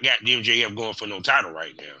you're not got the MJF going for no title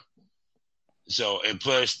right now. So, and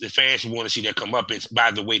plus, the fans want to see that come up. It's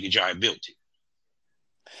by the way that y'all built it.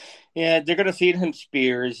 Yeah, they're going to feed him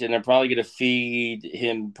Spears, and they're probably going to feed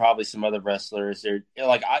him probably some other wrestlers. They're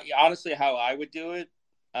like, honestly, how I would do it,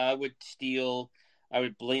 I would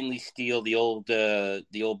blatantly steal the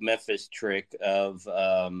old Memphis trick of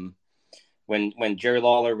when Jerry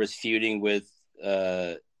Lawler was feuding with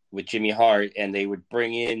Jimmy Hart, and they would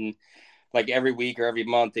bring in, like, every week or every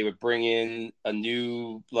month, they would bring in a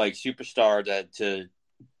new, like, superstar to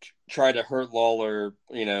try to hurt Lawler,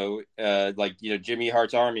 Jimmy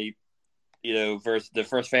Hart's Army, versus the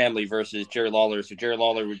First Family versus Jerry Lawler. So Jerry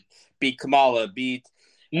Lawler would beat Kamala, beat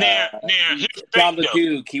John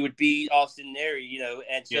LeDuc. He would beat Austin Aries,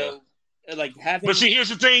 and so, like, having... But see, here's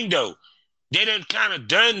the thing, though. They done kind of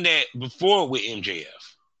done that before with MJF.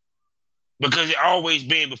 Because it always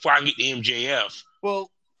been before I get to MJF. Well,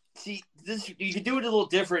 see, you could do it a little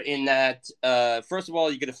different in that, first of all,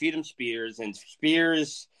 you're going to feed him Spears, and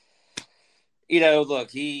Spears, look,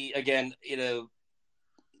 he, again, it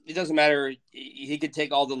doesn't matter. He could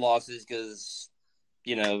take all the losses because,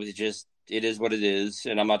 it is what it is,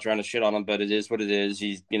 and I'm not trying to shit on him, but it is what it is.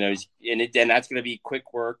 He's and that's going to be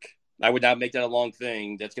quick work. I would not make that a long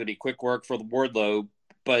thing. That's going to be quick work for the Wardlow,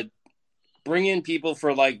 but bring in people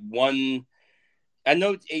for, like, one. I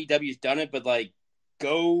know AEW's done it, but, like,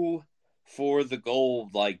 go for the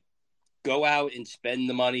gold. Like, go out and spend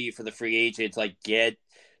the money for the free agents. Like, get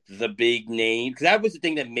the big name, because that was the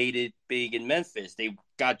thing that made it big in Memphis. They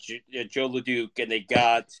got Joe LeDuc, and they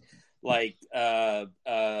got, like, I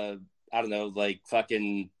don't know, like,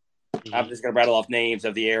 fucking I'm just going to rattle off names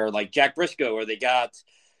of the era, like Jack Briscoe, or they got,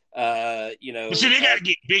 But see, they got to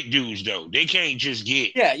get big dudes, though. They can't just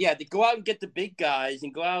get. Yeah. They go out and get the big guys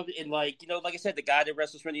and go out and, like I said, the guy that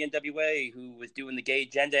wrestles for the NWA who was doing the gay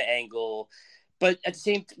agenda angle. But at the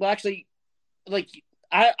same, actually, like,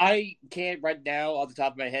 I can't right now off the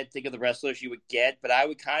top of my head think of the wrestlers you would get, but I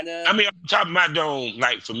would kind of. I mean, off the top of my dome,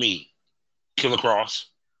 like for me, Killer Cross.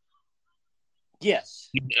 Yes.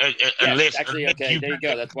 Unless, actually, okay, there you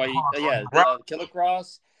go. That's why, Killer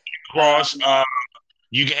Cross.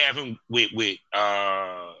 You can have him with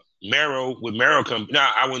Mero. With Mero come,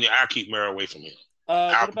 I keep Mero away from him.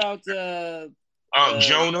 What about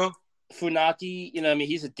Jonah Funaki?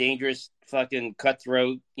 He's a dangerous fucking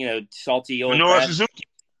cutthroat. Salty old. Suzuki.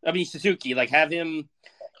 Suzuki. Like, have him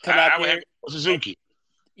come out there. Have Suzuki.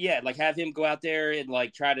 Yeah, like have him go out there and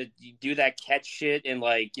like try to do that catch shit and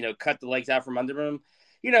like cut the legs out from under him.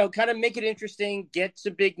 Kind of make it interesting, get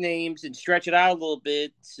some big names and stretch it out a little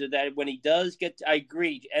bit so that when he does I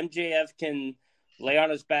agree, MJF can lay on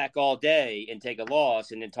his back all day and take a loss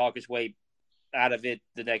and then talk his way out of it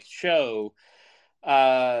the next show.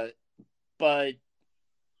 But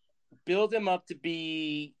build him up to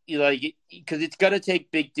be like, because it's going to take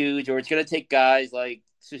big dudes, or it's going to take guys like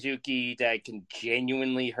Suzuki that can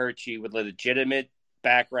genuinely hurt you with a legitimate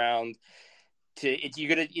background. It's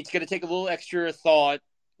gonna take a little extra thought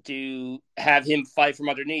to have him fight from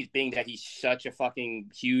underneath, being that he's such a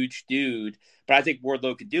fucking huge dude. But I think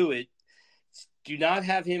Wardlow could do it. Do not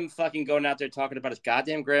have him fucking going out there talking about his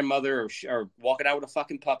goddamn grandmother or walking out with a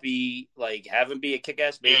fucking puppy. Like, have him be a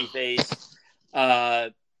kick-ass babyface.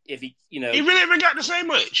 If he really haven't got to say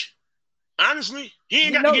much. Honestly, he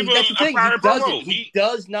ain't got to give that's the thing. a promo. He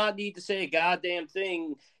does not need to say a goddamn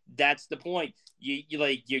thing. That's the point. You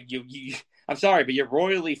I'm sorry, but you're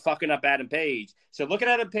royally fucking up Adam Page. So look at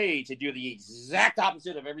Adam Page and do the exact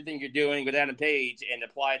opposite of everything you're doing with Adam Page and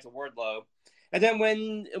apply it to Wardlow. And then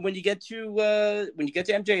when you get to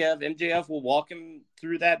MJF will walk him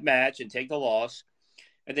through that match and take the loss,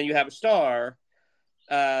 and then you have a star.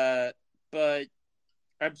 But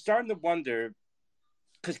I'm starting to wonder,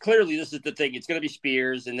 because clearly this is the thing. It's going to be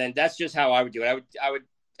Spears, and then that's just how I would do it. I would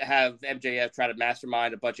have MJF try to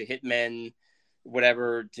mastermind a bunch of hitmen,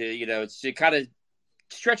 whatever, to kind of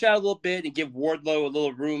stretch out a little bit and give Wardlow a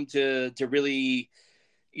little room to really,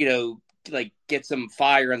 like get some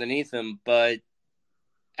fire underneath him. But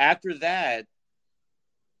after that,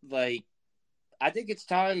 like, I think it's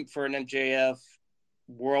time for an MJF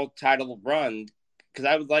world title run, because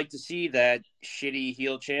I would like to see that shitty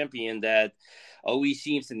heel champion that always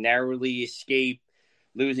seems to narrowly escape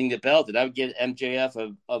losing the belt. And I would get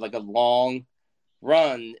MJF a long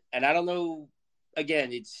run. And I don't know,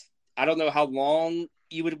 again, I don't know how long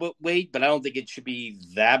you would wait, but I don't think it should be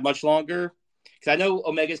that much longer. Because I know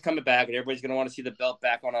Omega's coming back and everybody's going to want to see the belt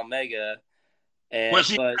back on Omega. I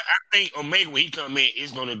think Omega, when he come in,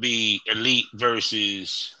 is going to be Elite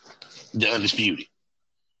versus the Undisputed.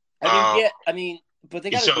 But they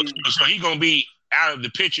got so he's going to be out of the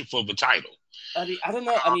picture for the title. I don't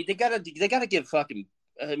know. They gotta give fucking.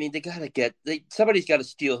 Somebody's got to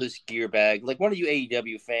steal his gear bag. Like one of you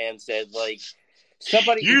AEW fans said, like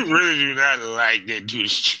somebody. You really do not like that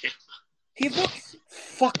dude's shit. He looks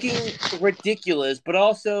fucking ridiculous, but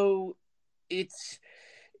also there's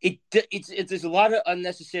a lot of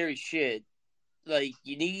unnecessary shit. Like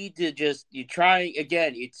you need to you're trying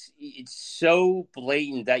again. It's so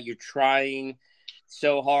blatant that you're trying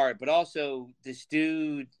so hard, but also this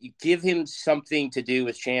dude, you give him something to do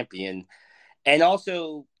as champion, and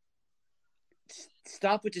also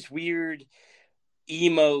stop with this weird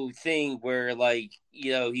emo thing where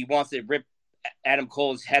he wants to rip Adam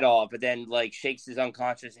Cole's head off, but then like shakes his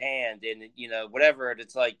unconscious hand and whatever. And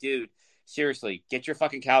it's like, dude, seriously, get your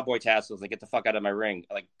fucking cowboy tassels and get the fuck out of my ring.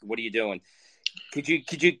 Like, what are you doing? Could you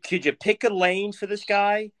pick a lane for this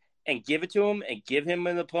guy and give it to him and give him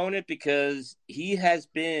an opponent? Because he has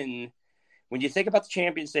been, when you think about the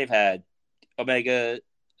champions they've had, Omega,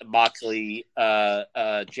 Moxley,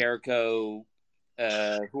 Jericho,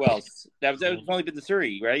 who else? That was only been the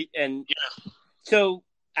three, right? And so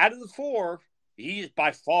out of the four, he is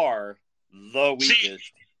by far the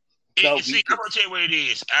weakest. I'm going to tell you what it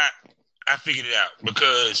is. I figured it out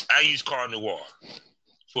because I use Carl Noir,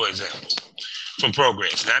 for example, from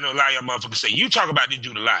Progress. And I know a lot of y'all motherfuckers say, you talk about this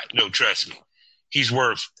dude a lot. No, trust me. He's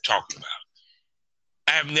worth talking about.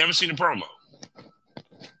 I have never seen a promo.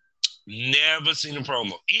 Never seen a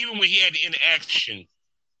promo. Even when he had the interaction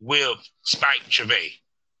with Spike Trevay,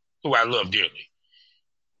 who I love dearly,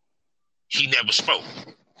 he never spoke.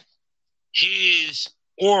 His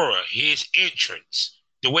aura, his entrance,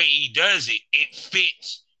 the way he does it, it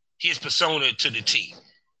fits his persona to the T.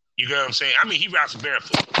 You get what I'm saying? I mean, he wrestles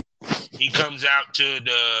barefoot. He comes out to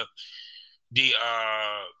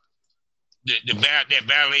that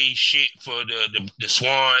ballet shit for the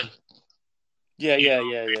swan. Yeah.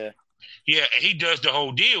 Yeah, and he does the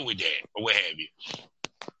whole deal with that or what have you.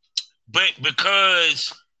 But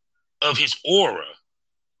because of his aura,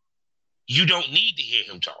 you don't need to hear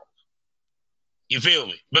him talk. You feel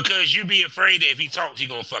me? Because you be afraid that if he talks, he's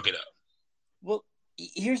gonna fuck it up. Well,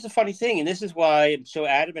 here's the funny thing, and this is why I'm so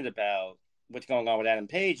adamant about what's going on with Adam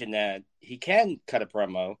Page, and that he can cut a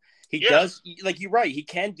promo. He does, like you're right. He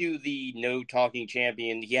can do the no talking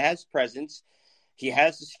champion. He has presence. He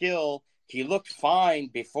has the skill. He looked fine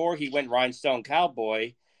before he went Rhinestone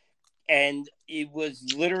Cowboy, and it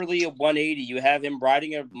was literally a 180. You have him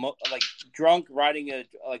riding drunk, riding a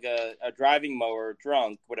driving mower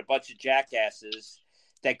drunk with a bunch of jackasses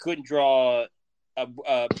that couldn't draw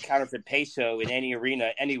a counterfeit peso in any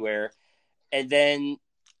arena anywhere, and then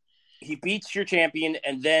he beats your champion,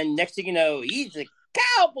 and then next thing you know, he's a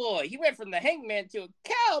cowboy. He went from the Hangman to a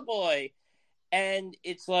cowboy, and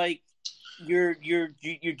it's like you're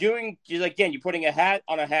putting a hat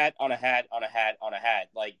on a hat on a hat on a hat on a hat.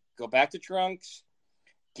 Like, go back to trunks.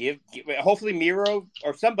 Give hopefully Miro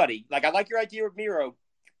or somebody. Like, I like your idea of Miro.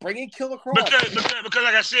 Bring in Killer Kross. Because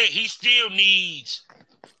like I said, he still needs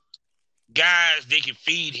guys that can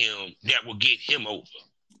feed him that will get him over.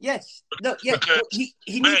 Yes. No, yeah. He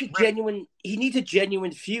needs a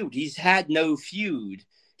genuine feud. He's had no feud.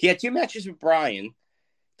 He had 2 matches with Bryan.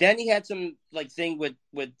 Then he had some thing with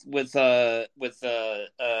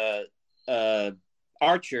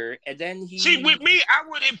Archer, and then he see with me. I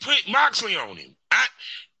wouldn't put Moxley on him.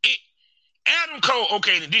 Adam Cole.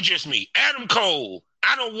 Okay, that's just me. Adam Cole.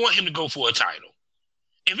 I don't want him to go for a title.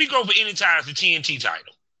 If he go for any title, it's the TNT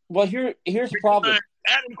title. Well, here's the problem.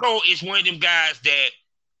 Adam Cole is one of them guys that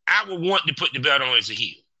I would want to put the belt on as a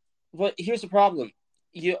heel. Well, here's the problem.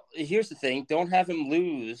 Here's the thing. Don't have him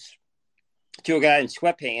lose to a guy in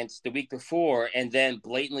sweatpants the week before and then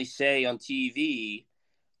blatantly say on TV,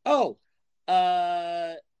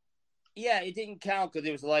 yeah, it didn't count because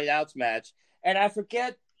it was a light outs match. And I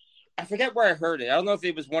forget where I heard it. I don't know if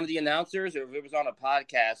it was one of the announcers or if it was on a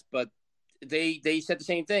podcast, but they said the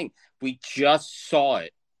same thing. We just saw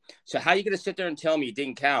it. So how are you going to sit there and tell me it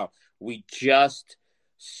didn't count? We just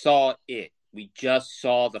saw it. We just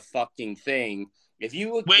saw the fucking thing. If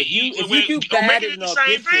you do bad in the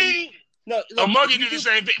audition, Monkey did the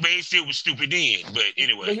same thing, but it still was stupid then. But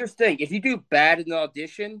anyway. But here's the thing. If you do bad in the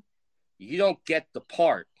audition, you don't get the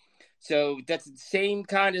part. So that's the same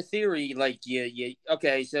kind of theory. Like,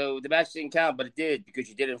 okay, so the match didn't count, but it did because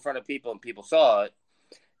you did it in front of people and people saw it.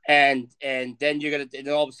 And then you're going to, and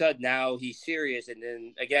all of a sudden now he's serious. And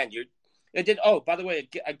then again, by the way,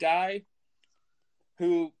 a guy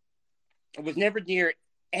who was never near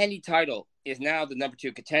any title is now the number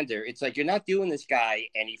 2 contender. It's like, you're not doing this guy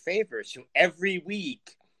any favors. So every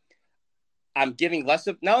week not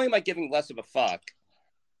only am I giving less of a fuck,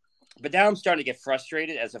 but now I'm starting to get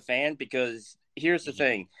frustrated as a fan because here's the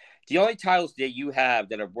thing. The only titles that you have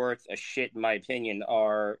that are worth a shit, in my opinion,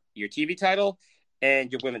 are your TV title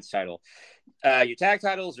and your women's title. Your tag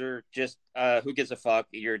titles are just who gives a fuck.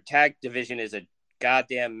 Your tag division is a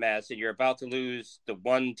goddamn mess, and you're about to lose the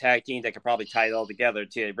one tag team that could probably tie it all together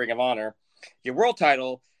to Ring of Honor. Your world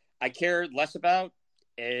title, I care less about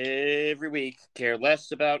every week.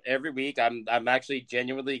 I'm actually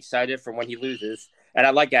genuinely excited for when he loses, and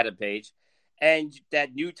I like Adam Page. And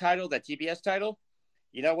that new title, that TBS title,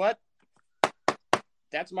 you know what?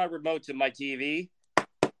 That's my remote to my TV.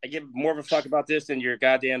 I give more of a fuck about this than your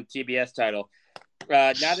goddamn TBS title.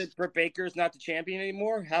 Now that Britt Baker is not the champion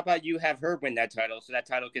anymore, how about you have her win that title so that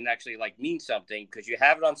title can actually mean something, because you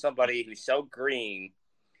have it on somebody who's so green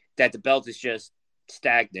that the belt is just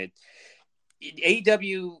stagnant.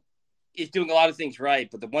 AEW is doing a lot of things right,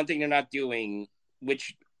 but the one thing they're not doing,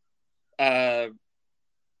 which I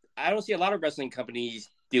don't see a lot of wrestling companies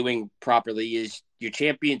doing properly, is your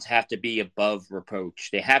champions have to be above reproach.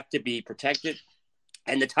 They have to be protected,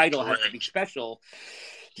 and the title has to be special.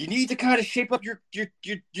 You need to kind of shape up your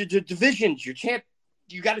divisions.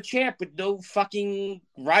 You got a champ with no fucking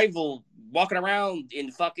rival walking around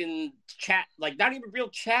in fucking chat, not even real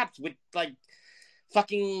chaps with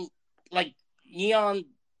fucking neon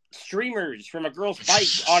streamers from a girl's bike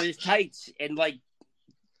on his tights and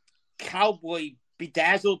cowboy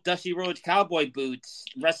bedazzled Dusty Rhodes cowboy boots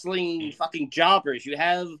wrestling fucking jobbers. You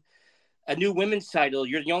have a new women's title.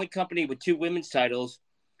 You're the only company with 2 women's titles.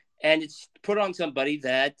 And it's put on somebody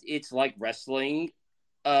that it's like wrestling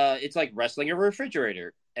it's like wrestling a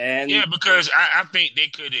refrigerator. And yeah, because I think they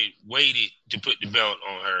could have waited to put the belt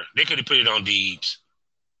on her. They could have put it on Deebs.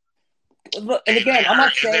 Look, and again, I'm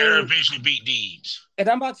not let her saying, eventually beat Deebs. and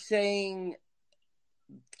I'm not saying,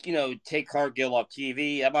 take Cargill off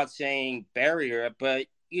TV. I'm not saying bury her, but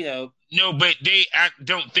No, but I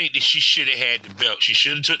don't think that she should have had the belt. She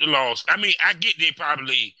should have took the loss. I mean, I get they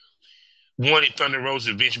probably wanted Thunder Rosa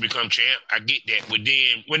to eventually become champ. I get that,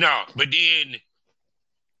 but then,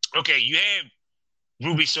 okay, you have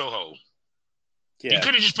Ruby Soho. yeah. You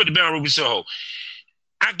could have just put the belt on Ruby Soho.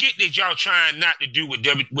 I get that y'all trying not to do what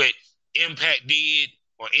Impact did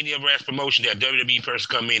or any other ass promotion that WWE person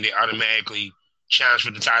come in, they automatically challenge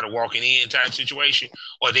for the title walking in type situation,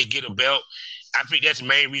 or they get a belt. I think that's the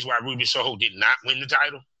main reason why Ruby Soho did not win the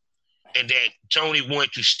title, and that Tony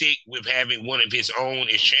wanted to stick with having one of his own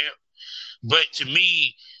as champ. But to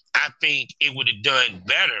me, I think it would have done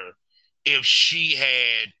better if she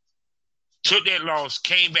had took that loss,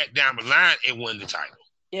 came back down the line, and won the title.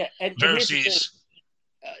 Yeah, and versus.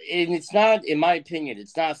 And it's not, in my opinion,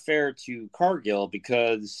 it's not fair to Cargill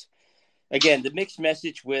because, again, the mixed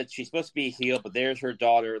message with she's supposed to be a heel, but there's her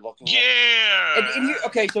daughter looking. Yeah. And here,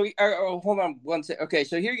 okay, so hold on one second. Okay,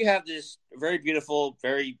 so here you have this very beautiful,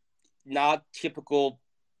 very not typical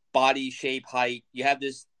body shape, height. You have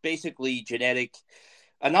this basically genetic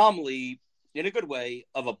anomaly, in a good way,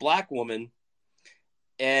 of a black woman,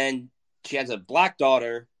 and she has a black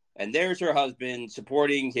daughter, and there's her husband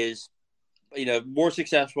supporting his, more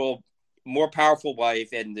successful, more powerful wife,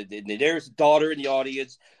 and there's a daughter in the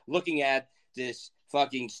audience looking at this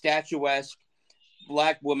fucking statuesque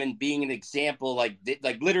black woman being an example, like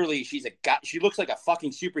literally she looks like a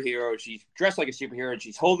fucking superhero. She's dressed like a superhero, and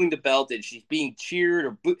she's holding the belt, and she's being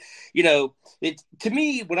cheered, or to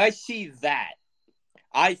me, when I see that,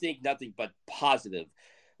 I think nothing but positive.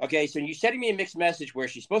 Okay, so you're sending me a mixed message where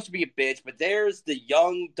she's supposed to be a bitch, but there's the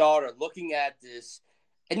young daughter looking at this.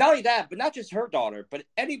 And not only that, but not just her daughter, but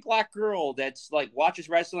any black girl that's like watches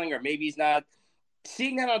wrestling, or maybe he's not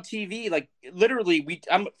seeing that on TV. Like literally,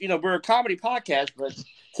 we're a comedy podcast, but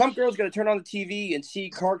some girl's gonna turn on the TV and see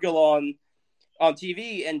Cargill on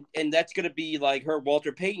TV, and that's gonna be like her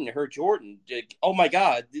Walter Payton, her Jordan. Like, oh my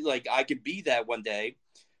God, like I could be that one day.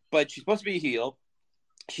 But she's supposed to be a heel.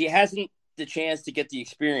 She hasn't the chance to get the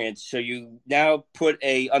experience, so you now put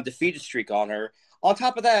a undefeated streak on her. On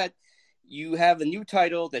top of that, you have a new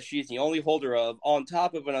title that she's the only holder of, on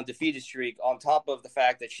top of an undefeated streak, on top of the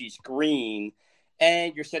fact that she's green,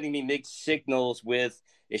 and you're sending me mixed signals with,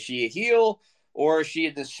 is she a heel, or is she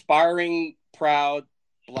an aspiring, proud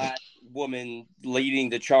black woman leading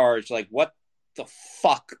the charge? Like, what the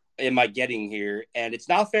fuck am I getting here? And it's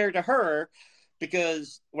not fair to her,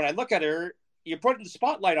 because when I look at her, you're putting the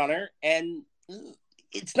spotlight on her, and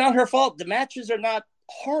it's not her fault. The matches are not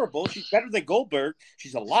horrible. She's better than Goldberg.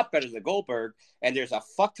 She's a lot better than Goldberg, and there's a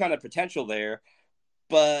fuck ton of potential there.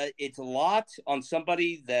 But it's a lot on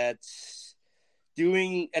somebody that's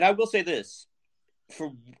doing, and I will say this,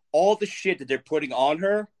 for all the shit that they're putting on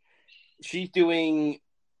her, she's doing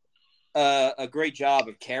a great job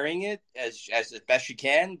of carrying it as best she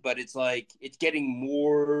can. But it's like, it's getting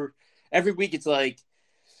more every week. It's like,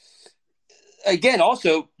 again,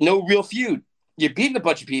 also no real feud. You're beating a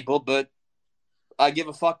bunch of people, but I give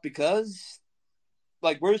a fuck because,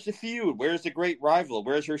 like, where's the feud? Where's the great rival?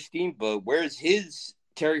 Where's her Steamboat? Where's his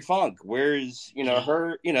Terry Funk? Where's,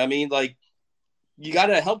 her, I mean, like, you got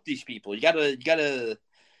to help these people. You got to,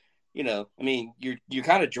 I mean, you're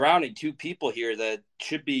kind of drowning two people here that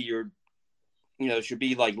should be should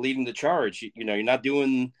be like leading the charge. You're not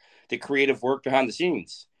doing the creative work behind the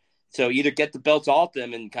scenes. So either get the belts off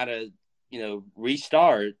them and kind of,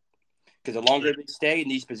 restart, because the longer they stay in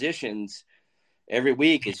these positions, every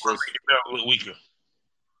week it's just the belt a little weaker.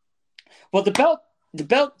 Well, the belt.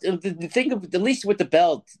 The thing of, at least with the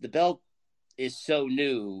belt is so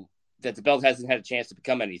new that the belt hasn't had a chance to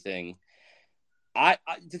become anything.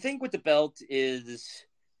 The thing with the belt is,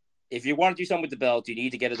 if you want to do something with the belt, you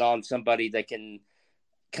need to get it on somebody that can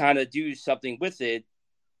kind of do something with it.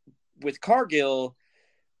 With Cargill,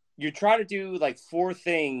 you're trying to do like 4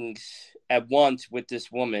 things at once with this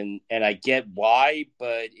woman, and I get why,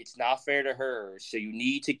 but it's not fair to her. So you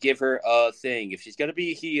need to give her a thing. If she's going to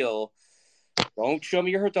be a heel, don't show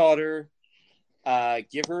me her daughter.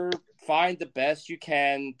 Find the best you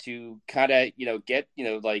can to kind of, get,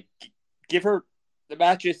 give her the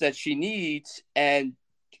matches that she needs, and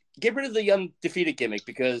get rid of the undefeated gimmick,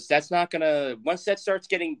 because that's not going to, once that starts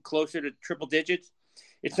getting closer to triple digits,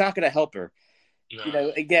 it's not going to help her.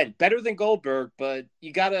 No. Again, better than Goldberg, but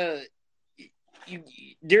you gotta,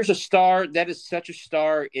 there's a star that is such a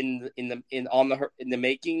star in the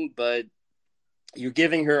making, but you're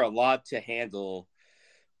giving her a lot to handle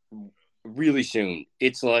really soon.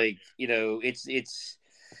 It's like, it's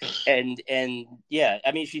and yeah,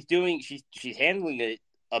 I mean, she's handling it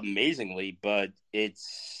amazingly, but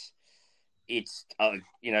it's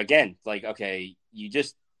again, like, okay,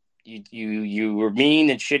 you were mean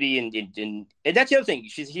and shitty, and that's the other thing.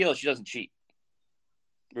 She's a heel. She doesn't cheat,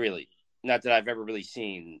 really. Not that I've ever really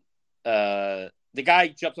seen. The guy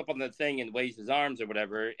jumps up on the thing and waves his arms or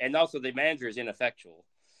whatever, and also the manager is ineffectual.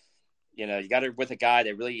 You got her with a guy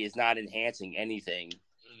that really is not enhancing anything.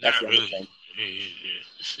 That's the other thing.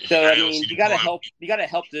 So I mean, you gotta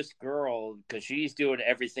help this girl because she's doing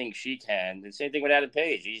everything she can. The same thing with Adam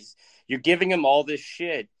Page. You're giving him all this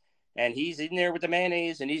shit, and he's in there with the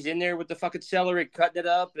mayonnaise, and he's in there with the fucking celery, cutting it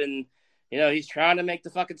up, and he's trying to make the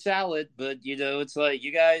fucking salad. But it's like,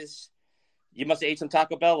 you guys, you must have ate some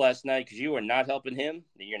Taco Bell last night because you are not helping him,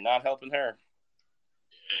 and you're not helping her.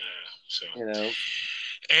 Yeah. So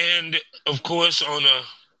and of course, on a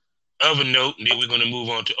other note, and then we're going to move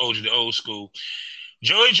on to the old school.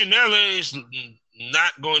 Joey Janela is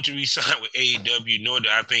not going to re-sign with AEW, nor do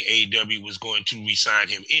I think AEW was going to re-sign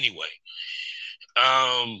him anyway.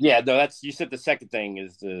 Yeah, no, you said the second thing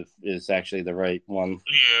is actually the right one.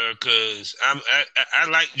 Yeah, because I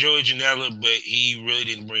like Joey Janela, but he really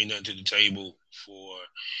didn't bring nothing to the table for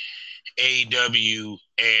AEW,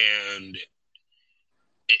 and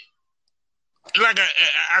like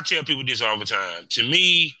I tell people this all the time. To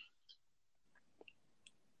me,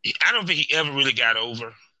 I don't think he ever really got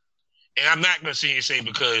over. And I'm not going to sit here and say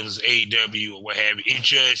because it was AEW or what have you. It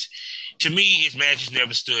just, to me, his matches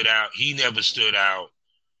never stood out. He never stood out,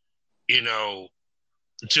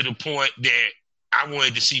 to the point that I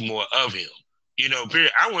wanted to see more of him.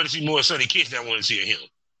 Period. I wanted to see more of Sonny Kiss than I wanted to see of him.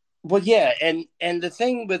 Well, yeah, and the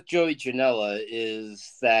thing with Joey Janela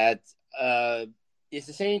is that it's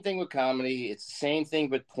the same thing with comedy. It's the same thing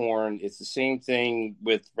with porn. It's the same thing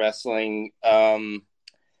with wrestling.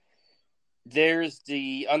 There's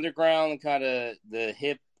the underground kind of the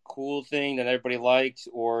hip, cool thing that everybody likes,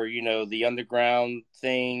 or, the underground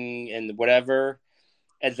thing and whatever.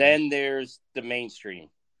 And then there's the mainstream.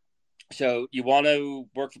 So you want to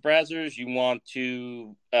work for Brazzers, you want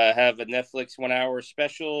to have a Netflix 1 hour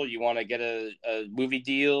special, you want to get a movie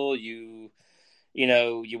deal, you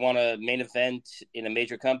want a main event in a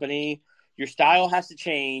major company. Your style has to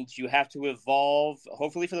change. You have to evolve,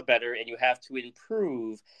 hopefully for the better, and you have to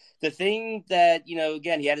improve. The thing that,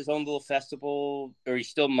 again, he had his own little festival, or he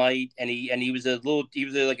still might, and he was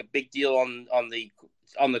like a big deal on the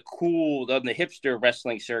hipster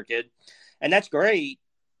wrestling circuit, and that's great.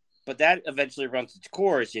 But that eventually runs its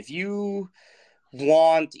course. If you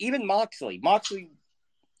want, even Moxley,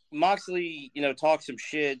 talks some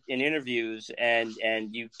shit in interviews, and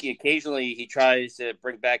occasionally he tries to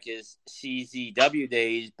bring back his CZW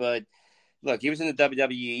days. But look, he was in the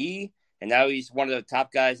WWE, and now he's one of the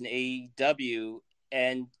top guys in AEW.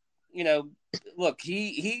 And look,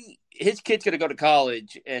 his kid's gonna go to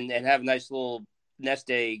college and have a nice little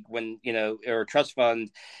nest egg or a trust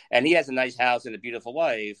fund, and he has a nice house and a beautiful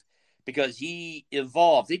wife. Because he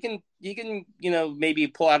evolved. He can maybe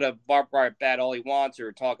pull out a barbed wire bat all he wants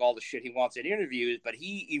or talk all the shit he wants in interviews, but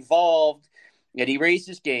he evolved and he raised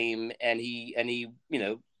his game and he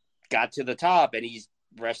got to the top, and he's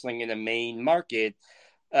wrestling in the main market.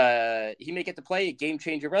 He may get to play a Game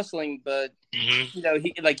Changer Wrestling, but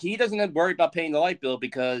he doesn't worry about paying the light bill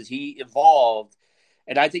because he evolved.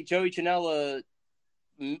 And I think Joey Janela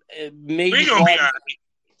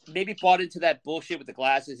maybe bought into that bullshit with the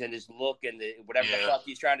glasses and his look and whatever the fuck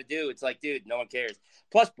he's trying to do. It's like, dude, no one cares.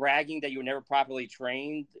 Plus, bragging that you were never properly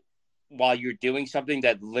trained while you're doing something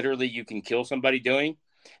that literally you can kill somebody doing.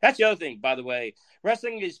 That's the other thing, by the way.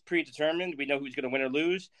 Wrestling is predetermined. We know who's going to win or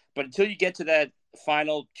lose. But until you get to that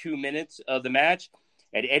final 2 minutes of the match,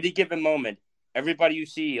 at any given moment, everybody you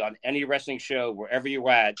see on any wrestling show, wherever you're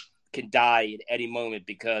at, can die at any moment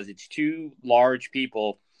because it's two large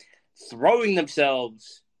people throwing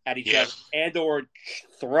themselves at each other and or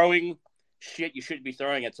throwing shit you shouldn't be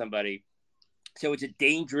throwing at somebody. So it's a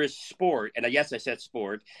dangerous sport. And yes, I said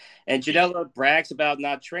sport. And Janela brags about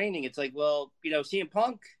not training. It's like, well, CM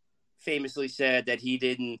Punk famously said that he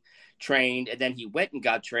didn't train, and then he went and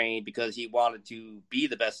got trained because he wanted to be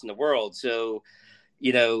the best in the world. So,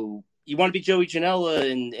 you want to be Joey Janela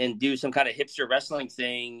and do some kind of hipster wrestling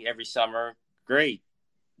thing every summer. Great.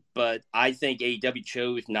 But I think AEW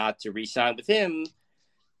chose not to re-sign with him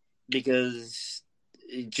because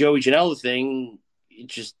Joey Janela thing,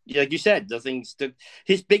 just like you said,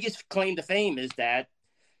 his biggest claim to fame is that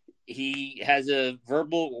he has a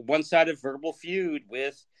one-sided verbal feud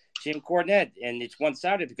with Jim Cornette, and it's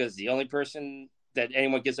one-sided because the only person that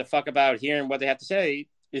anyone gives a fuck about hearing what they have to say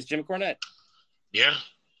is Jim Cornette. Yeah,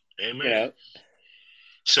 amen. You know?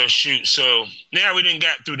 So shoot. So now we done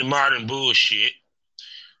got through the modern bullshit.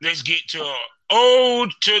 Let's get to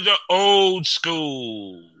the old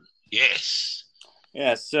school. Yes.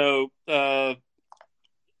 Yeah. So, well,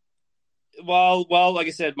 like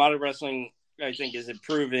I said, modern wrestling, I think, is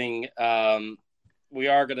improving. We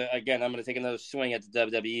are gonna I'm gonna take another swing at the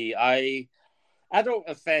WWE. I don't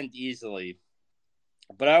offend easily,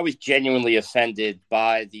 but I was genuinely offended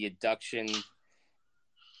by the induction.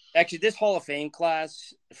 Actually, this Hall of Fame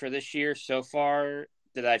class for this year so far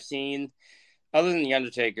that I've seen, other than The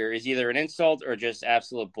Undertaker, is either an insult or just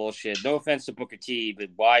absolute bullshit. No offense to Booker T, but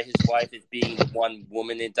why his wife is being the one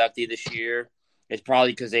woman inductee this year is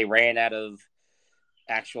probably because they ran out of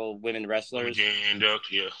actual women wrestlers.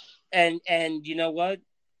 Yeah. And you know what?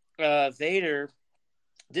 Vader,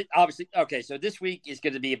 obviously, okay, so this week is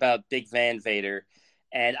going to be about Big Van Vader,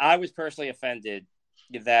 and I was personally offended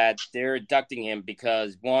that they're inducting him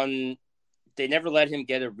because, one, they never let him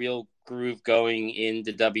get a real groove going in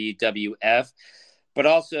the WWF, but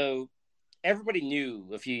also everybody knew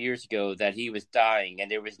a few years ago that he was dying,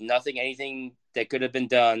 and there was anything that could have been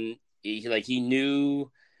done. He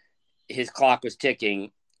knew his clock was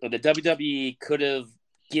ticking. The WWE could have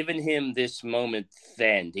given him this moment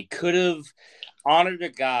then. They could have honored a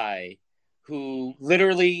guy who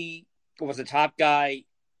literally was a top guy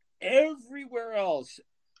everywhere else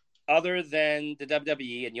other than the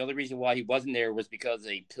WWE, and the only reason why he wasn't there was because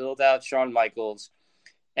they pilled out Shawn Michaels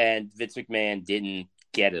and Vince McMahon didn't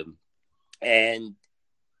get him. And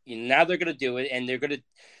now they're going to do it, and they're going to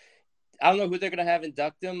 – I don't know who they're going to have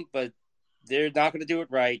induct him, but they're not going to do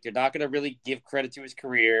it right. They're not going to really give credit to his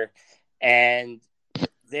career, and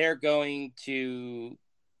they're going to –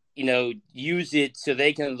 use it so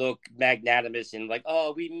they can look magnanimous and like,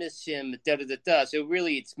 oh, we miss him, da-da-da-da. So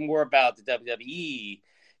really it's more about the WWE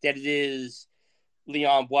than it is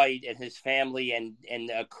Leon White and his family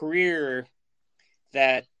and a career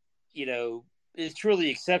that, is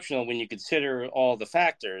truly exceptional when you consider all the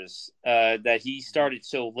factors that he started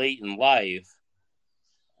so late in life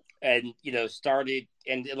and, started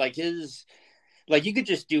and like his... Like, you could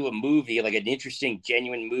just do a movie, like an interesting,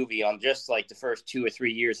 genuine movie on just, like, the first 2 or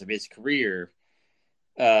 3 years of his career.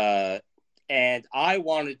 And I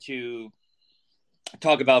wanted to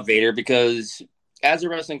talk about Vader because, as a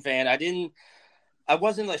wrestling fan, I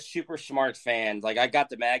wasn't a super smart fan. Like, I got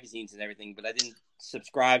the magazines and everything, but I didn't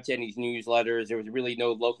subscribe to any newsletters. There was really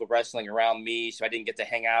no local wrestling around me, so I didn't get to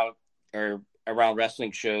hang out or around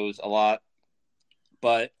wrestling shows a lot.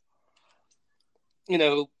 But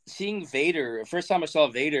seeing Vader, first time I saw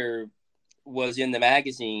Vader was in the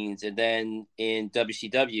magazines and then in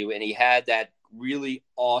WCW, and he had that really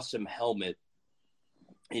awesome helmet.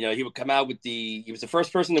 He would come out he was the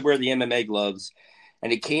first person to wear the MMA gloves,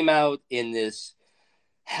 and he came out in this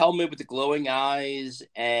helmet with the glowing eyes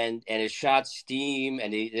and it shot steam,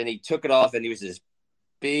 and he took it off, and he was this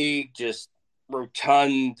big, just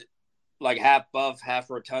rotund, like half buff, half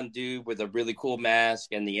rotund dude with a really cool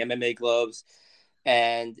mask and the MMA gloves.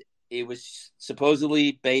 And it was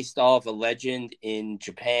supposedly based off a legend in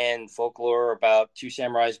Japan folklore about two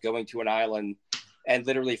samurais going to an island and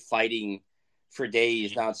literally fighting for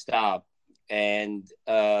days nonstop. And,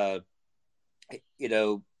 and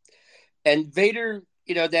Vader,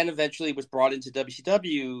 then eventually was brought into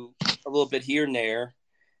WCW a little bit here and there.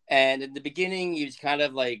 And in the beginning, he was kind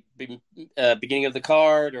of like beginning of the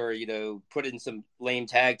card or, put in some lame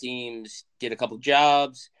tag teams, did a couple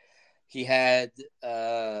jobs. He had,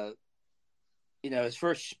 his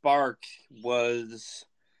first spark was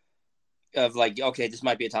of like, okay, this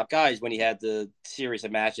might be a top guy is when he had the series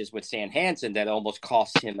of matches with Stan Hansen that almost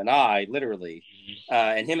cost him an eye, literally.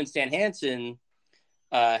 And him and Stan Hansen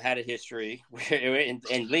had a history,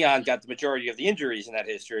 and Leon got the majority of the injuries in that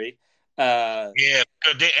history. They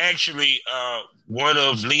actually, one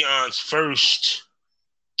of Leon's first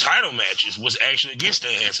title matches was actually against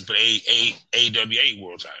Stan Hansen for the AWA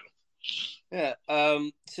World Title. Yeah.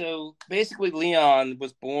 So basically, Leon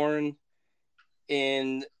was born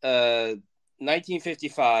in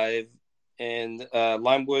 1955 in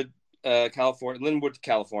Linwood,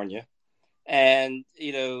 California, and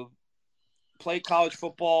played college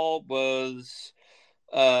football. Was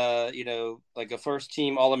like a first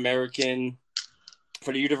team All-American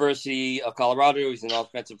for the University of Colorado. He was an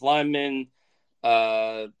offensive lineman,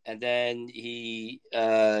 and then he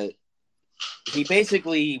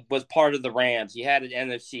basically was part of the Rams. He had an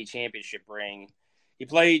NFC championship ring. he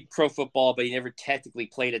played pro football, but he never technically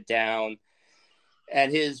played it down.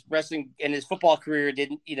 And his wrestling and his football career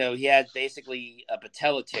didn't, he had basically a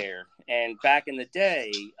patella tear. And back in the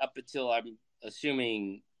day, up until I'm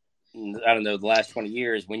assuming, I don't know, the last 20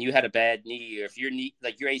 years, when you had a bad knee, or if your knee,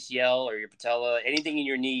 like your ACL or your patella, anything in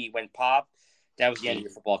your knee went pop, that was the end of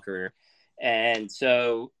your football career. And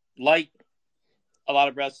so, like a lot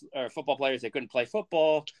of football players that couldn't play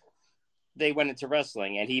football, they went into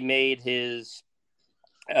wrestling. And he made his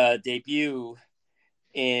debut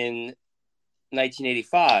in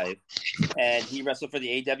 1985, and he wrestled for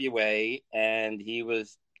the AWA, and he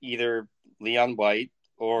was either Leon White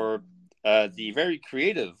or the very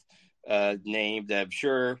creative name that I'm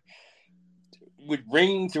sure would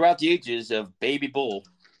ring throughout the ages of Baby Bull.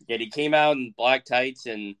 Yet he came out in black tights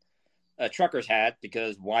and a trucker's hat,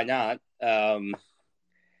 because why not? And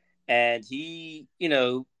he,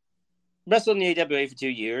 wrestled in the AWA for 2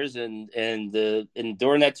 years, and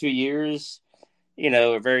during that 2 years,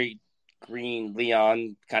 a very green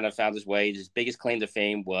Leon kind of found his way. His biggest claim to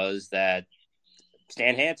fame was that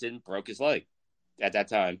Stan Hansen broke his leg at that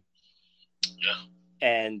time. Yeah.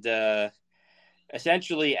 And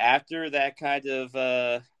essentially after that kind of,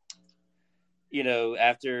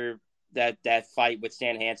 after that fight with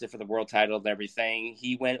Stan Hansen for the world title and everything,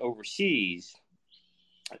 he went overseas,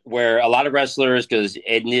 where a lot of wrestlers, because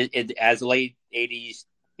as the late 80s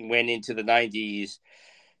went into the 90s,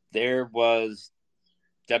 there was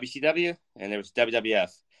WCW and there was WWF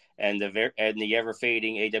and the ever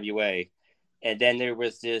fading AWA, and then there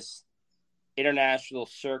was this international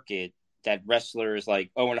circuit that wrestlers like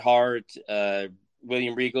Owen Hart,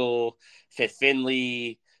 William Regal, Fit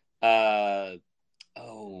Finlay, like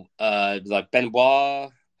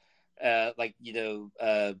Benoit, a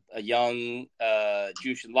young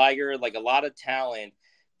Jushin Liger, like a lot of talent.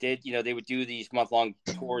 They would do these month-long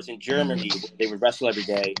tours in Germany. They would wrestle every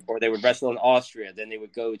day, or they would wrestle in Austria. Then they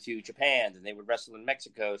would go to Japan, and they would wrestle in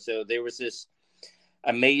Mexico. So there was this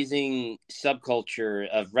amazing subculture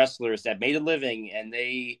of wrestlers that made a living, and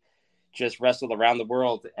they just wrestled around the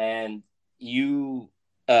world. And if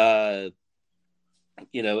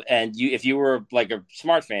you were like a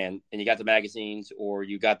smart fan and you got the magazines or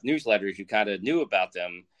you got the newsletters, you kind of knew about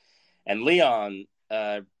them. And Leon,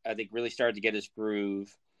 I think, really started to get his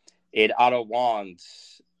groove in Otto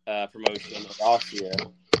Wann's promotion in Austria,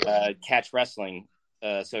 Catch Wrestling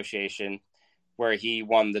Association, where he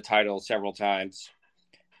won the title several times.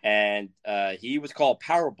 And he was called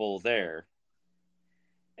Power Bull there.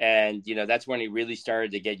 And, that's when he really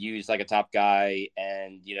started to get used like a top guy.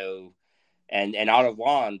 And, and Otto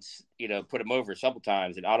Wanz, put him over several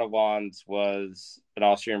times. And Otto Wanz was an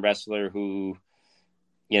Austrian wrestler who,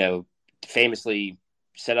 famously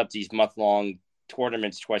set up these month-long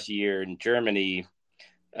tournaments twice a year in Germany,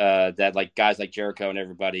 that like guys like Jericho and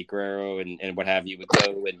everybody, Guerrero and what have you, would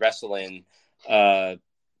go and wrestle in. And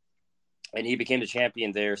he became the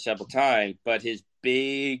champion there several times. But his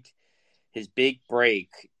big break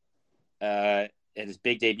and his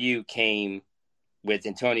big debut came with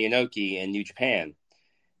Antonio Inoki in New Japan.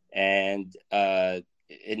 And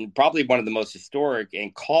probably one of the most historic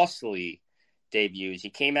and costly debuts. He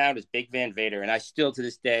came out as Big Van Vader, and I still to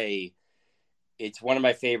this day, it's one of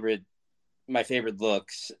my favorite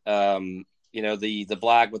looks. The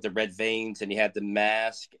black with the red veins, and he had the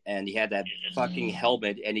mask, and he had that fucking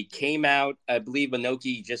helmet, and he came out, I believe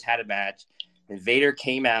Inoki just had a match, and Vader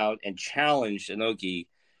came out and challenged Inoki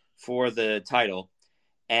for the title,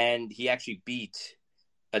 and he actually beat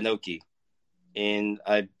Inoki in,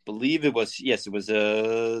 I believe it was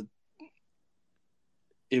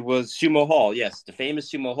Sumo Hall. Yes, the famous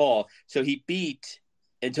Sumo Hall. So he beat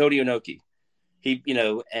Antonio Inoki. He,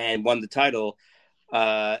 and won the title.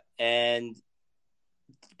 And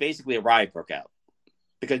basically a riot broke out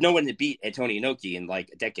because no one had beat Antonio Inoki in like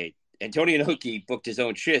a decade. Antonio Inoki booked his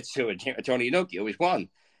own shit, so Antonio Inoki always won.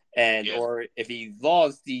 And, or if he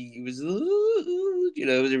lost, he was,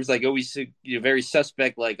 there was like always very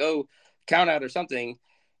suspect, like, oh, count out or something.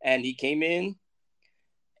 And he came in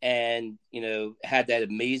and, had that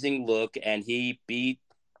amazing look, and he beat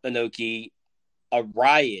Inoki. A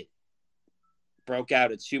riot broke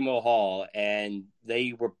out at Sumo Hall, and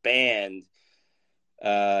they were banned.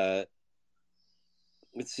 They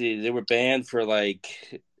were banned for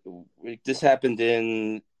like, this happened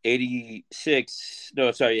in 86.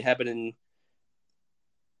 No, sorry, it happened in,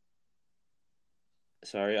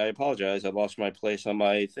 sorry, I apologize. I lost my place on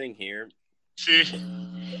my thing here. Sorry.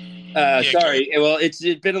 Well, it's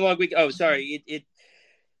been a long week. Oh, sorry.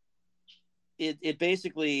 It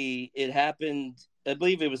basically, it happened, I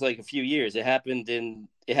believe it was like a few years. It happened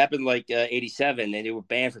like 87, and they were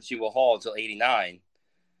banned from Sumo Hall until 89.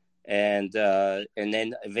 And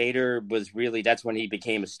then Vader was really, that's when he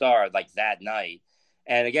became a star, like that night.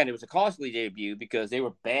 And again, it was a costly debut because they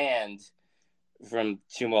were banned from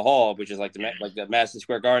Sumo Hall, which is like the Madison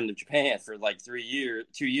Square Garden of Japan, for like 2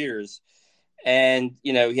 years. And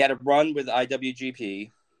he had a run with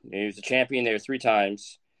IWGP. He was a champion there 3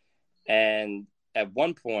 times. And at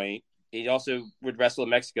one point, he also would wrestle in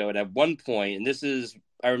Mexico. And at one point, and this is,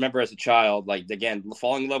 I remember as a child, like, again,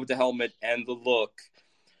 falling in love with the helmet and the look.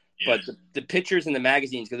 Yeah. But the pictures in the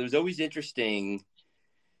magazines, because it was always interesting,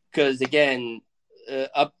 because, again,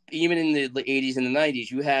 up even in the 80s and the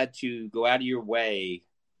 90s, you had to go out of your way,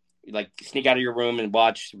 like sneak out of your room and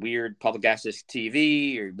watch weird public access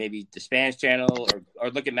TV or maybe the Spanish channel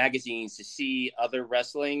or look at magazines to see other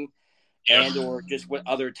wrestling and or just what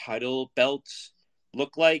other title belts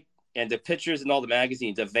look like. And the pictures in all the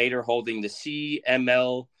magazines of Vader holding the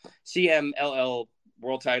CMLL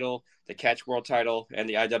world title, the Catch world title, and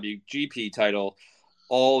the IWGP title,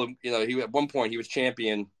 all, he at one point he was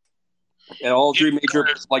champion at all 3 major,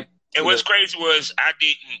 like. And what's crazy was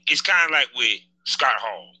it's kind of like with Scott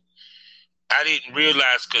Hall. I didn't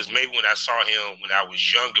realize, because maybe when I saw him when I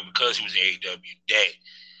was younger, because he was in AEW, that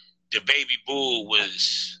the baby bull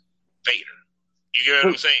was Vader. You get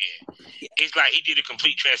what I'm saying? It's like he did a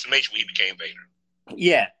complete transformation when he became Vader.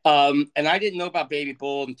 Yeah. And I didn't know about Baby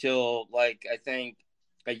Bull until, like, I think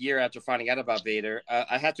a year after finding out about Vader.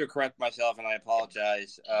 I had to correct myself, and I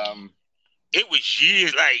apologize. It was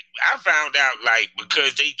years. Like, I found out, like,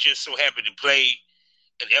 because they just so happened to play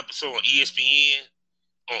an episode on ESPN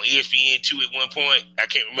 2 at one point. I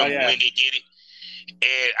can't remember when they did it.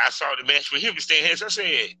 And I saw the match with him and Stan Hansen. I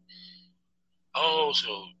said, oh,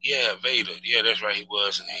 so, yeah, Vader. Yeah, that's right. He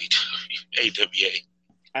was in AWA.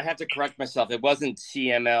 I have to correct myself. It wasn't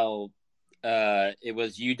CML. It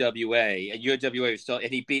was UWA. UWA was still,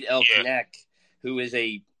 and he beat El Connect, who is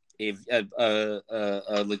a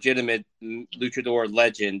legitimate luchador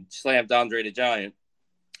legend, slammed Andre the Giant.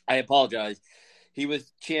 I apologize. He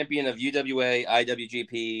was champion of UWA,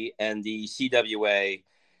 IWGP, and the CWA,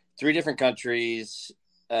 3 different countries,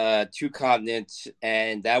 2 continents,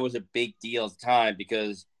 and that was a big deal at the time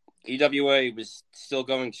because UWA was still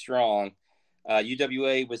going strong.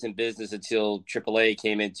 UWA was in business until AAA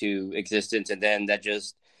came into existence, and then that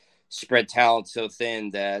just spread talent so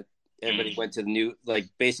thin that everybody went to the new, like,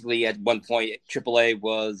 basically at one point AAA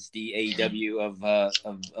was the AEW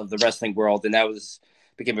of the wrestling world, and that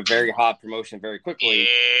became a very hot promotion very quickly.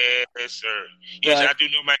 Yes, sir. Yes, I do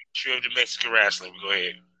know my history of the Mexican wrestling. Go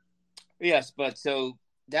ahead. Yes, but so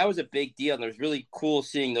that was a big deal, and it was really cool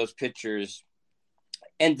seeing those pictures.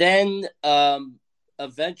 And then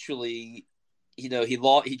eventually,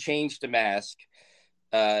 he changed the mask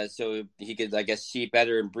so he could, I guess, see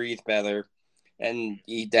better and breathe better. And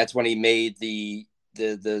that's when he made the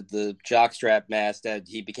jockstrap mask that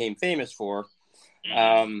he became famous for.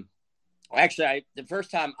 Actually, the first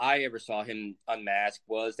time I ever saw him unmasked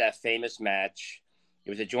was that famous match. It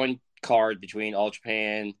was a joint card between All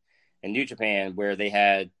Japan and New Japan where they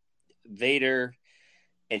had Vader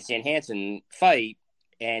and Stan Hansen fight,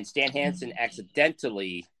 and Stan Hansen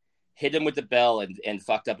accidentally hit him with the bell and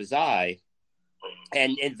fucked up his eye.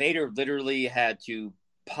 And Vader literally had to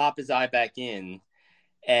pop his eye back in.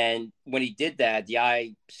 And when he did that, the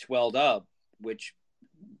eye swelled up, which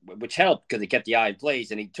helped because it kept the eye in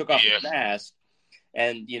place, and he took off his mask.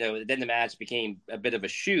 And, then the match became a bit of a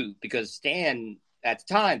shoot because Stan at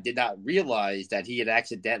the time did not realize that he had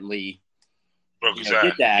accidentally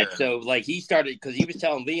did that. Yeah. So, like, he started, because he was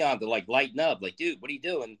telling Leon to, like, lighten up, like, dude, what are you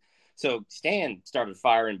doing? So Stan started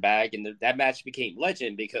firing back, and that match became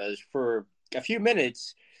legend because for a few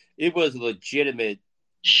minutes, it was a legitimate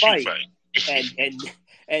fight.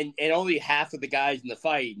 and only half of the guys in the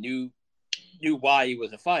fight knew why it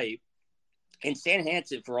was a fight. And Stan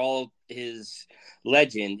Hansen, for all his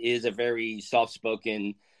legend, is a very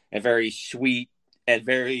soft-spoken and very sweet and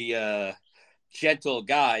very gentle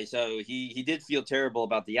guy. So he did feel terrible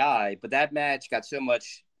about the eye, but that match got so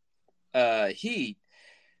much heat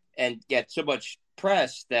and get so much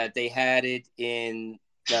press that they had it in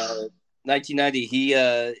 1990.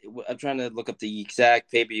 I'm trying to look up the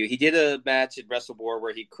exact pay-per-view. He did a match at Wrestle War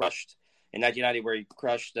where he crushed in 1990, where he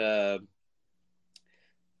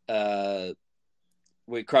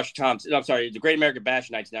crushed Tom. I'm sorry, the Great American Bash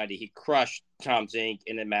in 1990. He crushed Tom Zink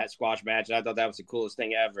in a squash match, and I thought that was the coolest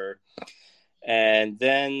thing ever. And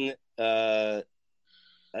then I'm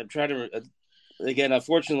trying to again.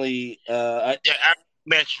 Unfortunately, I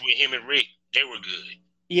matched with him and Rick. They were good.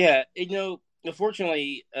 Yeah,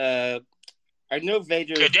 unfortunately, I know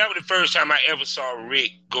Vader. That was the first time I ever saw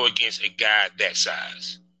Rick go against a guy that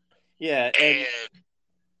size. Yeah,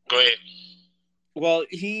 Go ahead. Well,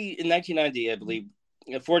 he in 1990, I believe.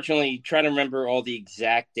 Unfortunately, trying to remember all the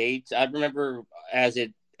exact dates. I remember as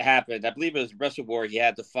it happened. I believe it was Wrestle War. He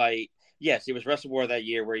had to fight. Yes, it was Wrestle War that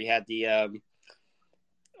year where he had the,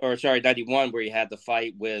 or sorry, 91 where he had the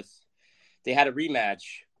fight with. They had a rematch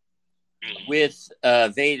with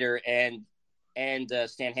Vader and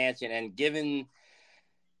Stan Hansen, and given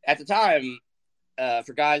at the time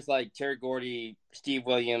for guys like Terry Gordy, Steve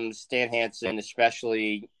Williams, Stan Hansen,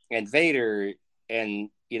 especially, and Vader, and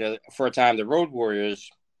for a time the Road Warriors,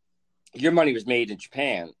 your money was made in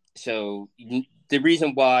Japan. So the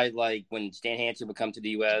reason why, like when Stan Hansen would come to the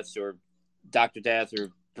U.S. or Dr. Death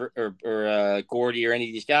or Gordy or any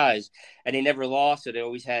of these guys, and they never lost, so they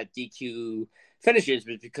always had DQ finishes,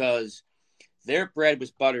 was because their bread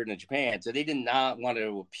was buttered in Japan, so they did not want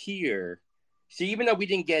to appear. So even though we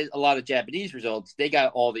didn't get a lot of Japanese results, they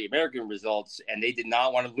got all the American results, and they did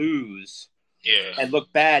not want to lose and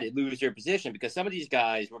look bad and lose their position, because some of these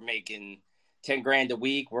guys were making $10,000 a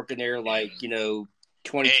week, working there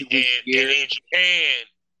 22 weeks a year. And in Japan,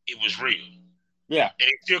 it was real. Yeah, and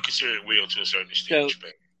they still consider it real to a certain extent. So,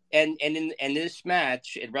 and in this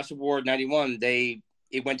match in Wrestle War 91,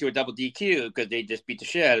 it went to a double DQ because they just beat the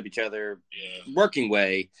shit out of each other, working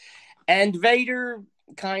way. And Vader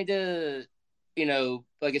kind of,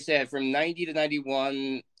 like I said, from 90 to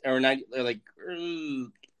 91 or 90, like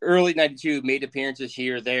early 92, made appearances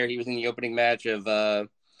here or there. He was in the opening match of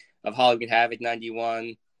Halloween Havoc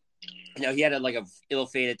 91. He had a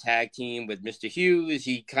ill-fated tag team with Mr. Hughes.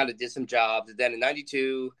 He kind of did some jobs. And then in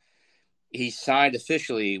 92, he signed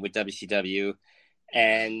officially with WCW,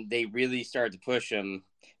 and they really started to push him.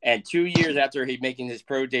 And 2 years after he making his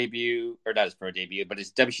pro debut, or not his pro debut, but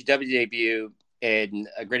his WCW debut in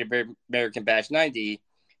a Great American Bash 90,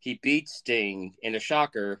 he beat Sting in a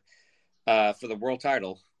shocker for the world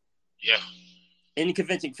title. Yeah. In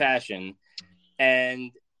convincing fashion.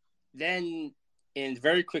 And then in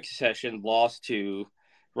very quick succession, lost to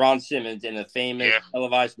Ron Simmons in a famous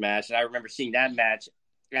televised match. And I remember seeing that match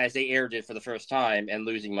as they aired it for the first time and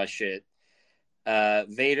losing my shit.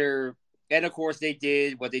 Vader, and of course they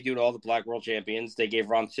did what they do to all the Black World Champions. They gave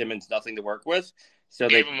Ron Simmons nothing to work with. So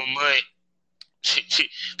they gave him a month.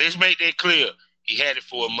 Let's make that clear. He had it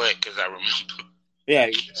for a month, because I remember. Yeah,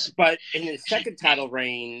 but in his second title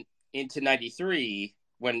reign into 93,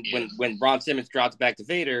 when Ron Simmons dropped back to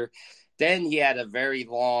Vader, then he had a very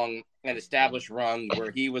long and established run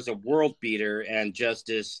where he was a world beater and just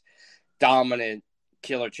this dominant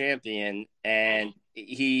killer champion. And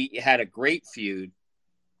he had a great feud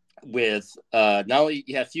with not only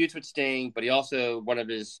he had feuds with Sting, but he also, one of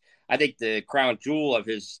his, I think the crown jewel of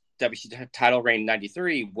his WC title reign in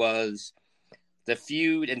 93 was the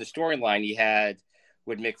feud and the storyline he had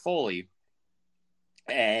with Mick Foley.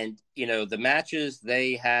 And, the matches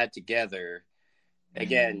they had together,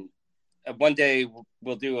 again, one day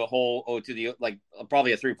we'll do a whole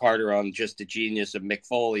probably a 3-parter on just the genius of Mick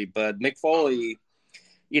Foley. But Mick Foley,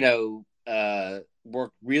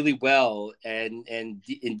 worked really well and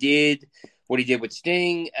did what he did with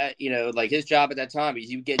Sting. His job at that time is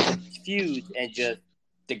you get feuds and just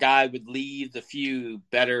the guy would leave the feud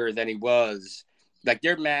better than he was. Like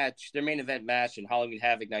their main event match in Halloween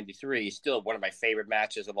Havoc 93 is still one of my favorite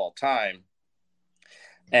matches of all time.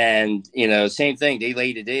 And, same thing, they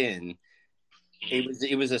laid it in.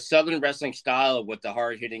 It was a Southern wrestling style with the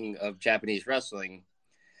hard hitting of Japanese wrestling.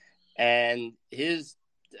 And his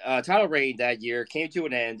title reign that year came to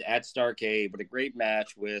an end at Starrcade with a great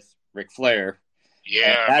match with Ric Flair.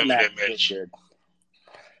 Yeah, I remember that match.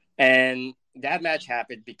 And that match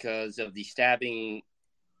happened because of the stabbing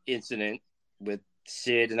incident with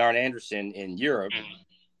Sid and Arn Anderson in Europe.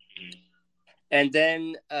 And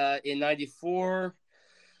then in 94,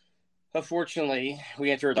 unfortunately,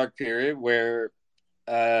 we enter a dark period where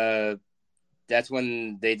that's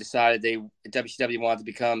when they decided WCW wanted to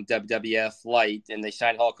become WWF Light, and they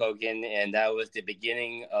signed Hulk Hogan, and that was the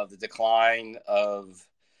beginning of the decline of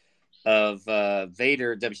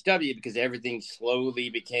Vader WCW, because everything slowly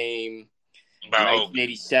became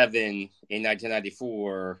 1987 in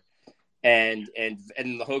 1994, and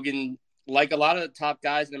Hogan, like a lot of the top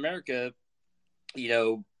guys in America,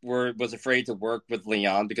 was afraid to work with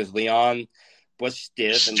Leon because Leon was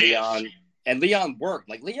stiff. And Leon worked.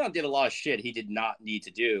 Like, Leon did a lot of shit he did not need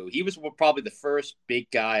to do. He was probably the first big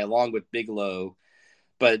guy, along with Bigelow.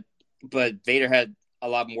 But Vader had a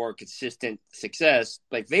lot more consistent success.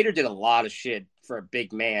 Like, Vader did a lot of shit for a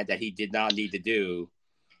big man that he did not need to do.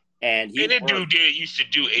 And that dude used to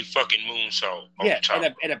do a fucking moonsault. Yeah,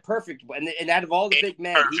 and a perfect one. And out of all the big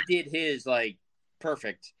men, he did his, like,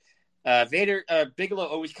 perfect. Bigelow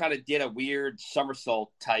always kind of did a weird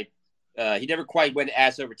somersault type. He never quite went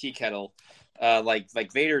ass over tea kettle, like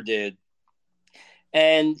Vader did.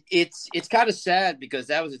 And it's kind of sad because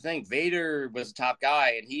that was the thing. Vader was a top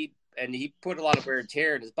guy, and he put a lot of wear and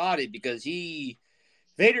tear in his body because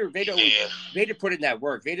Vader put in that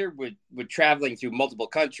work. Vader would traveling through multiple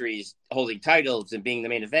countries, holding titles and being the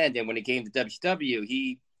main event. And when it came to WCW,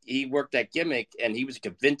 he worked that gimmick, and he was a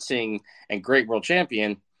convincing and great world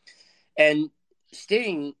champion. And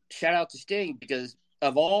Sting, shout out to Sting, because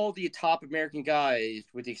of all the top American guys,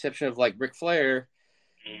 with the exception of like Ric Flair,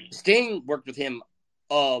 Sting worked with him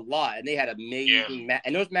a lot, and they had amazing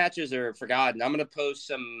and those matches are forgotten. I'm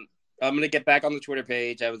gonna get back on the Twitter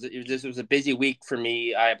page. This was a busy week for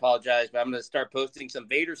me. I apologize, but I'm gonna start posting some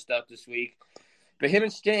Vader stuff this week. But him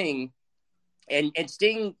and Sting, and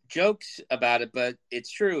Sting jokes about it, but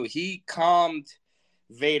it's true. He calmed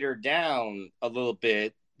Vader down a little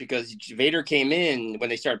bit because Vader came in when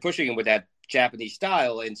they started pushing him with that Japanese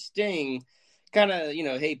style, and Sting kind of,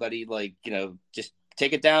 hey buddy, just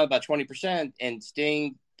take it down about 20%, and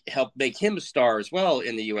Sting helped make him a star as well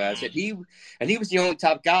in the U.S. And he was the only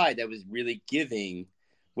top guy that was really giving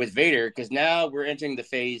with Vader, because now we're entering the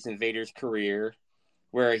phase in Vader's career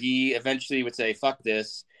where he eventually would say, fuck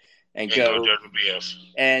this, and go. WWF.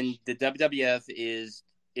 And the WWF is,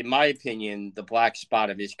 in my opinion, the black spot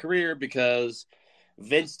of his career because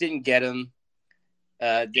Vince didn't get him.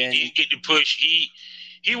 He didn't get the push.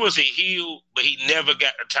 He was a heel, but he never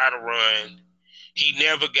got the title run. He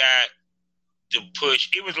never got the push.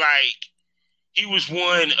 It was like he was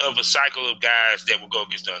one of a cycle of guys that would go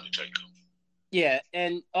against the Undertaker. Yeah,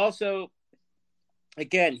 and also,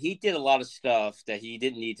 again, he did a lot of stuff that he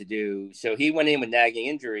didn't need to do. So he went in with nagging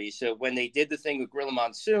injuries. So when they did the thing with Gorilla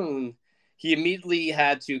Monsoon, he immediately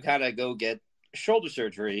had to kind of go get shoulder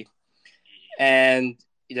surgery. And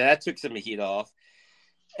that took some heat off.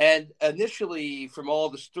 And initially, from all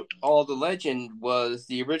the legend, was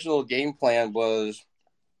the original game plan was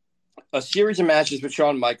a series of matches with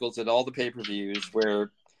Shawn Michaels at all the pay-per-views where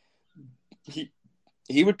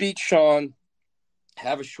he would beat Shawn,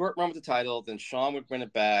 have a short run with the title, then Shawn would win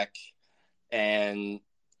it back, and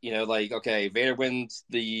okay, Vader wins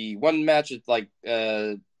the one match at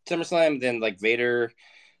SummerSlam, then Vader,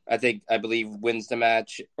 I believe, wins the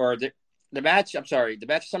match, or the match. I'm sorry, the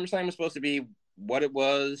match at SummerSlam was supposed to be what it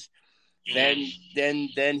was. Then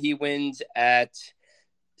he wins at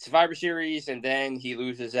Survivor Series, and then he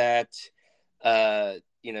loses at Royal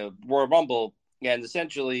Rumble. And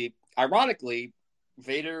essentially, ironically,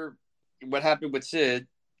 Vader, what happened with Sid,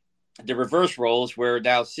 the reverse roles, where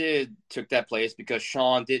now Sid took that place because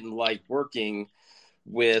Shawn didn't like working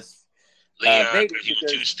with Vader. He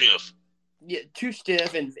was too stiff. Yeah, too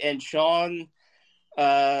stiff, and Shawn,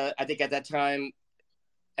 I think at that time,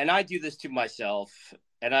 and I do this to myself,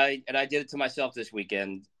 and I did it to myself this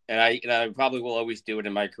weekend, and I probably will always do it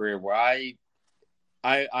in my career, where I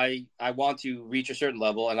want to reach a certain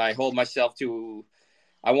level, and I hold myself to,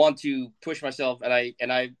 I want to push myself,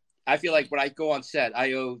 and I feel like when I go on set,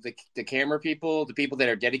 I owe the camera people, the people that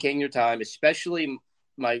are dedicating their time, especially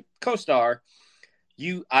my co-star,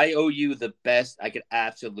 I owe you the best I could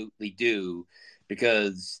absolutely do,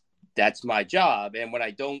 because that's my job. And when I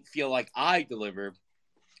don't feel like I deliver,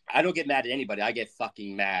 I don't get mad at anybody. I get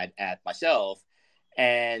fucking mad at myself.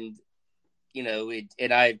 And,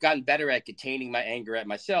 and I've gotten better at containing my anger at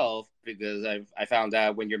myself, because I found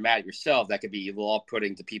out when you're mad at yourself, that could be a little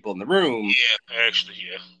off-putting to people in the room. Yeah, actually,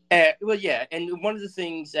 yeah. Well, yeah. And one of the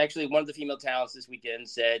things, actually, one of the female talents this weekend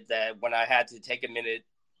said that when I had to take a minute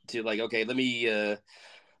to okay, let me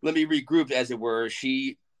regroup, as it were,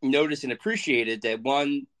 she noticed and appreciated that,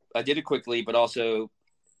 one, I did it quickly, but also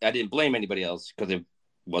I didn't blame anybody else because it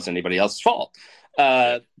wasn't anybody else's fault.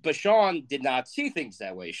 But Shawn did not see things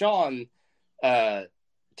that way. Shawn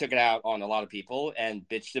took it out on a lot of people and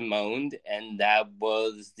bitched and moaned, and that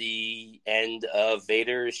was the end of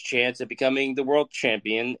Vader's chance of becoming the world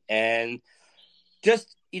champion. And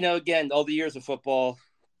just, again, all the years of football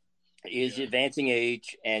is advancing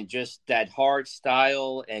age, and just that hard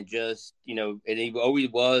style, and just, and he always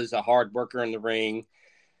was a hard worker in the ring.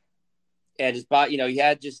 And his body, he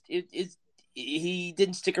had just he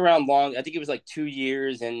didn't stick around long. I think it was 2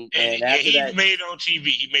 years, and after he that, made it on TV.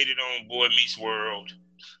 He made it on Boy Meets World.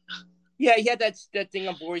 Yeah, he had that thing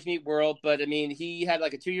on Boys Meet World, but I mean, he had a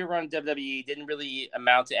 2-year run in WWE. Didn't really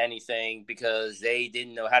amount to anything because they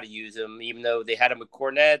didn't know how to use him, even though they had him with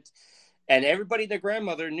Cornette, and everybody, their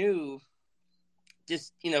grandmother knew.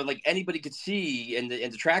 Just anybody could see in the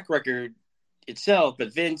track record itself.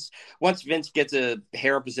 But once Vince gets a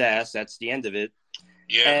hair up his ass, that's the end of it.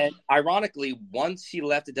 Yeah. And ironically, once he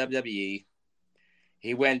left the WWE,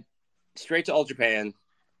 he went straight to All Japan.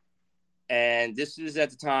 And this is at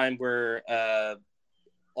the time where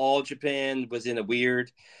All Japan was in a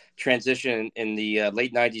weird transition in the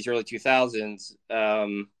late 90s, early 2000s.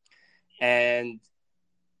 And,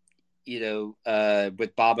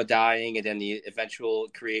 with Baba dying and then the eventual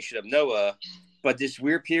creation of Noah. But this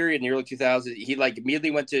weird period in the early 2000s, he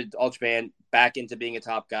immediately went to All Japan, back into being a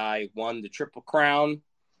top guy, won the Triple Crown,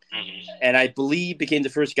 and I believe became the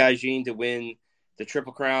first Gaijin to win the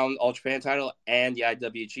Triple Crown All Japan title and the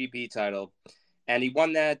IWGP title. And he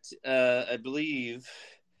won that, I believe,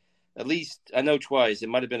 at least I know twice. It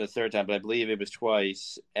might have been a third time, but I believe it was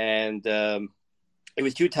twice. And it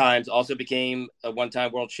was 2 times. Also became a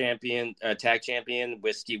one-time world champion, tag champion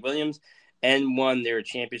with Steve Williams, and won their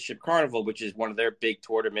championship carnival, which is one of their big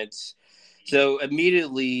tournaments. So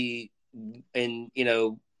immediately,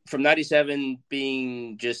 from 97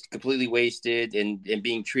 being just completely wasted and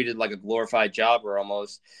being treated like a glorified jobber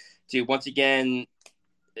almost, to once again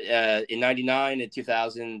in 99 and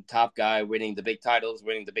 2000, top guy, winning the big titles,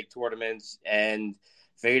 winning the big tournaments. And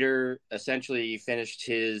Vader essentially finished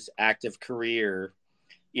his active career,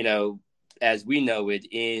 as we know it,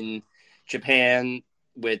 in Japan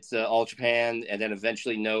with All Japan, and then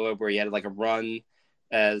eventually Noah, where he had a run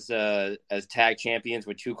as tag champions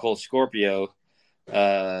with Too Cold Scorpio.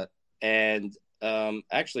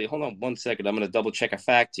 Actually, hold on one second. I'm going to double check a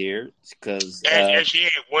fact here because actually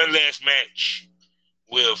had one last match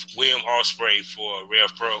with William Ospreay for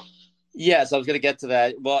Rev Pro. Yes, I was going to get to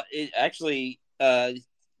that. Well, it actually, and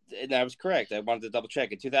I was correct. I wanted to double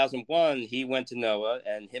check. In 2001, he went to Noah,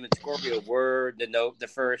 and him and Scorpio were the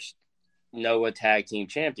first Noah tag team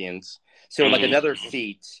champions. So another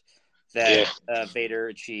feat that Vader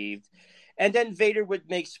achieved. And then Vader would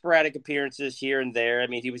make sporadic appearances here and there. I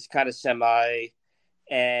mean, he was kind of semi,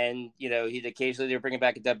 and he'd occasionally they were bringing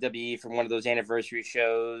back a WWE from one of those anniversary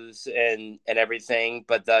shows and everything.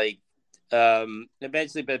 But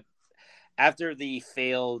eventually, but after the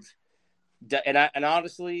failed, and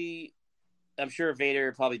honestly, I'm sure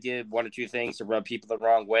Vader probably did 1 or 2 things to rub people the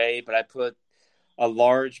wrong way. But I put a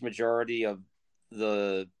large majority of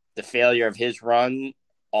the failure of his run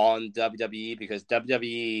on WWE, because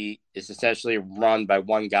WWE is essentially run by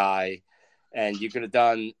one guy, and you could have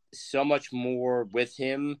done so much more with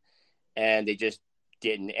him, and they just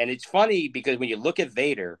didn't. And it's funny because when you look at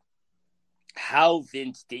Vader, how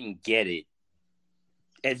Vince didn't get it,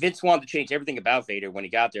 and Vince wanted to change everything about Vader when he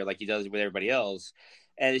got there, like he does with everybody else.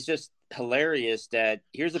 And it's just hilarious that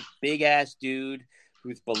here's a big ass dude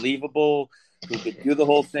who's believable, who could do the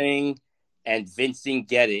whole thing, and Vince didn't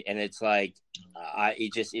get it. And it's like,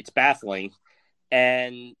 it's baffling.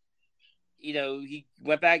 And, he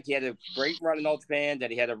went back, he had a great run in All Japan, then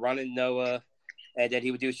he had a run in Noah, and then he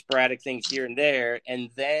would do sporadic things here and there. And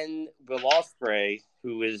then Will Ospreay,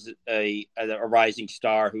 who is a rising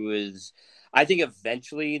star, who is, I think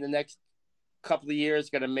eventually in the next couple of years,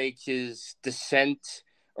 going to make his descent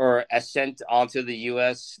or ascent onto the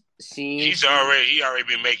U.S. scene. He already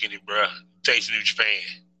been making it, bro. Tasting New Japan.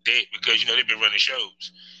 Because they've been running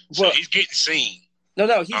shows, so he's getting seen.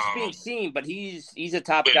 No, he's being seen, but he's a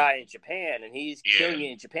top guy in Japan, and he's killing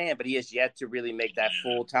it in Japan. But he has yet to really make that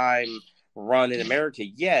full-time run in America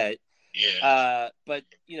yet. Yeah. But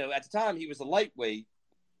at the time he was a lightweight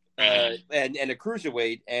and a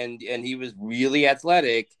cruiserweight, and he was really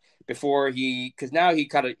athletic before because now he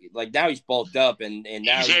kind of now he's bulked up and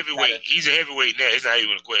now he's heavyweight. He's a heavyweight now. It's not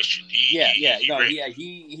even a question.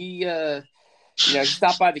 He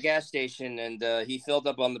stopped by the gas station and he filled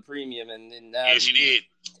up on the premium, and now yes, he did.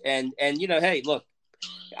 And hey, look,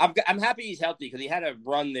 I'm happy he's healthy, because he had a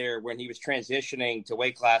run there when he was transitioning to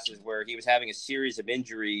weight classes where he was having a series of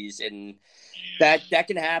injuries, and that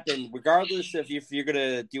can happen regardless if you're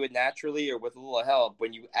gonna do it naturally or with a little help.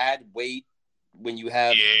 When you add weight, when you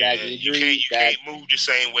have that injury, you can't move the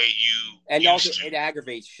same way you. And also, it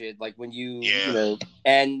aggravates shit. Like when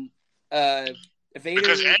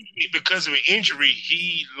because of an injury,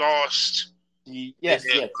 he lost. The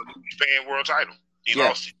Japan World Title. He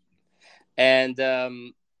lost it, and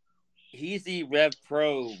he's the Rev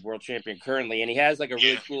Pro World Champion currently, and he has a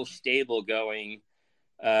really cool stable going,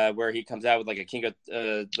 where he comes out with a King of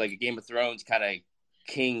a Game of Thrones kind of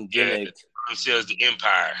king gimmick. He says the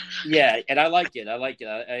Empire. Yeah, and I like it.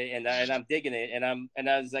 And I'm digging it. And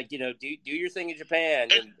I was like, do your thing in Japan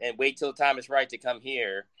and wait till the time is right to come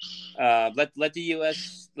here. Let the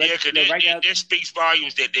U.S. That speaks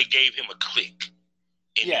volumes that they gave him a click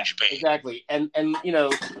in Japan. Exactly. And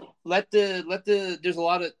let the there's a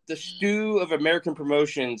lot of the stew of American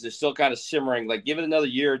promotions is still kind of simmering. Give it another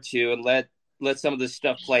year or two and let let some of this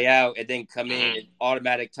stuff play out and then come in and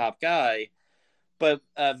automatic top guy. But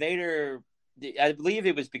Vader, I believe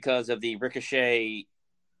it was because of the Ricochet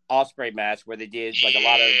Ospreay match where they did like a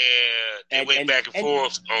lot of they went back and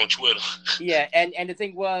forth on Twitter. Yeah, and the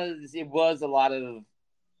thing was, it was a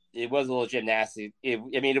little gymnastic.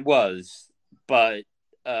 It was, but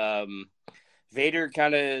Vader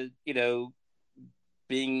kind of,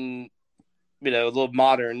 being, a little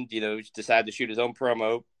modern, decided to shoot his own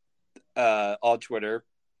promo on Twitter.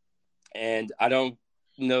 And I don't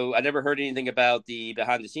know, I never heard anything about the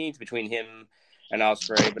behind the scenes between him and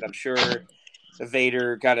Ospreay, but I'm sure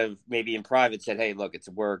Vader kind of maybe in private said, "Hey, look, it's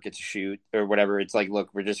a work, it's a shoot or whatever. It's like, look,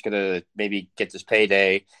 we're just gonna maybe get this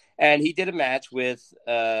payday." And he did a match with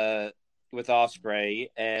Ospreay,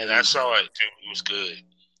 and I saw it too. It was good.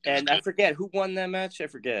 I forget who won that match. I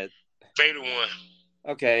forget. Vader won.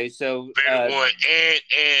 Okay, so Vader won,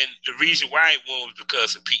 and the reason why it won was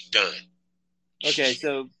because of Pete Dunne. Okay,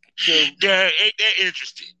 so ain't that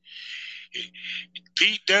interesting?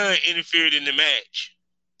 Pete Dunne interfered in the match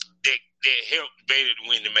that helped Vader to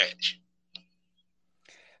win the match.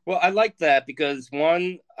 Well, I like that because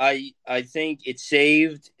one, I think it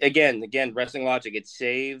saved again wrestling logic. It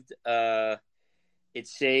saved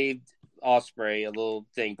Ospreay a little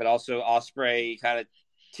thing, but also Ospreay kind of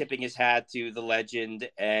tipping his hat to the legend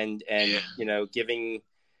and giving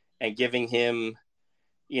him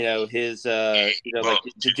his like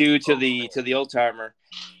to do to the old timer.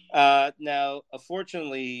 Now,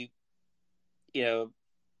 unfortunately,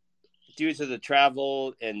 due to the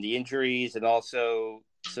travel and the injuries and also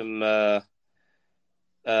some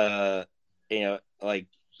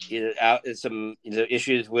some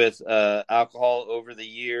issues with alcohol over the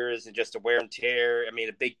years and just a wear and tear. I mean,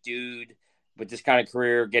 a big dude with this kind of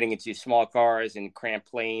career getting into small cars and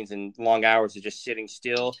cramped planes and long hours of just sitting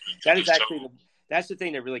still. That's the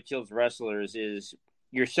thing that really kills wrestlers is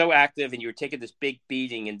you're so active and you're taking this big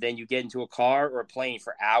beating and then you get into a car or a plane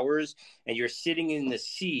for hours and you're sitting in the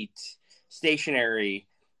seat stationary,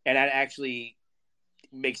 and that actually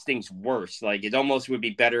makes things worse. Like, it almost would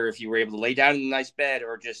be better if you were able to lay down in a nice bed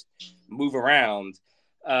or just move around.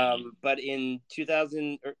 But in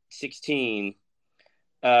 2016,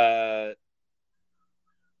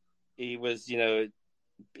 he was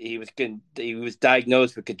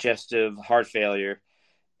diagnosed with congestive heart failure,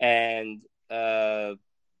 and and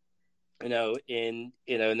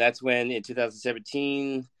that's when in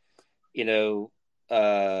 2017,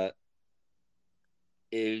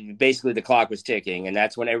 basically the clock was ticking, and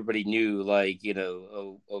that's when everybody knew, like,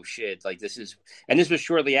 oh shit, like this was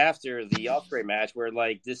shortly after the Ospreay match where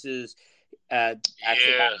like this is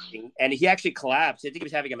actually happening. And he actually collapsed. I think he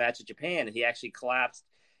was having a match in Japan, and he actually collapsed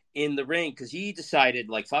in the ring because he decided,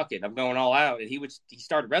 like, fuck it, I'm going all out, and he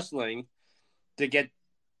started wrestling to get,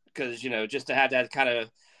 because just to have that kind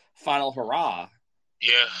of final hurrah.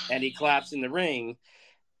 Yeah. And he collapsed in the ring.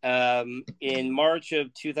 In March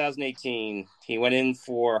of 2018, he went in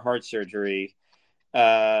for heart surgery,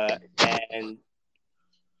 and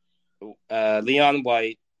Leon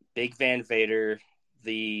White, Big Van Vader,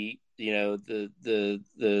 the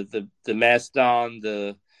masked on,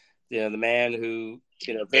 the man who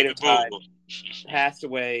Vader Time, passed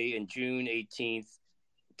away in June 18th,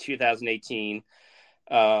 2018,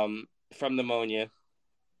 from pneumonia.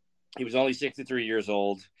 He was only 63 years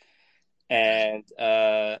old. And,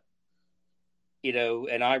 and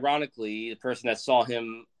ironically, the person that saw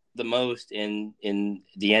him the most in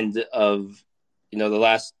the end of, the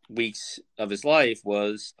last weeks of his life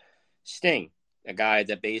was Sting, a guy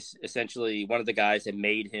that essentially one of the guys that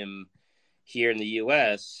made him here in the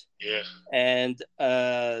U.S. Yeah. And,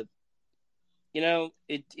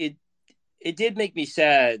 it did make me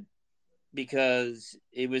sad because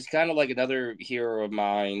it was kind of like another hero of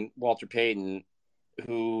mine, Walter Payton,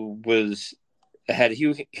 who had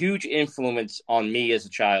a huge influence on me as a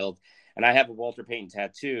child. And I have a Walter Payton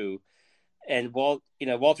tattoo. And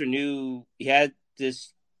Walter knew he had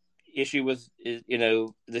this issue with,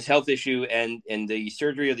 this health issue, and the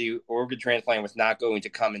surgery of the organ transplant was not going to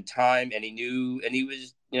come in time. And he knew, and he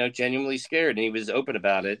was, genuinely scared, and he was open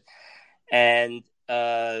about it. And,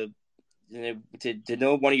 to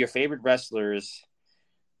know one of your favorite wrestlers,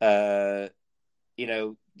 his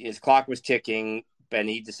clock was ticking, and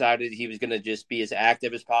he decided he was going to just be as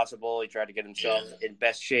active as possible. He tried to get himself in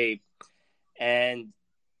best shape. And,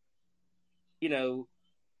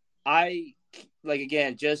 I, like,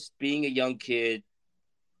 again, just being a young kid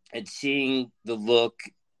and seeing the look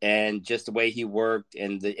and just the way he worked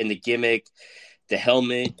and the gimmick, the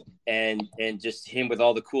helmet, and just him with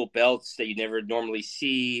all the cool belts that you never normally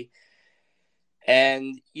see.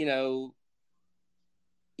 And,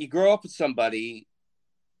 you grow up with somebody,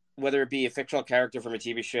 whether it be a fictional character from a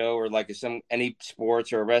TV show or like any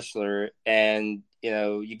sports or a wrestler, and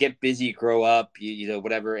you get busy, grow up,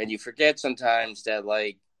 whatever, and you forget sometimes that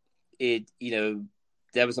like it,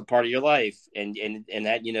 that was a part of your life, and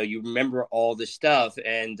that you remember all this stuff,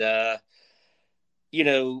 and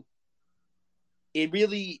it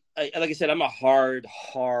really, like I said, I'm a hard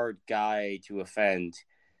guy to offend,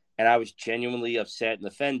 and I was genuinely upset and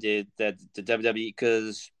offended that the WWE,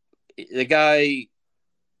 because the guy.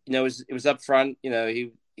 It was up front. He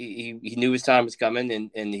knew his time was coming,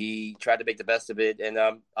 and he tried to make the best of it. And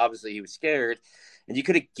obviously, he was scared. And you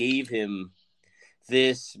could have gave him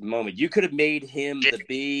this moment. You could have made him the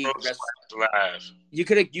big. You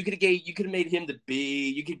could have made him the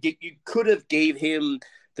big. You could have gave him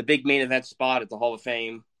the big main event spot at the Hall of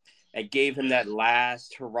Fame, and gave him that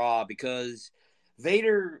last hurrah, because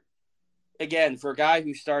Vader, again, for a guy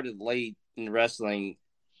who started late in wrestling,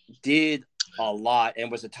 did a lot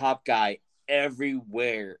and was a top guy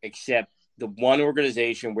everywhere except the one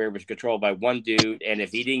organization where it was controlled by one dude, and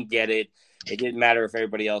if he didn't get it, it didn't matter if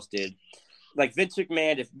everybody else did. Like Vince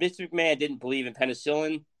McMahon, if Vince McMahon didn't believe in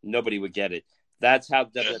penicillin, nobody would get it. That's how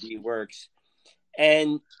WWE works.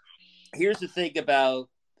 And here's the thing about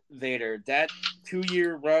Vader, that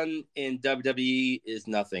 2-year run in WWE is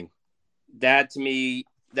nothing. That, to me,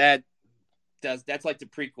 that's like the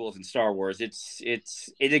prequels in Star Wars. It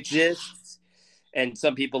exists, and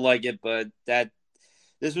some people like it, but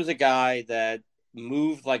this was a guy that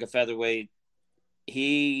moved like a featherweight.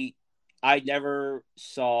 I never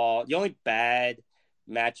saw, the only bad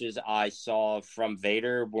matches I saw from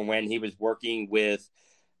Vader were when he was working with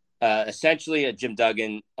essentially a Jim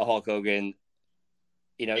Duggan, a Hulk Hogan.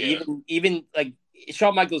 Even like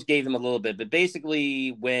Shawn Michaels gave him a little bit, but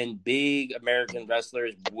basically when big American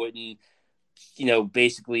wrestlers wouldn't,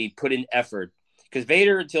 basically put in effort, because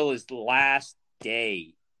Vader, until his last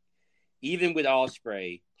day, even with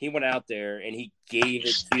Ospreay, he went out there and he gave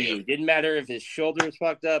it to you. It didn't matter if his shoulder was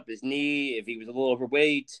fucked up, his knee, if he was a little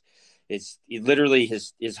overweight. Literally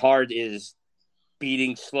his heart is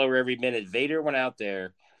beating slower every minute. Vader went out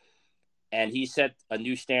there and he set a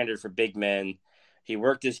new standard for big men. He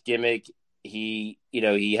worked his gimmick. He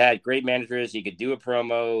had great managers. He could do a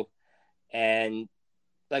promo, and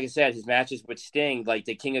like I said, his matches with Sting, like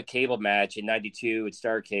the King of Cable match in '92 at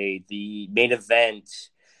Starrcade, the main event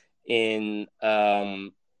in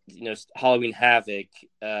Halloween Havoc,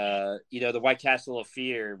 the White Castle of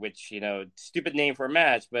Fear, which stupid name for a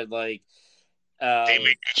match, but like they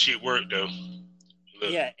make that shit work though.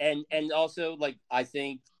 Look. Yeah, and also like I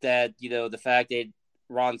think that the fact that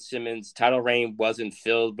Ron Simmons' title reign wasn't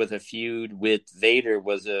filled with a feud with Vader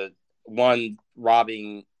was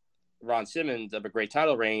robbing Ron Simmons of a great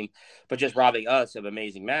title reign, but just robbing us of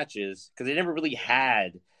amazing matches, because they never really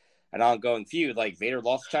had an ongoing feud. Like Vader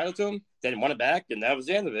lost the title to him, then won it back, and that was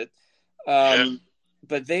the end of it.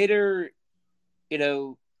 But Vader,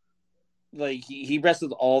 like he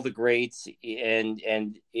wrestled all the greats,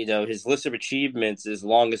 and his list of achievements is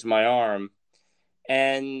long as my arm,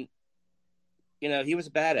 and he was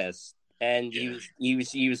a badass. And he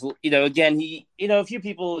was, again, a few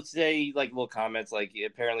people say like little comments, like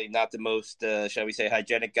apparently not the most, shall we say,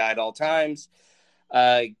 hygienic guy at all times.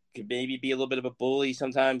 Could maybe be a little bit of a bully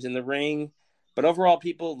sometimes in the ring, but overall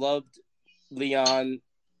people loved Leon,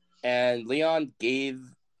 and Leon he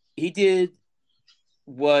did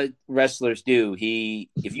what wrestlers do.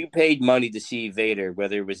 If you paid money to see Vader,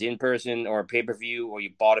 whether it was in person or a pay-per-view, or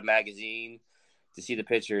you bought a magazine to see the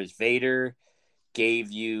pictures, Vader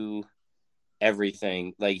gave you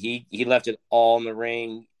everything. Like he left it all in the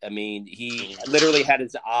ring. I mean, he literally had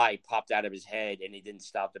his eye popped out of his head and he didn't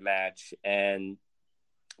stop the match. And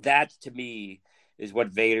that, to me, is what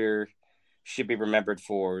Vader should be remembered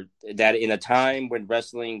for. That in a time when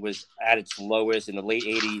wrestling was at its lowest in the late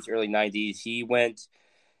 80s, early 90s, he went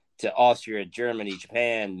to Austria, Germany,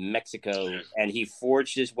 Japan, Mexico, and he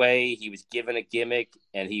forged his way. He was given a gimmick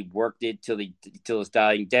and he worked it till his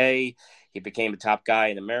dying day. He became a top guy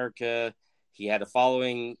in America. He had a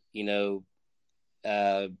following, he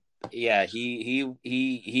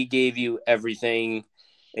gave you everything,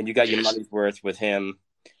 and you got your money's worth with him.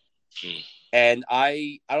 And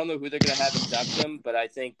I don't know who they're going to have induct him, but I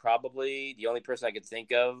think probably the only person I could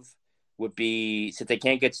think of would be, since they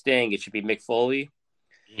can't get Sting, it should be Mick Foley.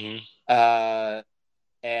 Mm-hmm.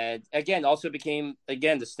 And again, also became,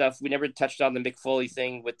 the stuff, we never touched on the Mick Foley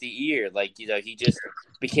thing with the ear. Like, he just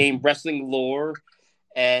became wrestling lore,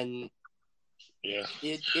 and yeah.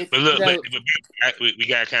 But look, we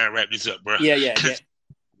got to kind of wrap this up, bro. Yeah.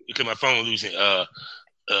 Because my phone losing.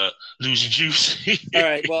 lose your juice. All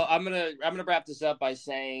right. Well, I'm gonna wrap this up by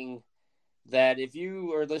saying that if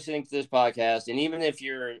you are listening to this podcast, and even if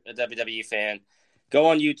you're a WWE fan, go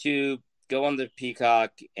on YouTube, go on the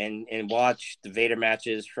Peacock, and watch the Vader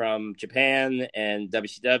matches from Japan and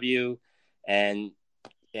WCW, and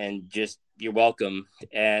just you're welcome.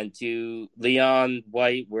 And to Leon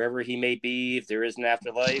White, wherever he may be, if there is an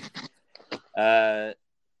afterlife,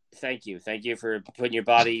 thank you for putting your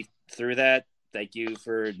body through that. Thank you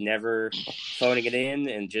for never phoning it in,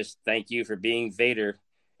 and just thank you for being Vader.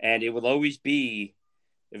 And it will always be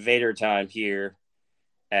Vader time here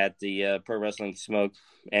at the Pro Wrestling Smoke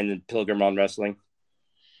and the Pilgrim on Wrestling.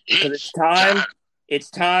 Because it's time. It's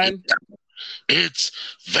time. It's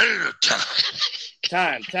Vader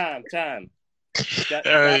time. Time. God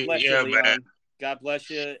bless you, Leon. Man. God bless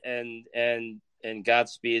you, and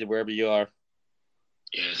Godspeed wherever you are.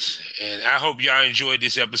 Yes, and I hope y'all enjoyed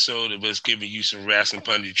this episode of us giving you some wrestling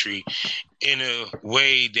punditry in a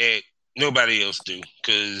way that nobody else do.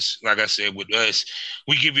 Because, like I said, with us,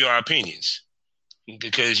 we give you our opinions.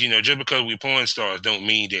 Because, just because we're porn stars don't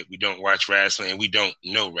mean that we don't watch wrestling and we don't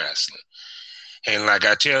know wrestling. And like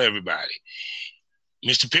I tell everybody,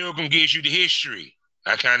 Mr. Pilgrim gives you the history.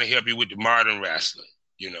 I kind of help you with the modern wrestling,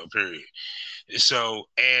 period. So,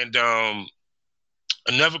 and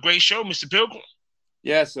another great show, Mr. Pilgrim.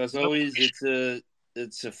 Yes, as always,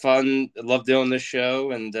 it's a fun. I love doing this show,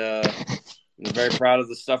 and I'm very proud of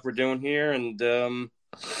the stuff we're doing here. And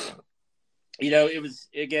it was,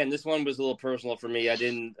 again, this one was a little personal for me. I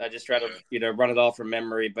just tried to run it all from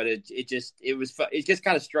memory, but it just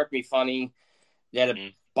kind of struck me funny that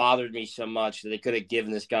it bothered me so much that they could have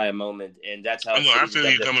given this guy a moment, and that's how. I feel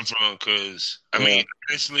you're coming from, because I mean,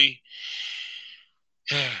 honestly.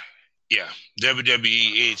 Yeah,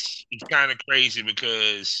 WWE, it's kind of crazy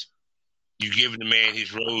because you're giving the man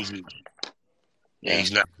his roses, and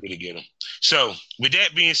he's not going to get them. So, with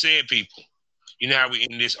that being said, people, you know how we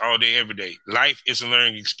end this all day, every day. Life is a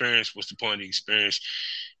learning experience. What's the point of the experience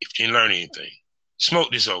if you didn't learn anything?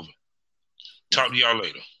 Smoke this over. Talk to y'all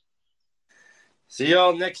later. See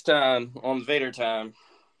y'all next time on Vader Time.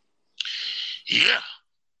 Yeah.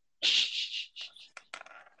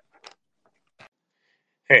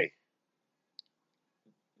 Hey.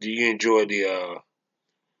 Do you enjoy the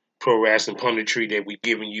pro wrestling punditry that we're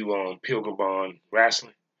giving you on Pilgrim on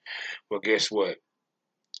Wrestling? Well, guess what?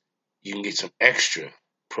 You can get some extra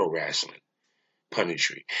pro wrestling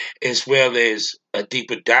punditry, as well as a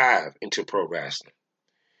deeper dive into pro wrestling.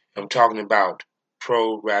 I'm talking about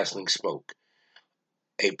Pro Wrestling Smoke,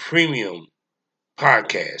 a premium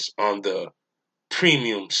podcast on the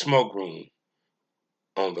premium smoke room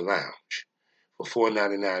on the lounge for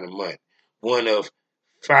 $4.99 a month. One of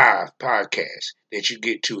 5 podcasts that you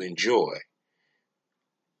get to enjoy,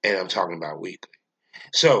 and I'm talking about weekly.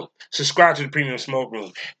 So, subscribe to the Premium Smoke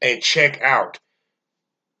Room and check out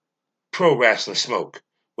Pro Wrestling Smoke,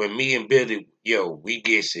 where me and Billy, we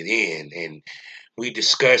gets it in, and we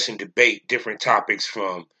discuss and debate different topics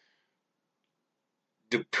from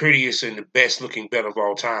the prettiest and the best looking belt of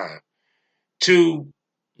all time to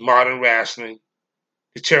modern wrestling,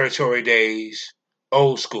 the territory days,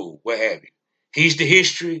 old school, what have you. He's the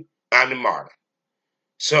history, I'm the modern.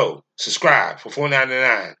 So, subscribe for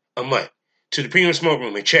 $4.99 a month to the Premium Smoke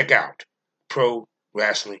Room and check out Pro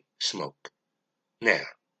Wrestling Smoke. Now,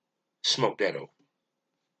 smoke that over.